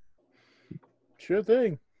 Sure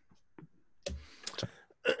thing.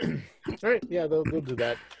 All right, yeah, they'll do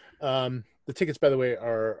that. The tickets, by the way,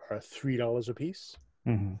 are $3 a piece.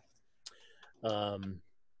 Mm-hmm.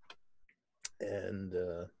 And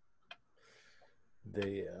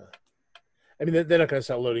they, I mean, they're not going to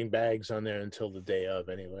start loading bags on there until the day of,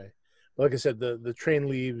 anyway. But like I said, the train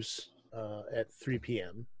leaves at 3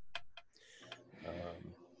 p.m.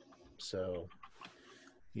 So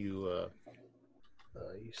you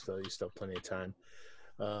still have plenty of time.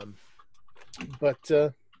 But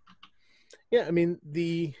yeah, I mean,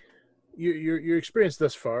 your experience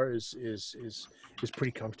thus far is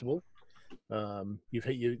pretty comfortable. You've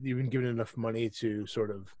been given enough money to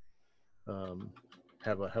sort of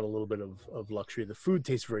have a little bit of luxury. The food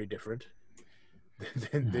tastes very different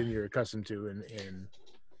than you're accustomed to, and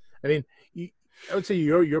I mean, I would say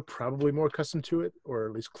you're probably more accustomed to it, or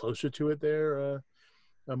at least closer to it there,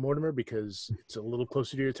 Mortimer, because it's a little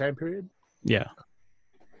closer to your time period. Yeah.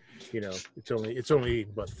 It's only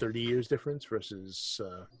about 30 years difference versus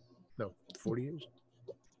 40 years.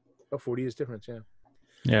 About 40 years difference, yeah.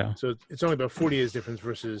 Yeah. So it's only about 40 years difference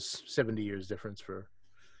versus 70 years difference for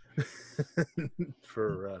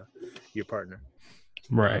for your partner.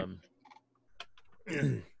 Right.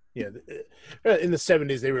 Yeah. In the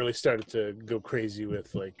 70s, they really started to go crazy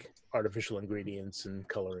with like artificial ingredients and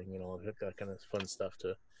coloring and all of that kind of fun stuff.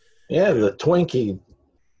 Yeah, the Twinkie,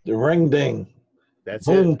 the ring ding. That's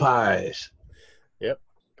boom it. pies. Yep.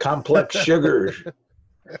 Complex sugars.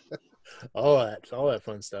 all that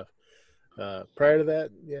fun stuff. Prior to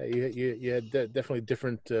that, yeah, you had definitely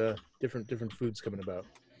different foods coming about.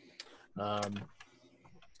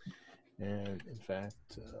 And in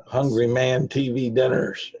fact, Hungry Man TV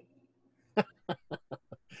dinners.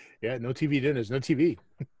 Yeah, no TV dinners, no TV.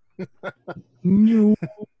 No.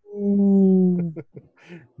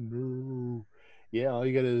 No. Yeah, all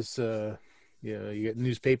you got is you get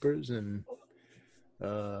newspapers and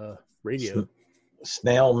radio.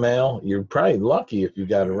 Snail mail. You're probably lucky if you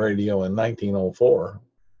got a radio in 1904.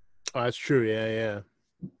 Oh, that's true. Yeah.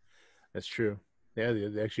 That's true. Yeah,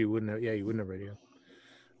 they actually wouldn't have. Yeah, you wouldn't have radio.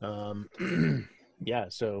 Yeah.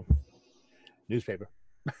 So, newspaper.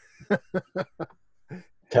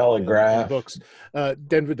 Telegraph. And books.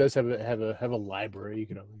 Denver does have a library. You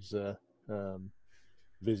can always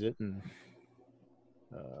visit and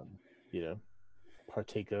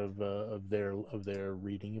partake of their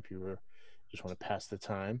reading if you just want to pass the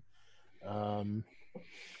time.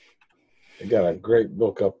 They got a great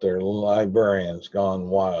book up there, Librarians Gone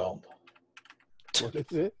Wild. What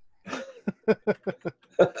is it?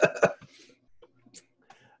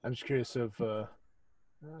 I'm just curious of crap.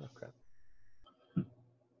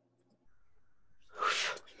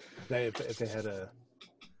 If they had a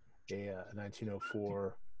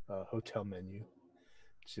 1904 hotel menu,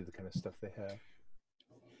 see the kind of stuff they have.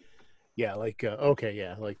 Yeah, like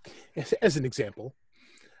like as an example,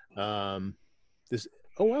 this.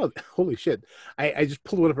 Oh wow! Holy shit! I just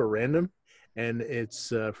pulled one up at random, and it's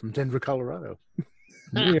from Denver, Colorado.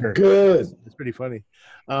 Weird. Good. It's pretty funny.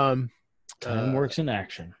 Timeworks in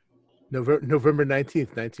action. November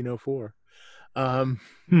 19th, 1904.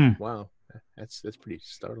 Wow, that's pretty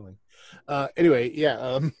startling. Anyway,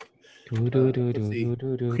 yeah. Let's see.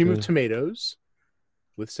 Cream of tomatoes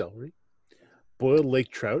with celery, boiled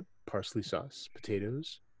lake trout, parsley sauce,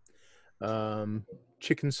 potatoes,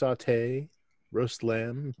 chicken sauté, roast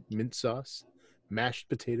lamb, mint sauce, mashed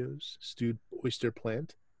potatoes, stewed oyster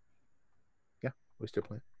plant. Yeah, oyster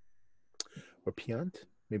plant. Or piant.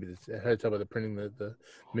 Maybe that's, I had to tell by the printing the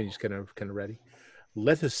menu's kind of ready.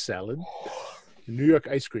 Lettuce salad, New York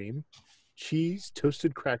ice cream, cheese,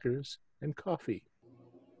 toasted crackers, and coffee.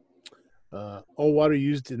 All water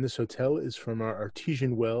used in this hotel is from our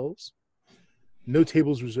artesian wells. No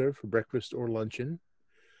tables reserved for breakfast or luncheon,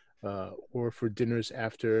 or for dinners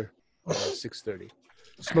after 6:30.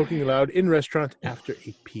 Smoking allowed in restaurant after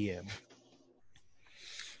 8 p.m.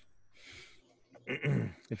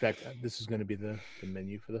 In fact, this is going to be the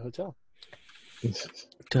menu for the hotel.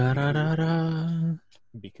 Da, da, da, da.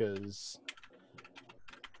 Because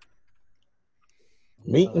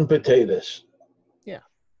Meat and potatoes. yeah.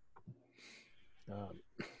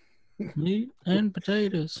 Meat and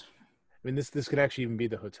potatoes. I mean, this could actually even be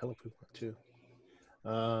the hotel equivalent too.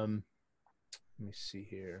 Let me see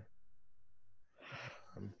here.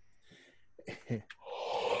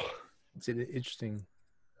 It's an interesting.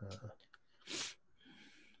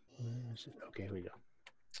 Where is it? Okay, here we go.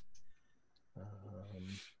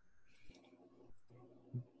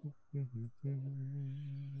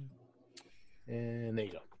 And there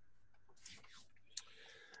you go.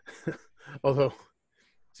 Although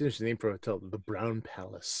it's an interesting name for a hotel, the Brown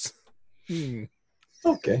Palace.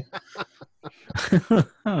 Okay.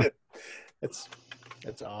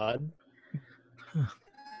 That's odd.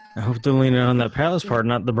 I hope they're leaning on that palace part,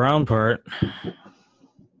 not the brown part.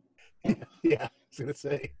 Yeah, I was gonna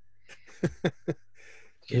say. Can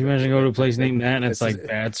you imagine going to a place named that and it's like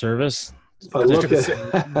bad service? But look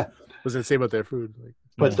at What's it say about their food? Like,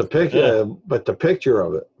 but the picture, but the picture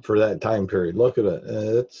of it for that time period. Look at it.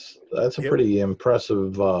 That's a pretty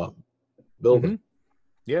impressive building.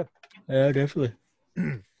 Yeah. Yeah, definitely.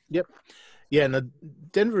 Yep. Yeah. Now,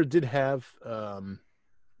 Denver did have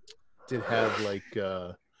like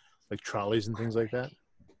trolleys and things like that.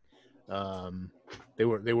 They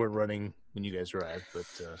weren't running when you guys arrived, but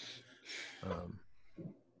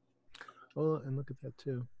oh, and look at that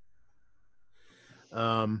too.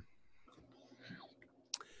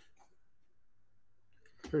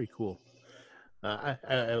 Very cool. I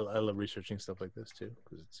love researching stuff like this too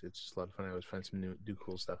because it's just a lot of fun. I always find some new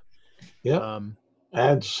cool stuff. Yeah.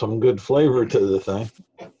 Adds some good flavor to the thing.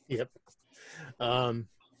 Yep.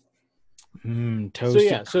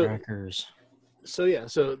 Toasted crackers. So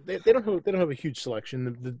they don't have a huge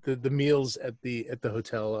selection. The meals at the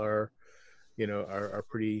hotel are, are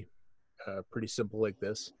pretty simple like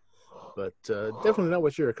this, but definitely not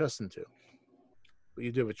what you're accustomed to. But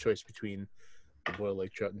you do have a choice between the boiled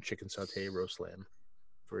lake trout and chicken sauté roast lamb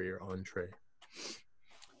for your entree.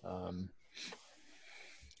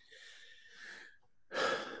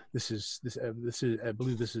 This is I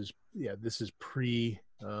believe this is pre.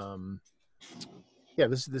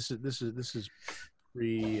 This is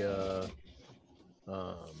pre. What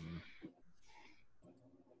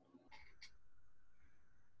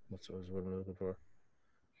I'm looking for?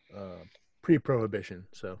 Pre-prohibition.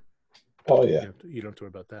 So. Oh yeah. You don't have to worry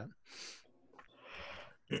about that.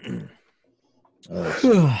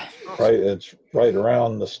 It's right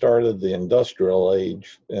around the start of the industrial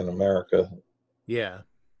age in America. Yeah.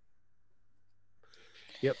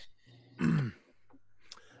 Yep.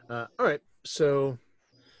 All right. So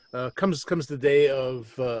comes the day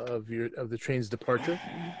of the train's departure,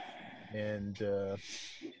 and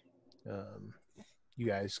you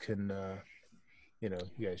guys can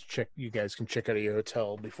you guys can check out of your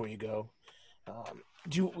hotel before you go.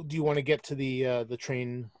 Do you want to get to the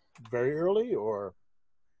train very early or?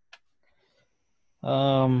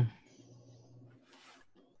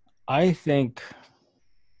 I think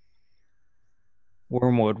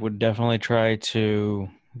Wormwood would definitely try to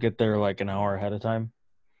get there like an hour ahead of time.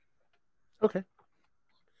 Okay.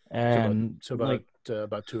 And so about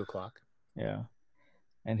 2:00. Yeah.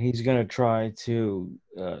 And he's gonna try to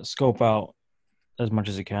scope out as much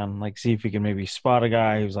as he can, like see if he can maybe spot a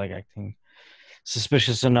guy who's like acting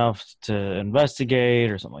suspicious enough to investigate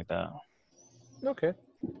or something like that. Okay.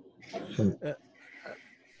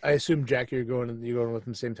 I assume, Jack, you're going with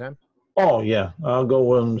him the same time? Oh yeah, I'll go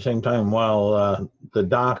with him the same time while the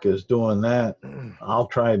doc is doing that. I'll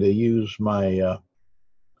try to use my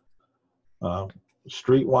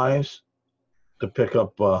streetwise to pick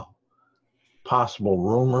up possible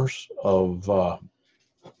rumors of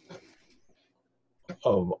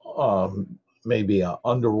maybe an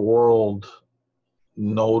underworld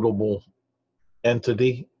notable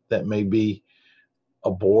entity that may be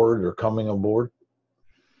aboard or coming aboard.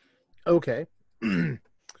 Okay.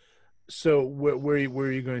 So where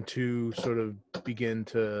are you going to sort of begin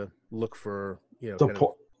to look for, The kind of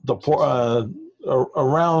por- the por- successes?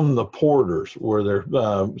 around the porters where they're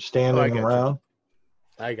Oh, I standing got you. around.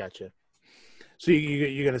 I got you. So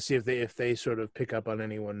you're gonna see if they sort of pick up on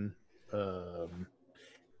anyone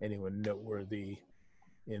noteworthy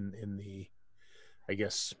in the, I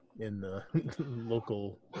guess, in the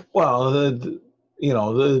local. Well,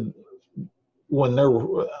 when they're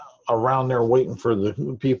around there waiting for the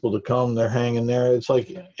people to come, they're hanging there. It's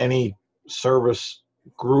like any service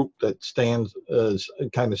group that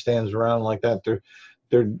kind of stands around like that. They're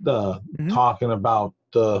Mhm. talking about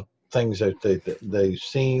things that they've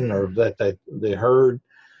seen or that they heard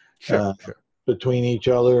Sure, sure. between each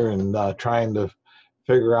other, and trying to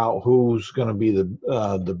figure out who's going to be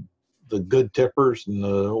the good tippers and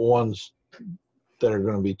the ones that are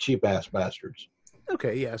going to be cheap ass bastards.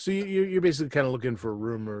 Okay, yeah. So you're basically kind of looking for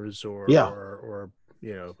rumors Yeah. or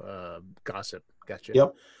gossip. Gotcha.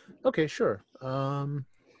 Yep. Okay, sure.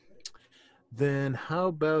 Then how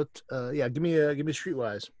about give me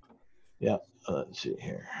streetwise. Yeah. Let's see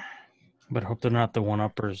here. But hope they're not the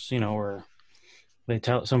one-uppers, where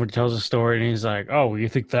somebody tells a story and he's like, "Oh, you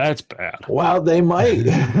think that's bad?" Well, they might.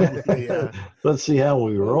 Yeah. Let's see how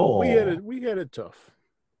we roll. We had it tough.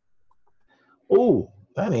 Oh,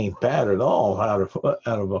 that ain't bad at all. Out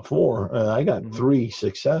of a 4, I got 3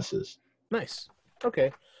 successes. Nice.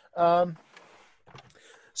 Okay.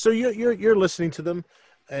 So you're listening to them,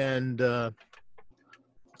 and the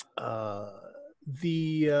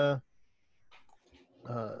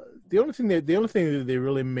only thing that they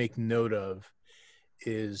really make note of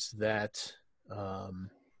is that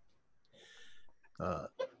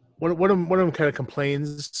one of them kind of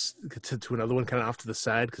complains to another one kind of off to the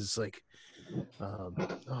side, because it's like,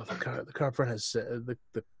 the car up front has the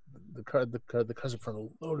car up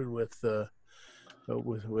front loaded with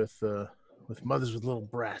mothers with little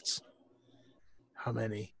brats. How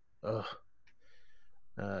many?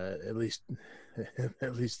 At least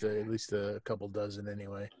at least a couple dozen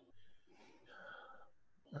anyway.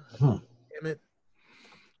 Damn it.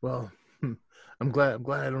 Well, I'm glad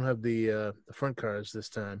I don't have the front cars this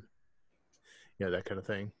time. That kind of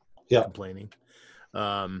thing. Yeah. Complaining.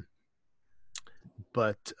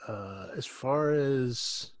 But as far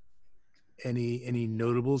as any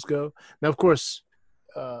notables go, now of course,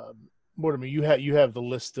 Mortimer, you have the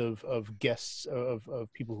list of guests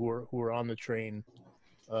of people who are on the train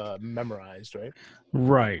memorized, right?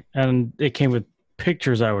 Right, and it came with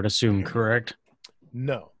pictures, I would assume, correct?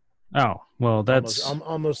 No. Oh, well, that's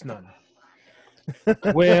almost none.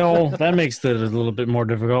 well, that makes it a little bit more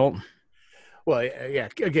difficult. Well, yeah.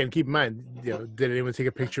 Again, keep in mind, did anyone take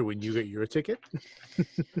a picture when you got your ticket?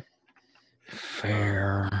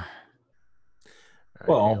 Fair.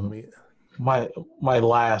 Well, my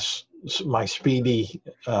speedy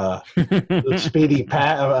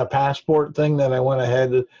passport thing that I went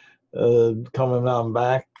ahead coming on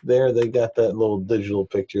back there, they got that little digital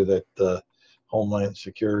picture that Homeland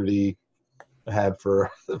Security had for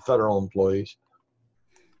federal employees.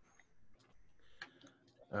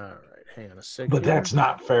 All right, hang on a second. But that's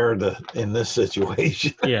not fair in this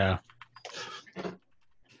situation. Yeah.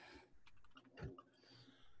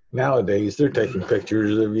 Nowadays, they're taking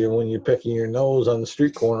pictures of you when you're picking your nose on the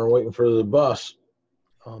street corner waiting for the bus.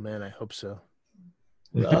 Oh man, I hope so.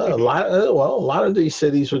 A lot of these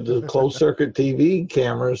cities with the closed circuit TV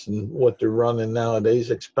cameras and what they're running nowadays,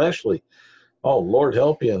 especially. Oh, Lord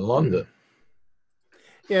help you in London.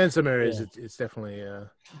 Yeah, in some areas, it's definitely.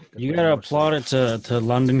 You gotta applaud it to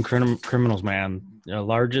London criminals, man. The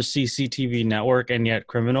largest CCTV network, and yet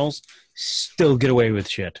criminals still get away with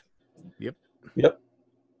shit. Yep.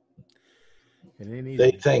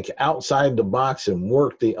 They think outside the box and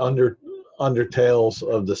work the undertales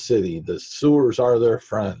of the city. The sewers are their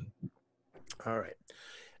friend. All right.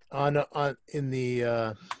 On in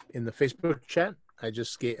the Facebook chat, I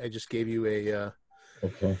just gave you a.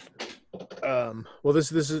 Okay. Well,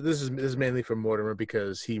 this is mainly for Mortimer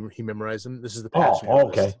because he memorized them. This is the passenger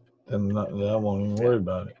list. Okay. Then I won't even worry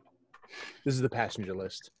about it. This is the passenger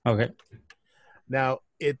list. Okay. Now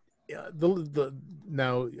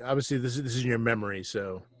now obviously this is in your memory,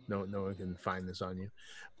 so no one can find this on you,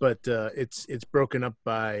 but it's broken up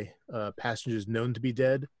by passengers known to be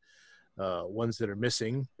dead, ones that are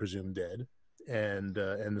missing, presumed dead, and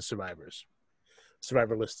the survivors.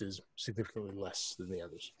 Survivor list is significantly less than the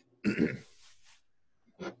others.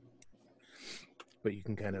 But you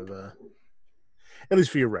can kind of at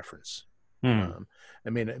least for your reference. It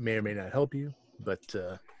may or may not help you, but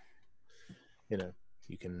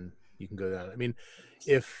you can go down. I mean,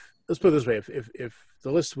 if let's put it this way, if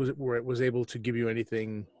the list was able to give you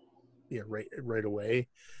anything right away,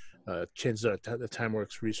 chances are the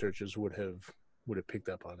Timeworks researchers would have picked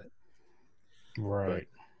up on it. Right.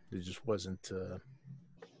 But it just wasn't.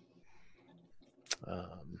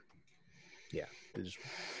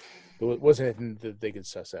 It wasn't anything that they could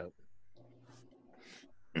suss out.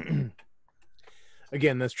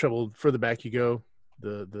 Again, that's trouble. Further back you go,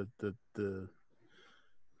 the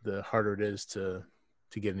harder it is to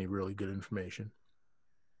get any really good information.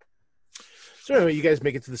 So anyway, you guys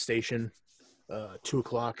make it to the station,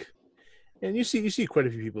 2:00, and you see quite a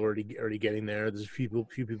few people already getting there. There's a few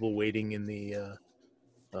people waiting in the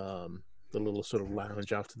little sort of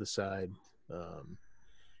lounge off to the side,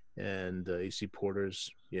 and you see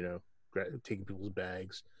porters, taking people's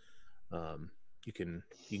bags. You can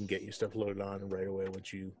get your stuff loaded on right away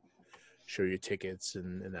once you show your tickets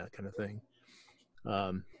and that kind of thing.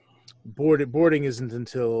 Boarding isn't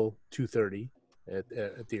until 2:30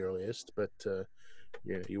 at the earliest, but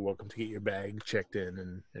you're welcome to get your bag checked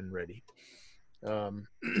in and ready. Or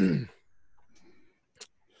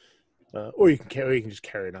you can just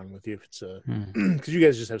carry it on with you if it's because you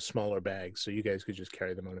guys just have smaller bags, so you guys could just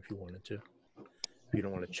carry them on if you wanted to. If you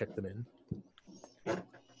don't want to check them in.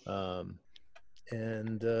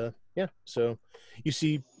 So you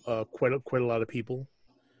see quite a lot of people.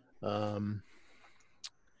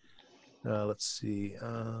 Let's see.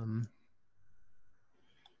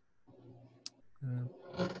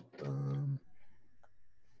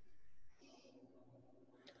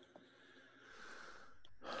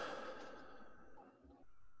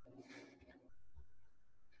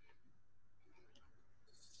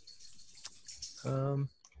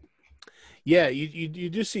 You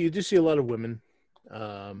do see a lot of women,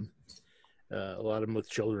 a lot of them with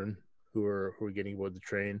children who are getting aboard the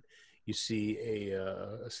train. You see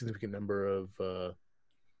a significant number of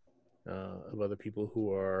other people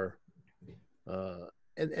who are,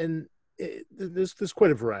 there's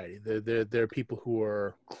quite a variety. There are people who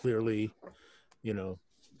are clearly,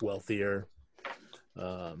 wealthier,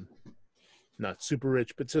 not super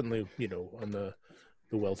rich, but certainly on the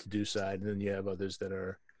well-to-do side, and then you have others that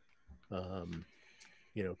are,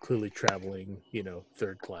 clearly traveling,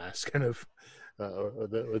 third class kind of, or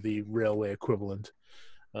the railway equivalent.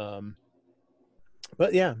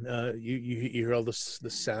 But yeah, you hear all the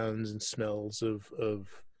sounds and smells of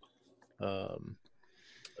a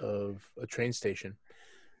train station.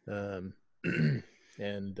 And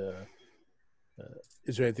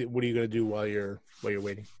is there anything? What are you going to do while you're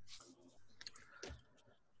waiting?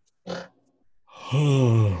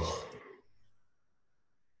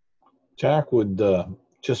 Jack would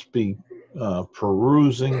just be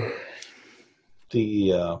perusing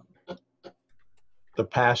the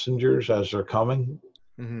passengers as they're coming.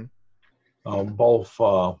 Mm-hmm. Both,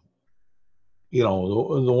 the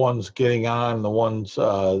ones getting on, the ones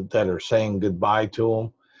that are saying goodbye to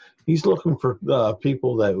him. He's looking for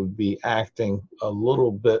people that would be acting a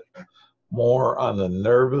little bit more on the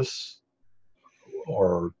nervous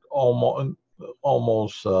or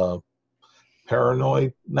almost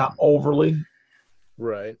paranoid, not overly,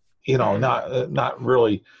 right? Not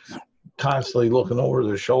really constantly looking over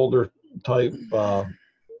their shoulder type, but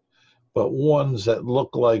ones that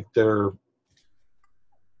look like they're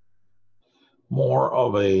more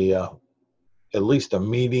of a at least a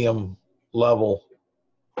medium level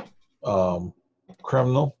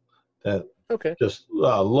criminal that just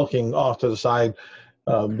looking off to the side,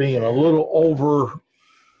 being a little over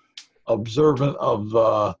observant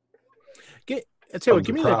of I tell you what,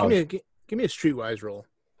 give me a streetwise roll.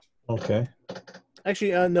 Okay.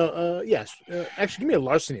 Actually, no. Yes. Actually, give me a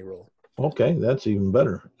larceny roll. Okay, that's even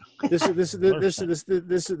better. This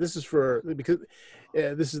is for because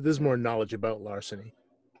this is more knowledge about larceny.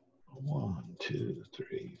 1, 2,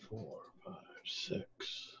 3, 4, 5, 6.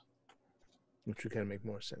 Which would kind of make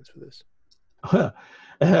more sense for this.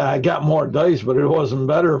 I got more dice, but it wasn't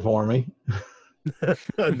better for me.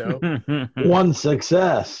 No. 1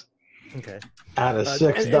 success. Okay. Out of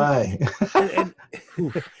 6 die. and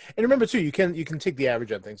remember too, you can take the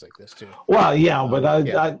average on things like this too. Well, yeah, but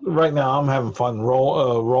I right now I'm having fun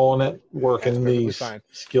rolling it, working these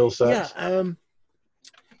skill sets.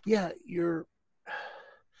 Yeah, you're.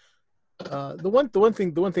 The one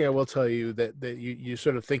thing I will tell you that you're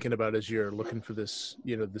sort of thinking about as you're looking for this,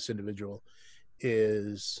 this individual,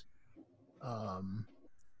 is,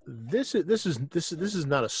 this is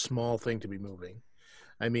not a small thing to be moving.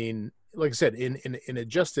 I mean, like I said, in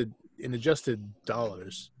adjusted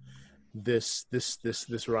dollars, this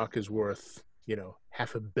rock is worth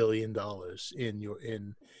 $500 million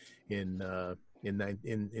in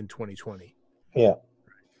 2020. Yeah.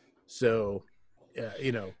 So,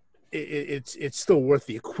 it's still worth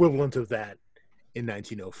the equivalent of that in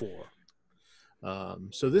 1904.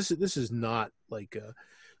 So this is not like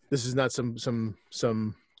this is not some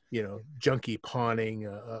junkie pawning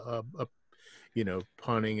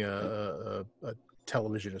pawning a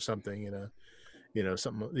television or something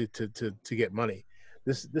something to get money.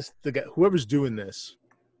 The guy, whoever's doing this,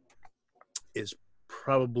 is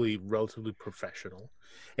probably relatively professional,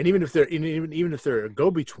 and even if they're a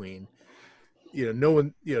go-between, no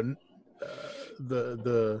one,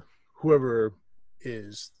 the whoever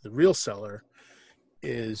is the real seller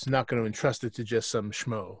is not going to entrust it to just some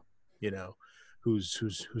schmo,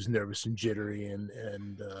 who's nervous and jittery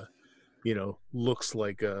and looks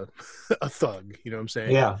like a a thug. You know what I'm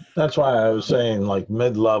saying? Yeah, that's why I was saying like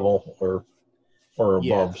mid-level or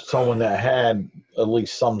above, someone that had at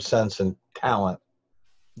least some sense and talent.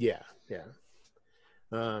 Yeah.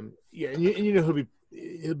 And he'll be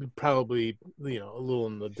probably a little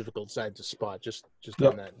on the difficult side to spot, just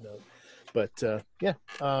on that note. But if you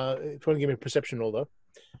want to give me a perception roll though,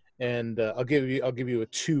 and I'll give you a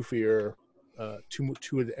 2 for your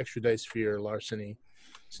two of the extra dice for your larceny,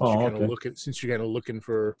 since you're kind of looking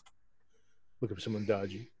for someone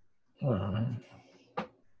dodgy. All right.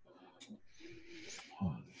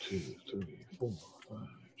 1, 2, 3, 4, 5,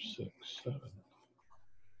 6, 7.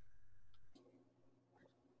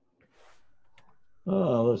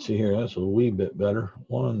 Let's see here. That's a wee bit better.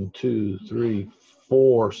 1, 2, 3,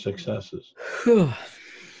 4 successes.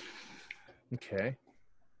 Okay.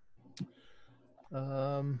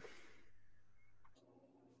 I'm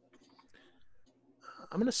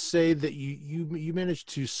going to say that you managed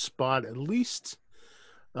to spot at least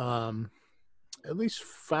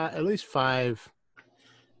five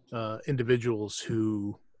individuals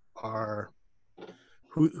who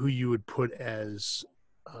you would put as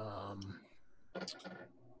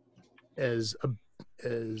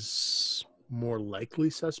more likely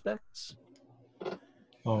suspects.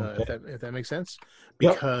 Okay. If that makes sense,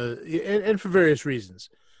 because and for various reasons,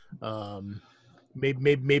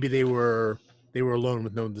 maybe they were alone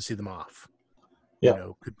with no one to see them off.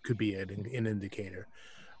 Could be an indicator.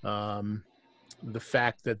 The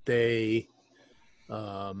fact that they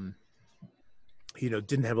didn't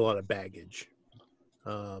have a lot of baggage.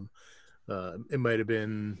 It might have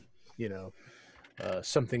been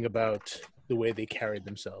something about the way they carried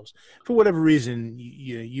themselves. For whatever reason,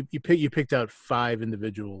 you picked out 5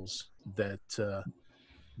 individuals that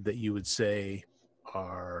you would say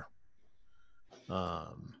are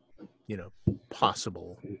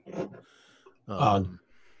possible.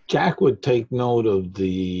 Jack would take note of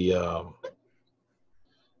the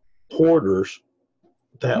porters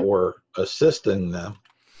that were assisting them.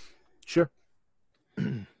 Sure.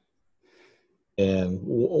 And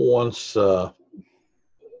once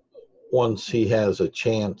he has a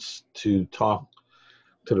chance to talk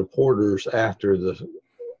to the porters after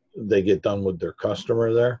they get done with their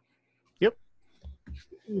customer there. Yep.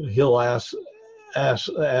 He'll ask him,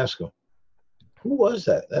 who was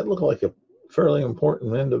that? That looked like a fairly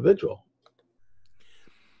important individual.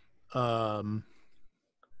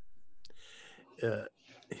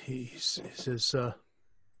 He says, I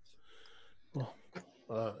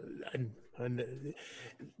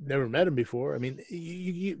never met him before. I mean,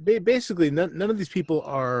 you basically none of these people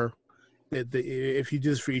are. If you do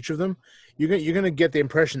this for each of them, you're going to get the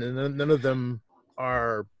impression that none of them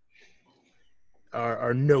are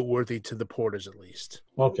noteworthy to the porters, at least.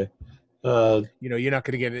 Okay. You're not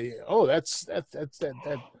going to get it. Oh, that's Rucky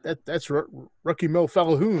Mo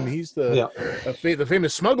Falhoun. He's the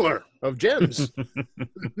famous smuggler of gems.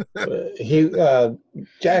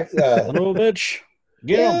 Jack, little bitch.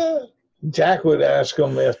 Get him. Jack would ask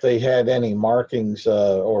them if they had any markings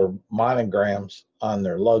or monograms on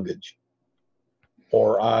their luggage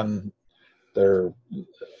or on their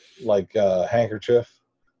handkerchief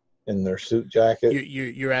in their suit jacket.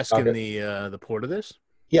 You're asking the porter this?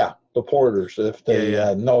 Yeah, the porters, if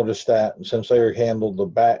they noticed that, since they handled the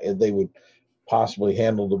bag, they would possibly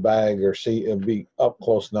handle the bag or see and be up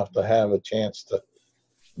close enough to have a chance to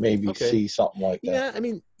maybe see something like that. Yeah, I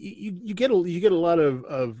mean, you get a lot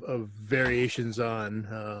of variations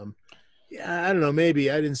on. I don't know. Maybe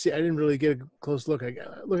I didn't really get a close look. I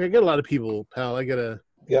get a lot of people, pal. I gotta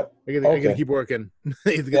keep working.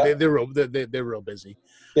 They're real busy.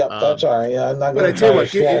 Yep, that's all right. Yeah, I'm not going to tell you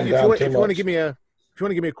what. If you want to give me a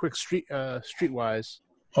quick streetwise.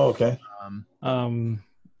 Okay. I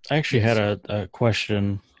actually had a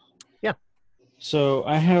question. Yeah. So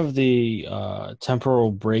I have the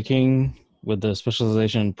temporal braking with the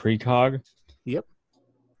specialization in precog. Yep.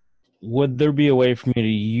 Would there be a way for me to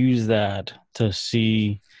use that to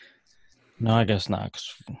see No, I guess not,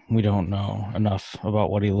 'cause we don't know enough about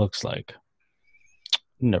what he looks like.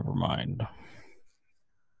 Never mind.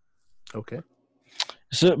 Okay.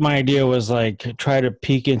 So my idea was like try to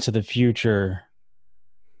peek into the future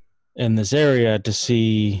in this area to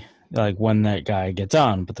see like when that guy gets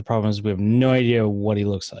on. But the problem is we have no idea what he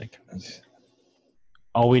looks like.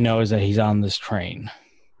 All we know is that he's on this train,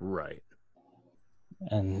 Right.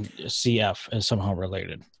 and CF is somehow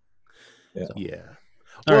related. Yeah. So, Yeah.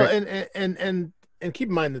 all Well, right. and keep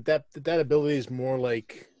in mind that ability is more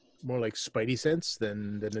like Spidey sense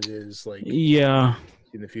than it is like Yeah.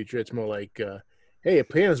 in the future. It's more like, hey, a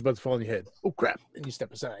piano's about to fall on your head. Oh crap! And you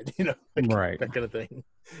step aside. You know, like Right. that kind of thing.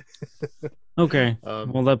 Okay.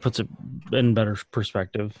 Well, that puts it in better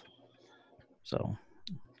perspective. So,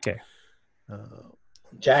 okay.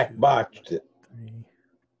 Jack botched it. 3.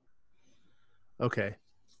 Okay.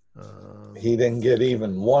 He didn't get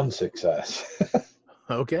even one success.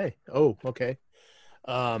 Okay. Oh, okay.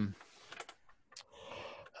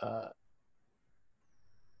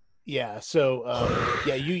 Yeah. So,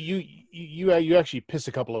 yeah, you actually piss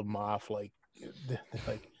a couple of them off, like,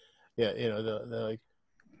 like, yeah, you know, they're like,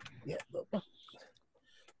 yeah, look, come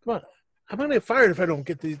on, I'm gonna get fired if I don't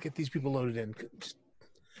get these people loaded in. Just,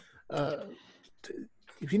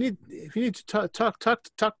 if you need to talk to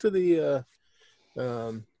the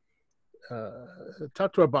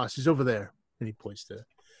talk to our boss. He's over there, and he points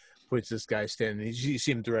this guy standing. You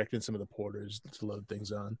see him directing some of the porters to load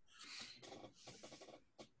things on.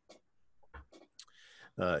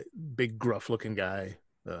 Big gruff looking guy,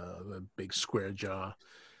 a big square jaw.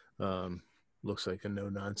 Looks like a no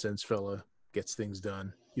nonsense fella. Gets things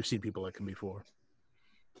done. You've seen people like him before.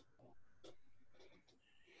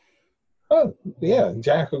 Oh, yeah,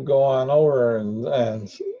 Jack will go on over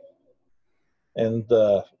and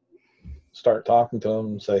start talking to him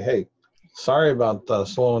and say, "Hey, sorry about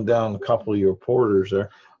slowing down a couple of your porters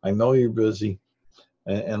there. I know you're busy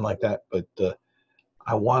and like that, but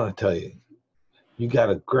I want to tell you, you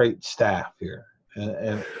got a great staff here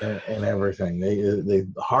and everything. They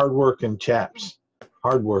hardworking chaps,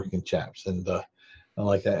 and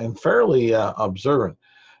like that, and fairly observant.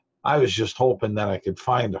 I was just hoping that I could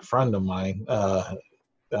find a friend of mine. I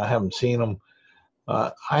haven't seen him.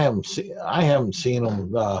 I haven't seen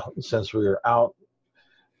him since we were out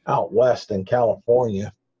west in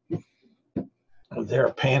California.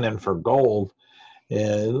 They're panning for gold.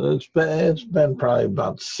 And it's been probably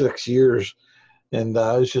about 6 years, and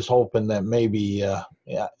I was just hoping that maybe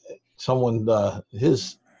someone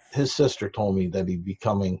his sister told me that he'd be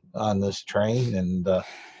coming on this train and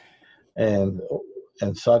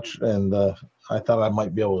such, and I thought I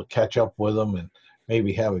might be able to catch up with him and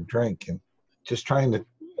maybe have a drink, and just trying to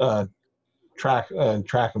track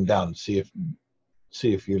him down and see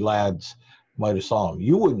if your lads might have saw him.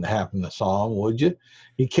 You wouldn't happen to saw him, would you?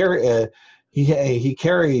 He carries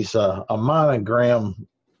a monogram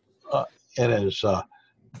in his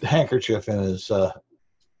handkerchief in his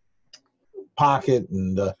pocket,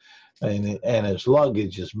 and his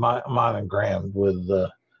luggage is monogrammed with the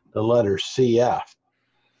letter CF.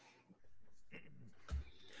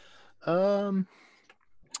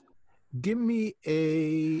 Give me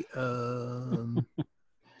a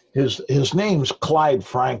His name's Clyde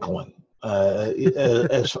Franklin.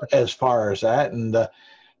 As far as that, and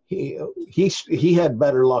he had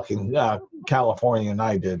better luck in California than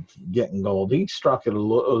I did getting gold. He struck it a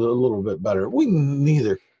little bit better.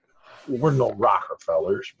 We're no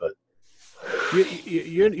Rockefellers, but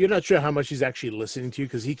you're not sure how much he's actually listening to you,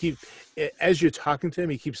 because as you're talking to him,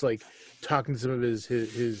 he keeps like talking to some of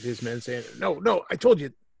his men, saying, "No, I told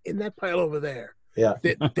you, in that pile over there." Yeah,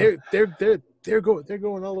 they're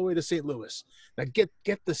going all the way to St. Louis. Now get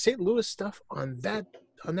the St. Louis stuff on that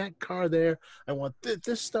car there. I want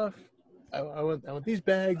this stuff. I want these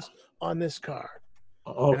bags on this car.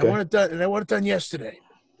 okay. And I want it done yesterday.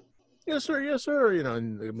 Yes, sir. Yes, sir. You know,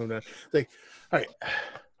 and like, all right.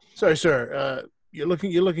 Sorry, sir. You're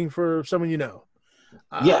looking for someone you know.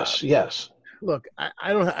 Yes. Look,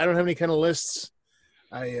 I don't have any kind of lists.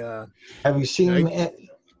 Have you seen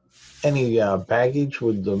any baggage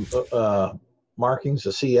with the markings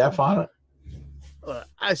of CF on it?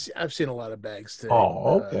 I've seen a lot of bags today.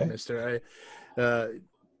 Oh, okay. Mister. You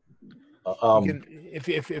can,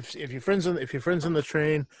 if your friends on the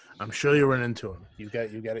train, I'm sure you'll run into them. You'll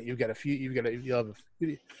have a few.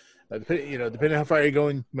 Depending on how far you're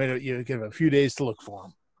going, you have a few days to look for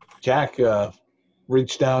them. Jack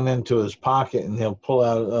reached down into his pocket and he'll pull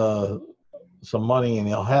out some money, and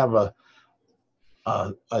he'll have a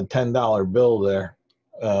 $10 bill there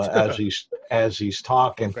as he's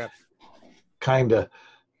talking, kind of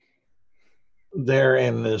there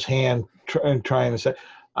in his hand, trying to say,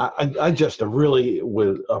 I just really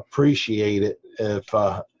would appreciate it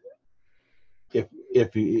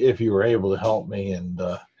if you were able to help me and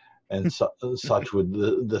such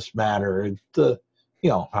with this matter. You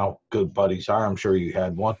know how good buddies are. I'm sure you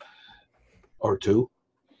had one or two,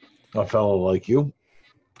 a fellow like you.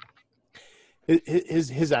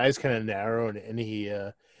 His eyes kind of narrow, and he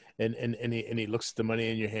and he looks at the money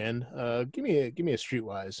in your hand. Give me a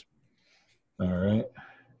streetwise. All right.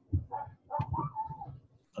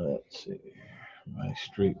 Let's see. My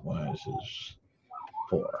streetwise is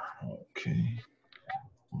 4. Okay.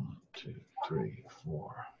 1, 2, 3,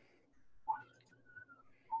 4.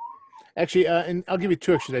 Actually, and I'll give you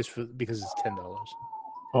 2 extra dice because it's $10.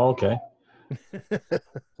 Okay.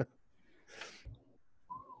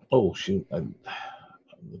 Oh shoot! I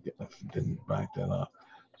didn't back that up.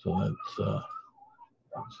 So that's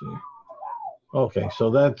let's see. Okay, so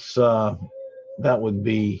that's that would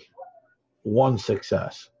be 1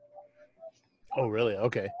 success. Oh, really?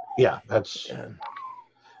 Okay. Yeah, that's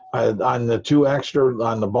on the 2 extra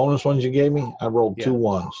on the bonus ones you gave me. I rolled 2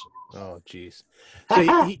 ones. Oh, jeez.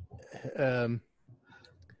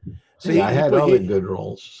 So I had other good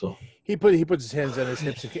rolls. So he puts his hands on his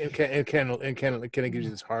hips and kind of gives you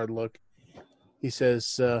this hard look. He says,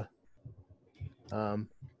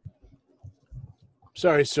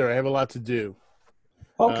 "Sorry, sir, I have a lot to do.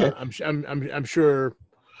 okay, I'm sure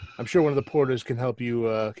one of the porters can help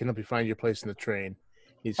you find your place in the train."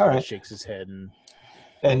 He shakes his head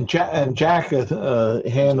and Jack hand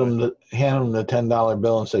him the $10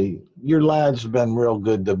 bill and say, "Your lad's been real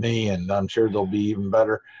good to me, and I'm sure they'll be even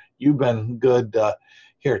better. You've been good.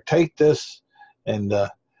 Here, take this and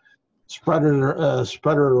spread it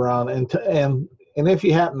around. And if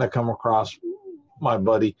you happen to come across my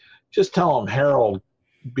buddy, just tell him Harold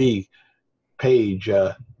B. Page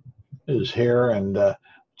is here and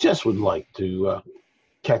just would like to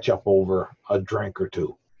catch up over a drink or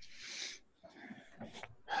two."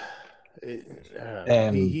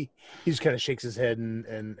 And he just kind of shakes his head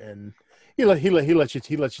and he lets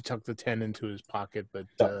you tuck the 10 into his pocket, but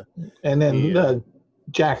and then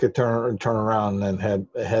Jack would turn around and head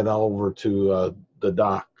over to the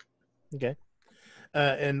dock. Okay.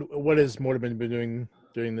 And what has Mortimer been doing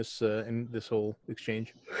during this in this whole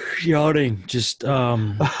exchange? Yachting. Just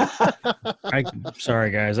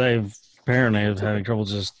sorry guys. I've having trouble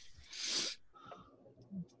just.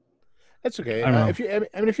 That's okay.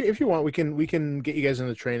 If you want, we can get you guys on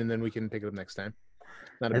the train and then we can pick it up next time.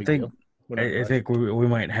 Not a big deal. I think we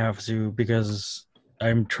might have to because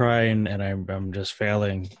I'm trying and I'm just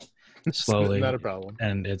failing slowly. Not a problem.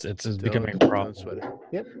 And it's becoming a problem. Don't sweat it.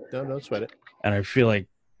 Yep. Don't sweat it. And I feel like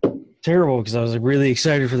terrible because I was like really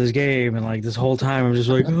excited for this game and like this whole time I'm just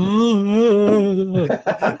like It's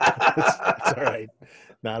all right.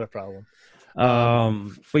 Not a problem.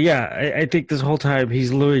 But yeah, I think this whole time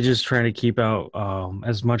he's literally just trying to keep out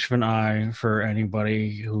as much of an eye for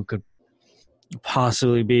anybody who could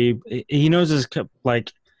possibly be. He knows his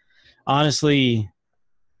like honestly.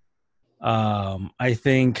 I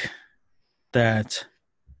think that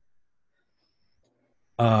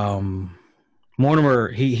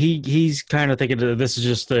Mortimer he's kind of thinking that this is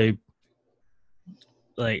just a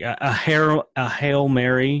Hail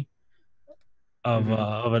Mary of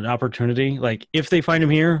an opportunity. Like if they find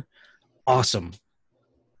him here, awesome.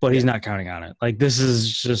 But he's not counting on it. Like this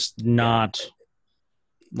is just not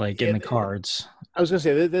like in the cards. I was gonna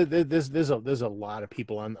say there's a lot of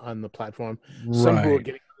people on the platform. Some who are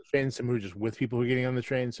getting on the train, some who are just with people who are getting on the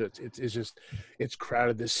train. So it's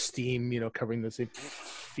crowded. This steam, covering this,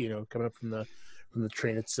 coming up from the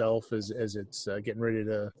train itself as it's getting ready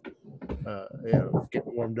to get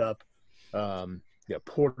warmed up. You got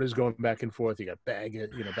porters going back and forth. You got bag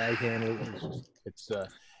handlers.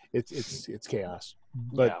 It's chaos.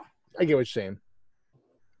 But yeah. I get what you're saying.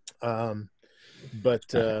 But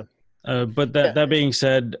that being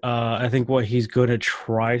said, I think what he's going to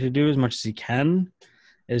try to do as much as he can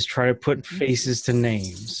is try to put faces to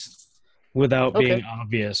names without being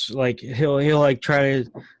obvious. Like he'll like try to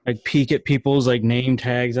like peek at people's like name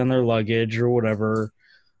tags on their luggage or whatever.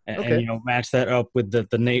 And match that up with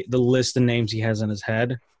the list of names he has in his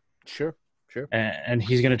head. Sure. And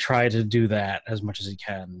he's going to try to do that as much as he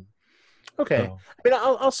can. Okay. So. I mean,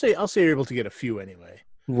 I'll say you're able to get a few anyway.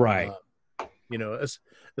 Right.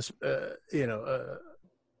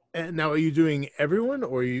 And now are you doing everyone,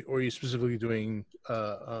 or are you specifically doing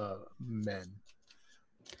men?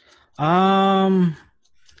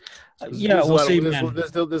 Yeah, we'll see.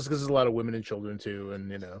 There's a lot of women and children too,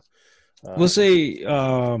 and we'll say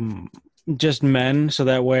just men, so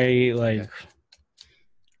that way, like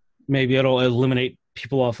maybe it'll eliminate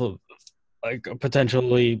people off of like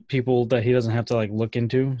potentially people that he doesn't have to like look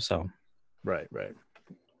into. So Right.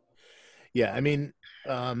 Yeah, I mean,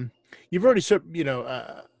 you've already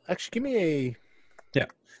actually give me a yeah.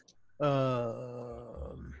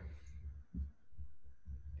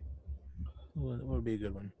 what would be a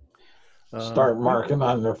good one? Start marking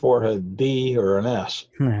on their forehead D or an S.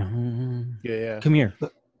 Yeah. Come here.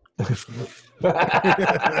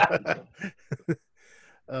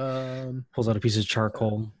 Pulls out a piece of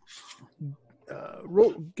charcoal.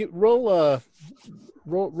 Roll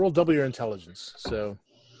double your intelligence. So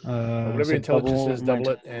whatever your So intelligence is, double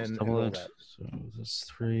it intelligence, and roll it. that. So that's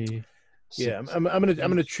 3. Yeah, 6, I'm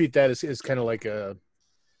gonna treat that as kind of like a,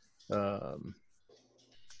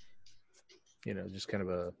 just kind of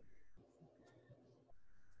a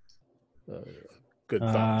good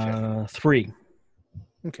thought check. 3.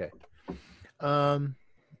 Okay.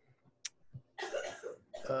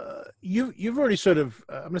 You've already sort of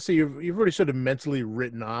I'm gonna say you've already sort of mentally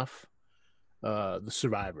written off the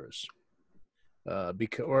survivors,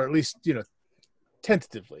 because, or at least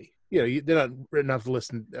tentatively. They're not written off the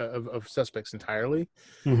list of suspects entirely,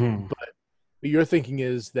 Mm-hmm. but your thinking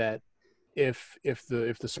is that if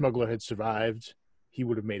the smuggler had survived, he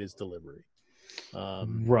would have made his delivery,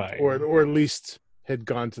 Right. or at least had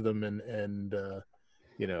gone to them and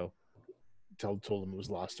told them it was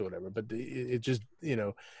lost or whatever. But it just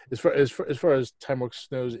as far as Timeworks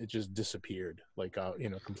knows, it just disappeared, like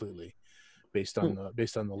completely, based on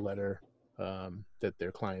the letter that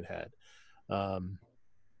their client had.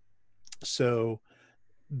 So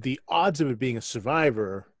the odds of it being a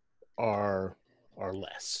survivor are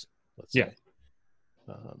less, let's say.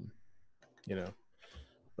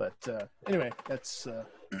 But anyway, that's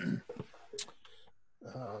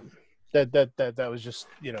that was just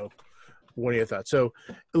one of your thoughts. So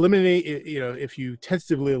eliminate, if you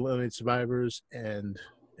tentatively eliminate survivors and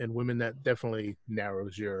women, that definitely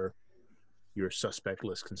narrows your suspect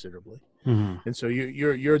list considerably. Mm-hmm. And so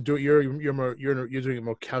you're doing it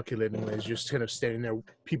more calculatingly, as you're just kind of standing there,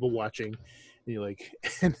 people watching, and you're like,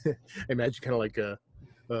 and I imagine kind of like a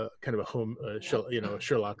kind of a home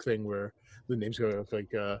Sherlock thing where the names go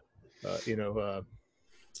like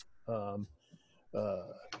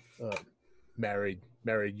married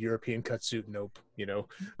European cut suit, nope,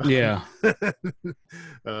 Yeah.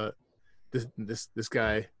 This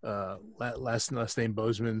guy, last name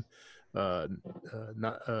Bozeman,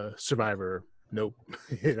 not survivor, nope.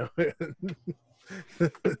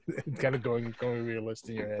 Kind of going over your list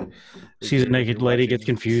in your head. Sees a naked lady, gets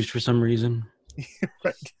confused for some reason.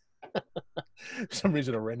 Right. For some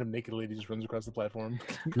reason, a random naked lady just runs across the platform.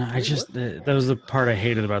 No, I just that was the part I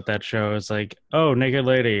hated about that show. It's like, oh, naked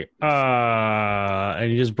lady,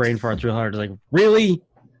 and you just brain farts real hard. It's like, really,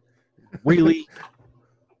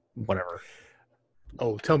 whatever.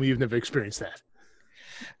 Oh, tell me you've never experienced that.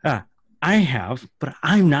 I have, but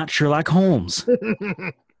I'm not Sherlock Holmes.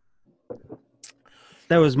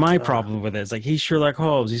 That was my problem with it. It's like, he's Sherlock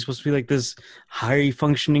Holmes. He's supposed to be like this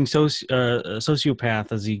high-functioning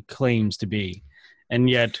sociopath, as he claims to be, and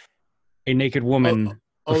yet a naked woman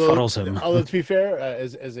befuddles him. Although to be fair,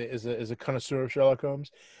 as a connoisseur of Sherlock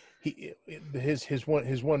Holmes, his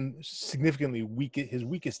one significantly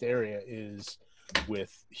weakest area is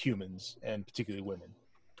with humans, and particularly women.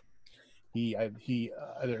 He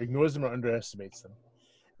either ignores them or underestimates them,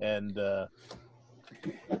 and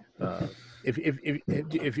if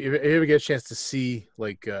you ever get a chance to see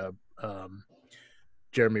like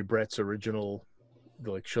Jeremy Brett's original,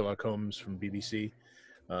 like Sherlock Holmes from BBC,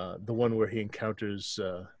 the one where he encounters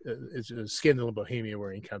it's a Scandal in Bohemia,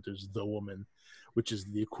 where he encounters the woman, which is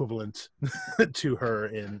the equivalent to her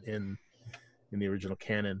in the original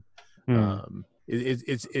canon.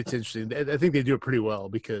 It's interesting. I think they do it pretty well,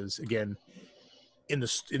 because again, in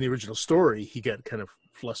the original story, he got kind of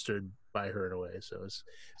flustered by her in a way. So it's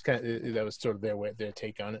kind of, that was sort of their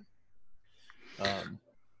take on it.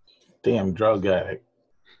 Damn drug addict.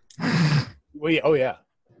 Well, yeah, oh yeah,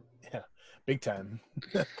 big time.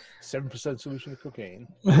 7% solution of cocaine.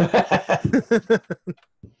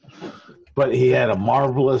 But he had a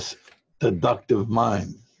marvelous deductive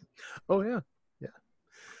mind. Oh yeah.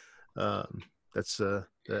 That's I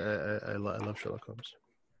love Sherlock Holmes.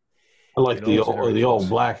 I like the old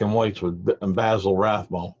black and whites with Basil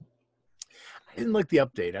Rathbone. I didn't like the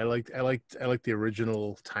update. I liked the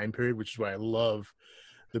original time period, which is why I love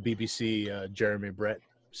the BBC Jeremy Brett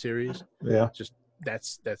series. Yeah, just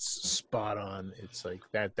that's spot on. It's like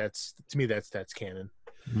that's to me that's canon.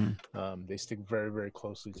 Mm-hmm. They stick very, very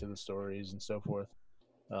closely to the stories and so forth.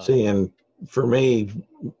 See, and for me,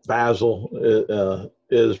 Basil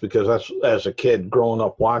is because that's, as a kid growing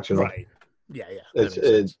up watching them, right. Yeah, yeah. It's That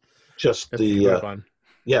makes sense. just That's what you grew up the on.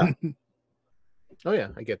 yeah. Oh yeah,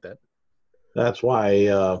 I get that. That's why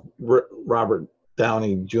Robert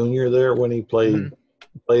Downey Jr. there when he Hmm.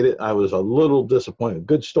 played it, I was a little disappointed.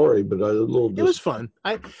 Good story, but a little It was disappointed.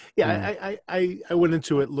 fun. I went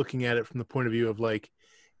into it looking at it from the point of view of like,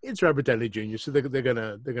 it's Robert Downey Jr. So they're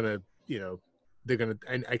gonna you know they're gonna.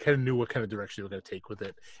 I kind of knew what kind of direction they were gonna take with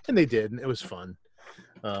it, and they did, and it was fun.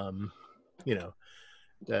 You know,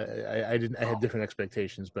 I had different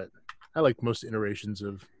expectations, but I like most iterations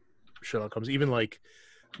of Sherlock Holmes, even like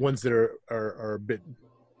ones that are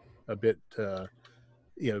a bit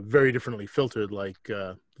very differently filtered, like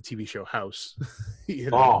the TV show House. you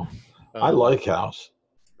know, Oh, I um, like House.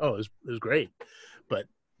 oh, it was great, but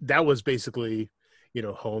that was basically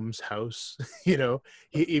Holmes' house.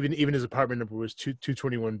 Even his apartment number was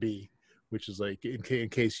 221B, which is like in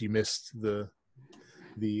case you missed the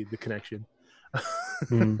connection.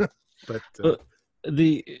 Mm. But But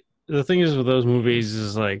the thing is with those movies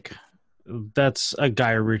is like that's a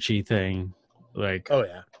Guy Ritchie thing. Like oh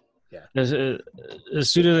yeah, yeah, as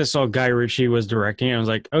soon as I saw Guy Ritchie was directing, I was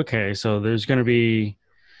like, okay, so there's gonna be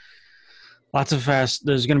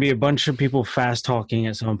there's gonna be a bunch of people fast talking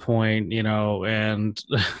at some point, and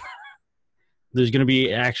there's gonna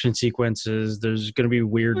be action sequences. There's gonna be oh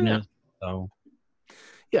yeah, weirdness. So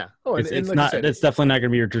yeah. Oh, and it's like I not said, it's definitely not gonna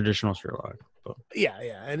be your traditional Sherlock. But. yeah,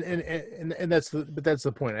 yeah, and that's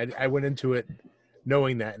the point. I went into it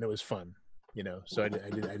knowing that, and it was fun, So I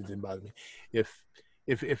didn't bother me.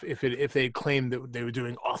 If they claimed that they were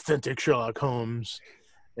doing authentic Sherlock Holmes,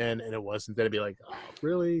 and it wasn't, then I'd be like, oh,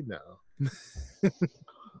 really? No,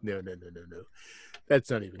 no.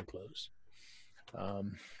 That's not even close.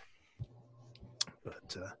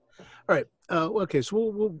 But all right, okay.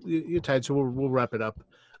 So you're tied, so we'll wrap it up.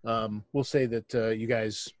 We'll say that you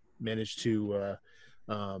guys managed to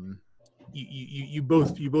you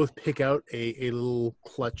both pick out a little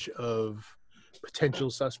clutch of potential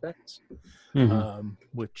suspects, Mm-hmm.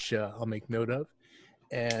 which I'll make note of,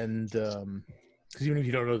 and because even if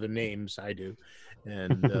you don't know the names, I do,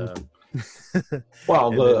 and Well,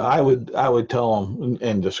 and then I would tell them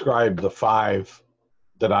and describe the five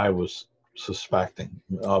that I was suspecting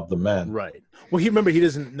of the men. right. Well, he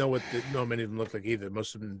doesn't know know many of them look like either.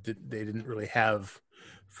 Most of them they didn't really have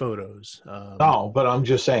photos. No, but I'm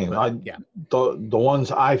just saying, But yeah. the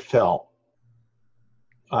ones I felt,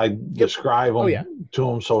 I Yep. describe Oh them yeah. to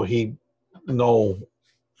him so he know.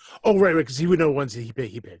 Oh right, because he would know ones that he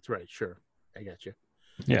picked. Right. Sure. I got you.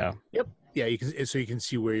 Yeah. Yep. Yeah. You can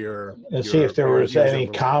see where And see if there was yours any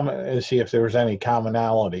overlap. and see if there was any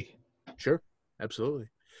commonality. Sure. Absolutely.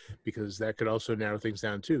 Because that could also narrow things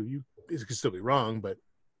down too. It could still be wrong, but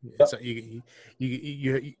it's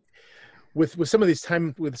you with some of these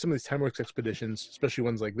Timeworks expeditions, especially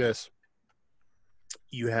ones like this,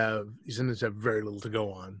 you sometimes have very little to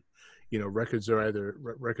go on. Records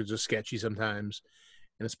are sketchy sometimes,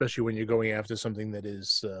 and especially when you're going after something that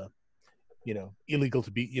is illegal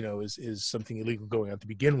to be, is something illegal going on to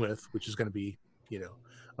begin with, which is going to be,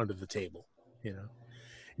 under the table. It'd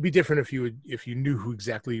be different if you knew who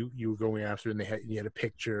exactly you were going after, and you had a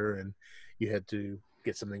picture, and you had to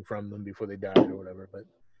get something from them before they died or whatever. But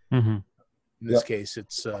Mm-hmm. in this case,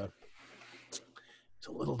 it's a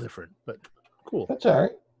little different, but cool. That's all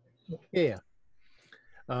right. Yeah.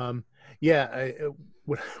 Yeah.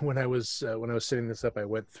 When I was setting this up, I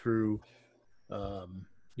went through. I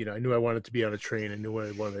knew I wanted to be on a train. I knew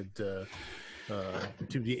I wanted to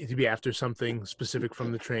be after something specific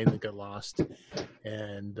from the train that got lost,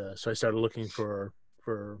 and so I started looking for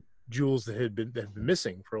jewels that had been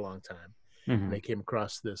missing for a long time, Mm-hmm. and I came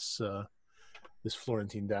across this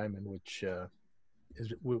Florentine diamond, which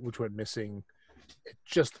went missing at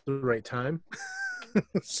just the right time.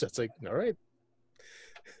 So it's like, all right,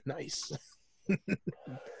 nice.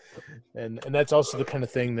 and that's also the kind of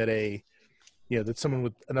thing that that someone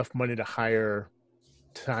with enough money to hire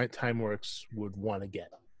Timeworks would want to get.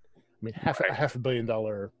 I mean, half $500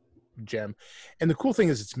 million gem, and the cool thing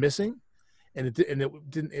is it's missing, and it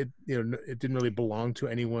didn't really belong to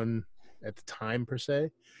anyone at the time per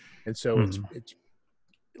se, and so Mm-hmm. it's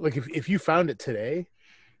like if you found it today,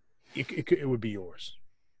 it would be yours.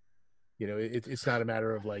 It's not a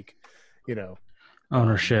matter of like,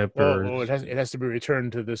 Ownership or it has to be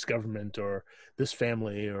returned to this government or this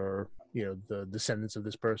family or the descendants of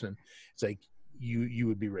this person. It's like you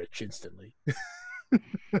would be rich instantly.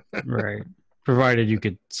 right, provided you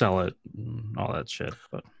could sell it and all that shit.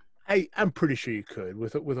 But I'm pretty sure you could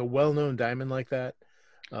with a well-known diamond like that.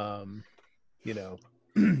 You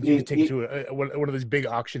could take it to one of these big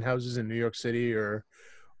auction houses in New York City or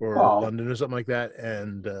London or something like that,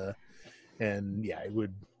 and and yeah, it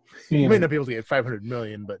would. Being, You may not be able to get 500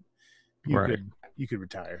 million, but you Right. could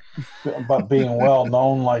retire. but being well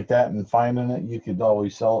known like that and finding it, you could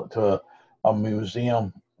always sell it to a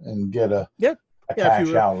museum and get a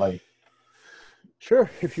cash outlay. Sure,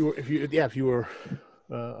 if you were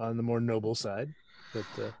on the more noble side, but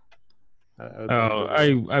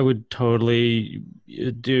I would totally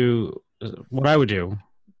do what I would do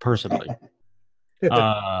personally.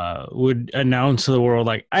 Would announce to the world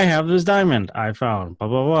like, I have this diamond I found, blah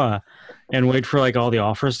blah blah, and wait for like all the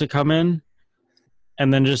offers to come in,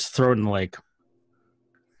 and then just throw it in the lake.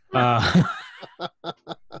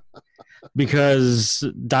 Because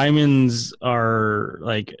diamonds are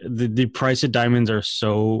like the price of diamonds are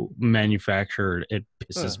so manufactured, it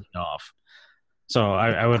pisses me off. So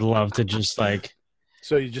I would love to just like.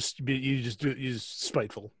 So you just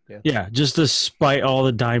spiteful, yeah, just to spite all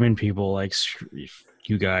the diamond people, like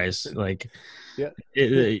you guys, like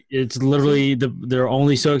it's literally they're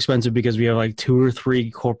only so expensive because we have like 2 or 3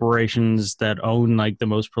 corporations that own like the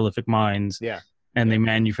most prolific mines, and they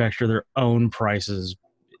manufacture their own prices.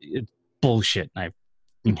 It's bullshit, and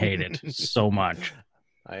I hate it so much.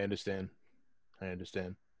 I understand.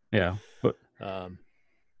 Yeah, but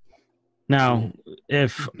now,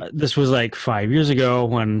 if this was like 5 years ago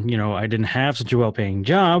when, I didn't have such a well-paying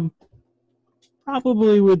job,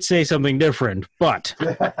 probably would say something different, but...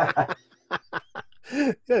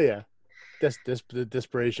 yeah.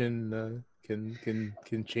 Desperation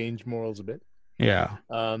can change morals a bit. Yeah.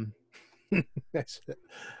 Well,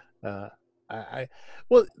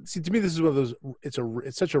 see, to me, this is one of those,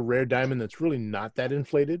 it's such a rare diamond that's really not that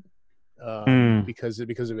inflated because of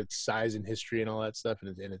its size and history and all that stuff,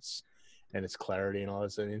 and its clarity and all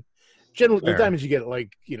that stuff. I mean, generally, the diamonds you get,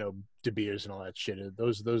 like, De Beers and all that shit,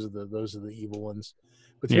 those are the evil ones.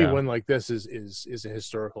 But to me, one like this is a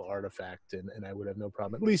historical artifact, and I would have no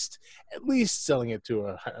problem at least selling it to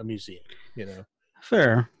a museum.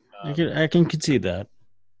 Fair. I can concede that.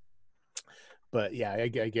 But yeah, I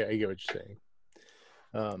get what you're saying.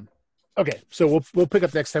 Okay, so we'll pick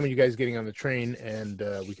up next time when you guys are getting on the train, and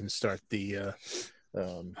we can start the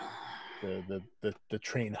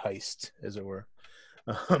train heist, as it were.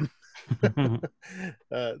 The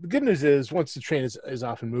good news is, once the train is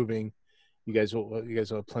off and moving, you guys will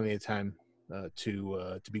have plenty of time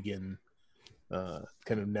to begin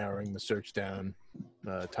kind of narrowing the search down,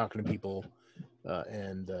 talking to people,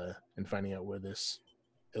 and finding out where this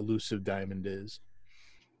elusive diamond is,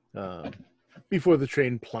 before the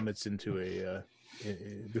train plummets into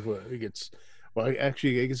before it gets. Well,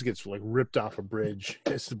 actually, I guess it gets like ripped off a bridge.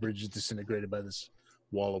 I guess the bridge is disintegrated by this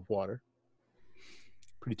wall of water.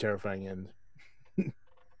 Pretty terrifying end.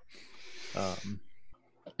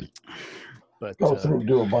 But go through and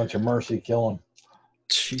do a bunch of mercy killing.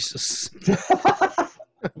 Jesus.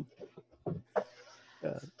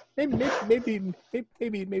 Maybe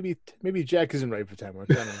Jack isn't right for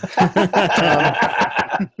Timeworks.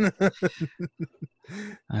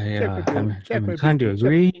 I'm inclined to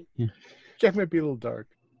agree. Jack might be a little dark.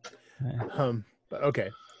 But okay,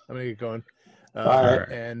 I'm gonna get going. All right,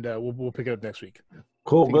 and we'll pick it up next week.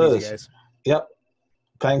 Cool, Take it easy, Buzz. guys. Yep.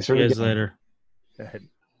 Thanks for See you guys later. Go ahead.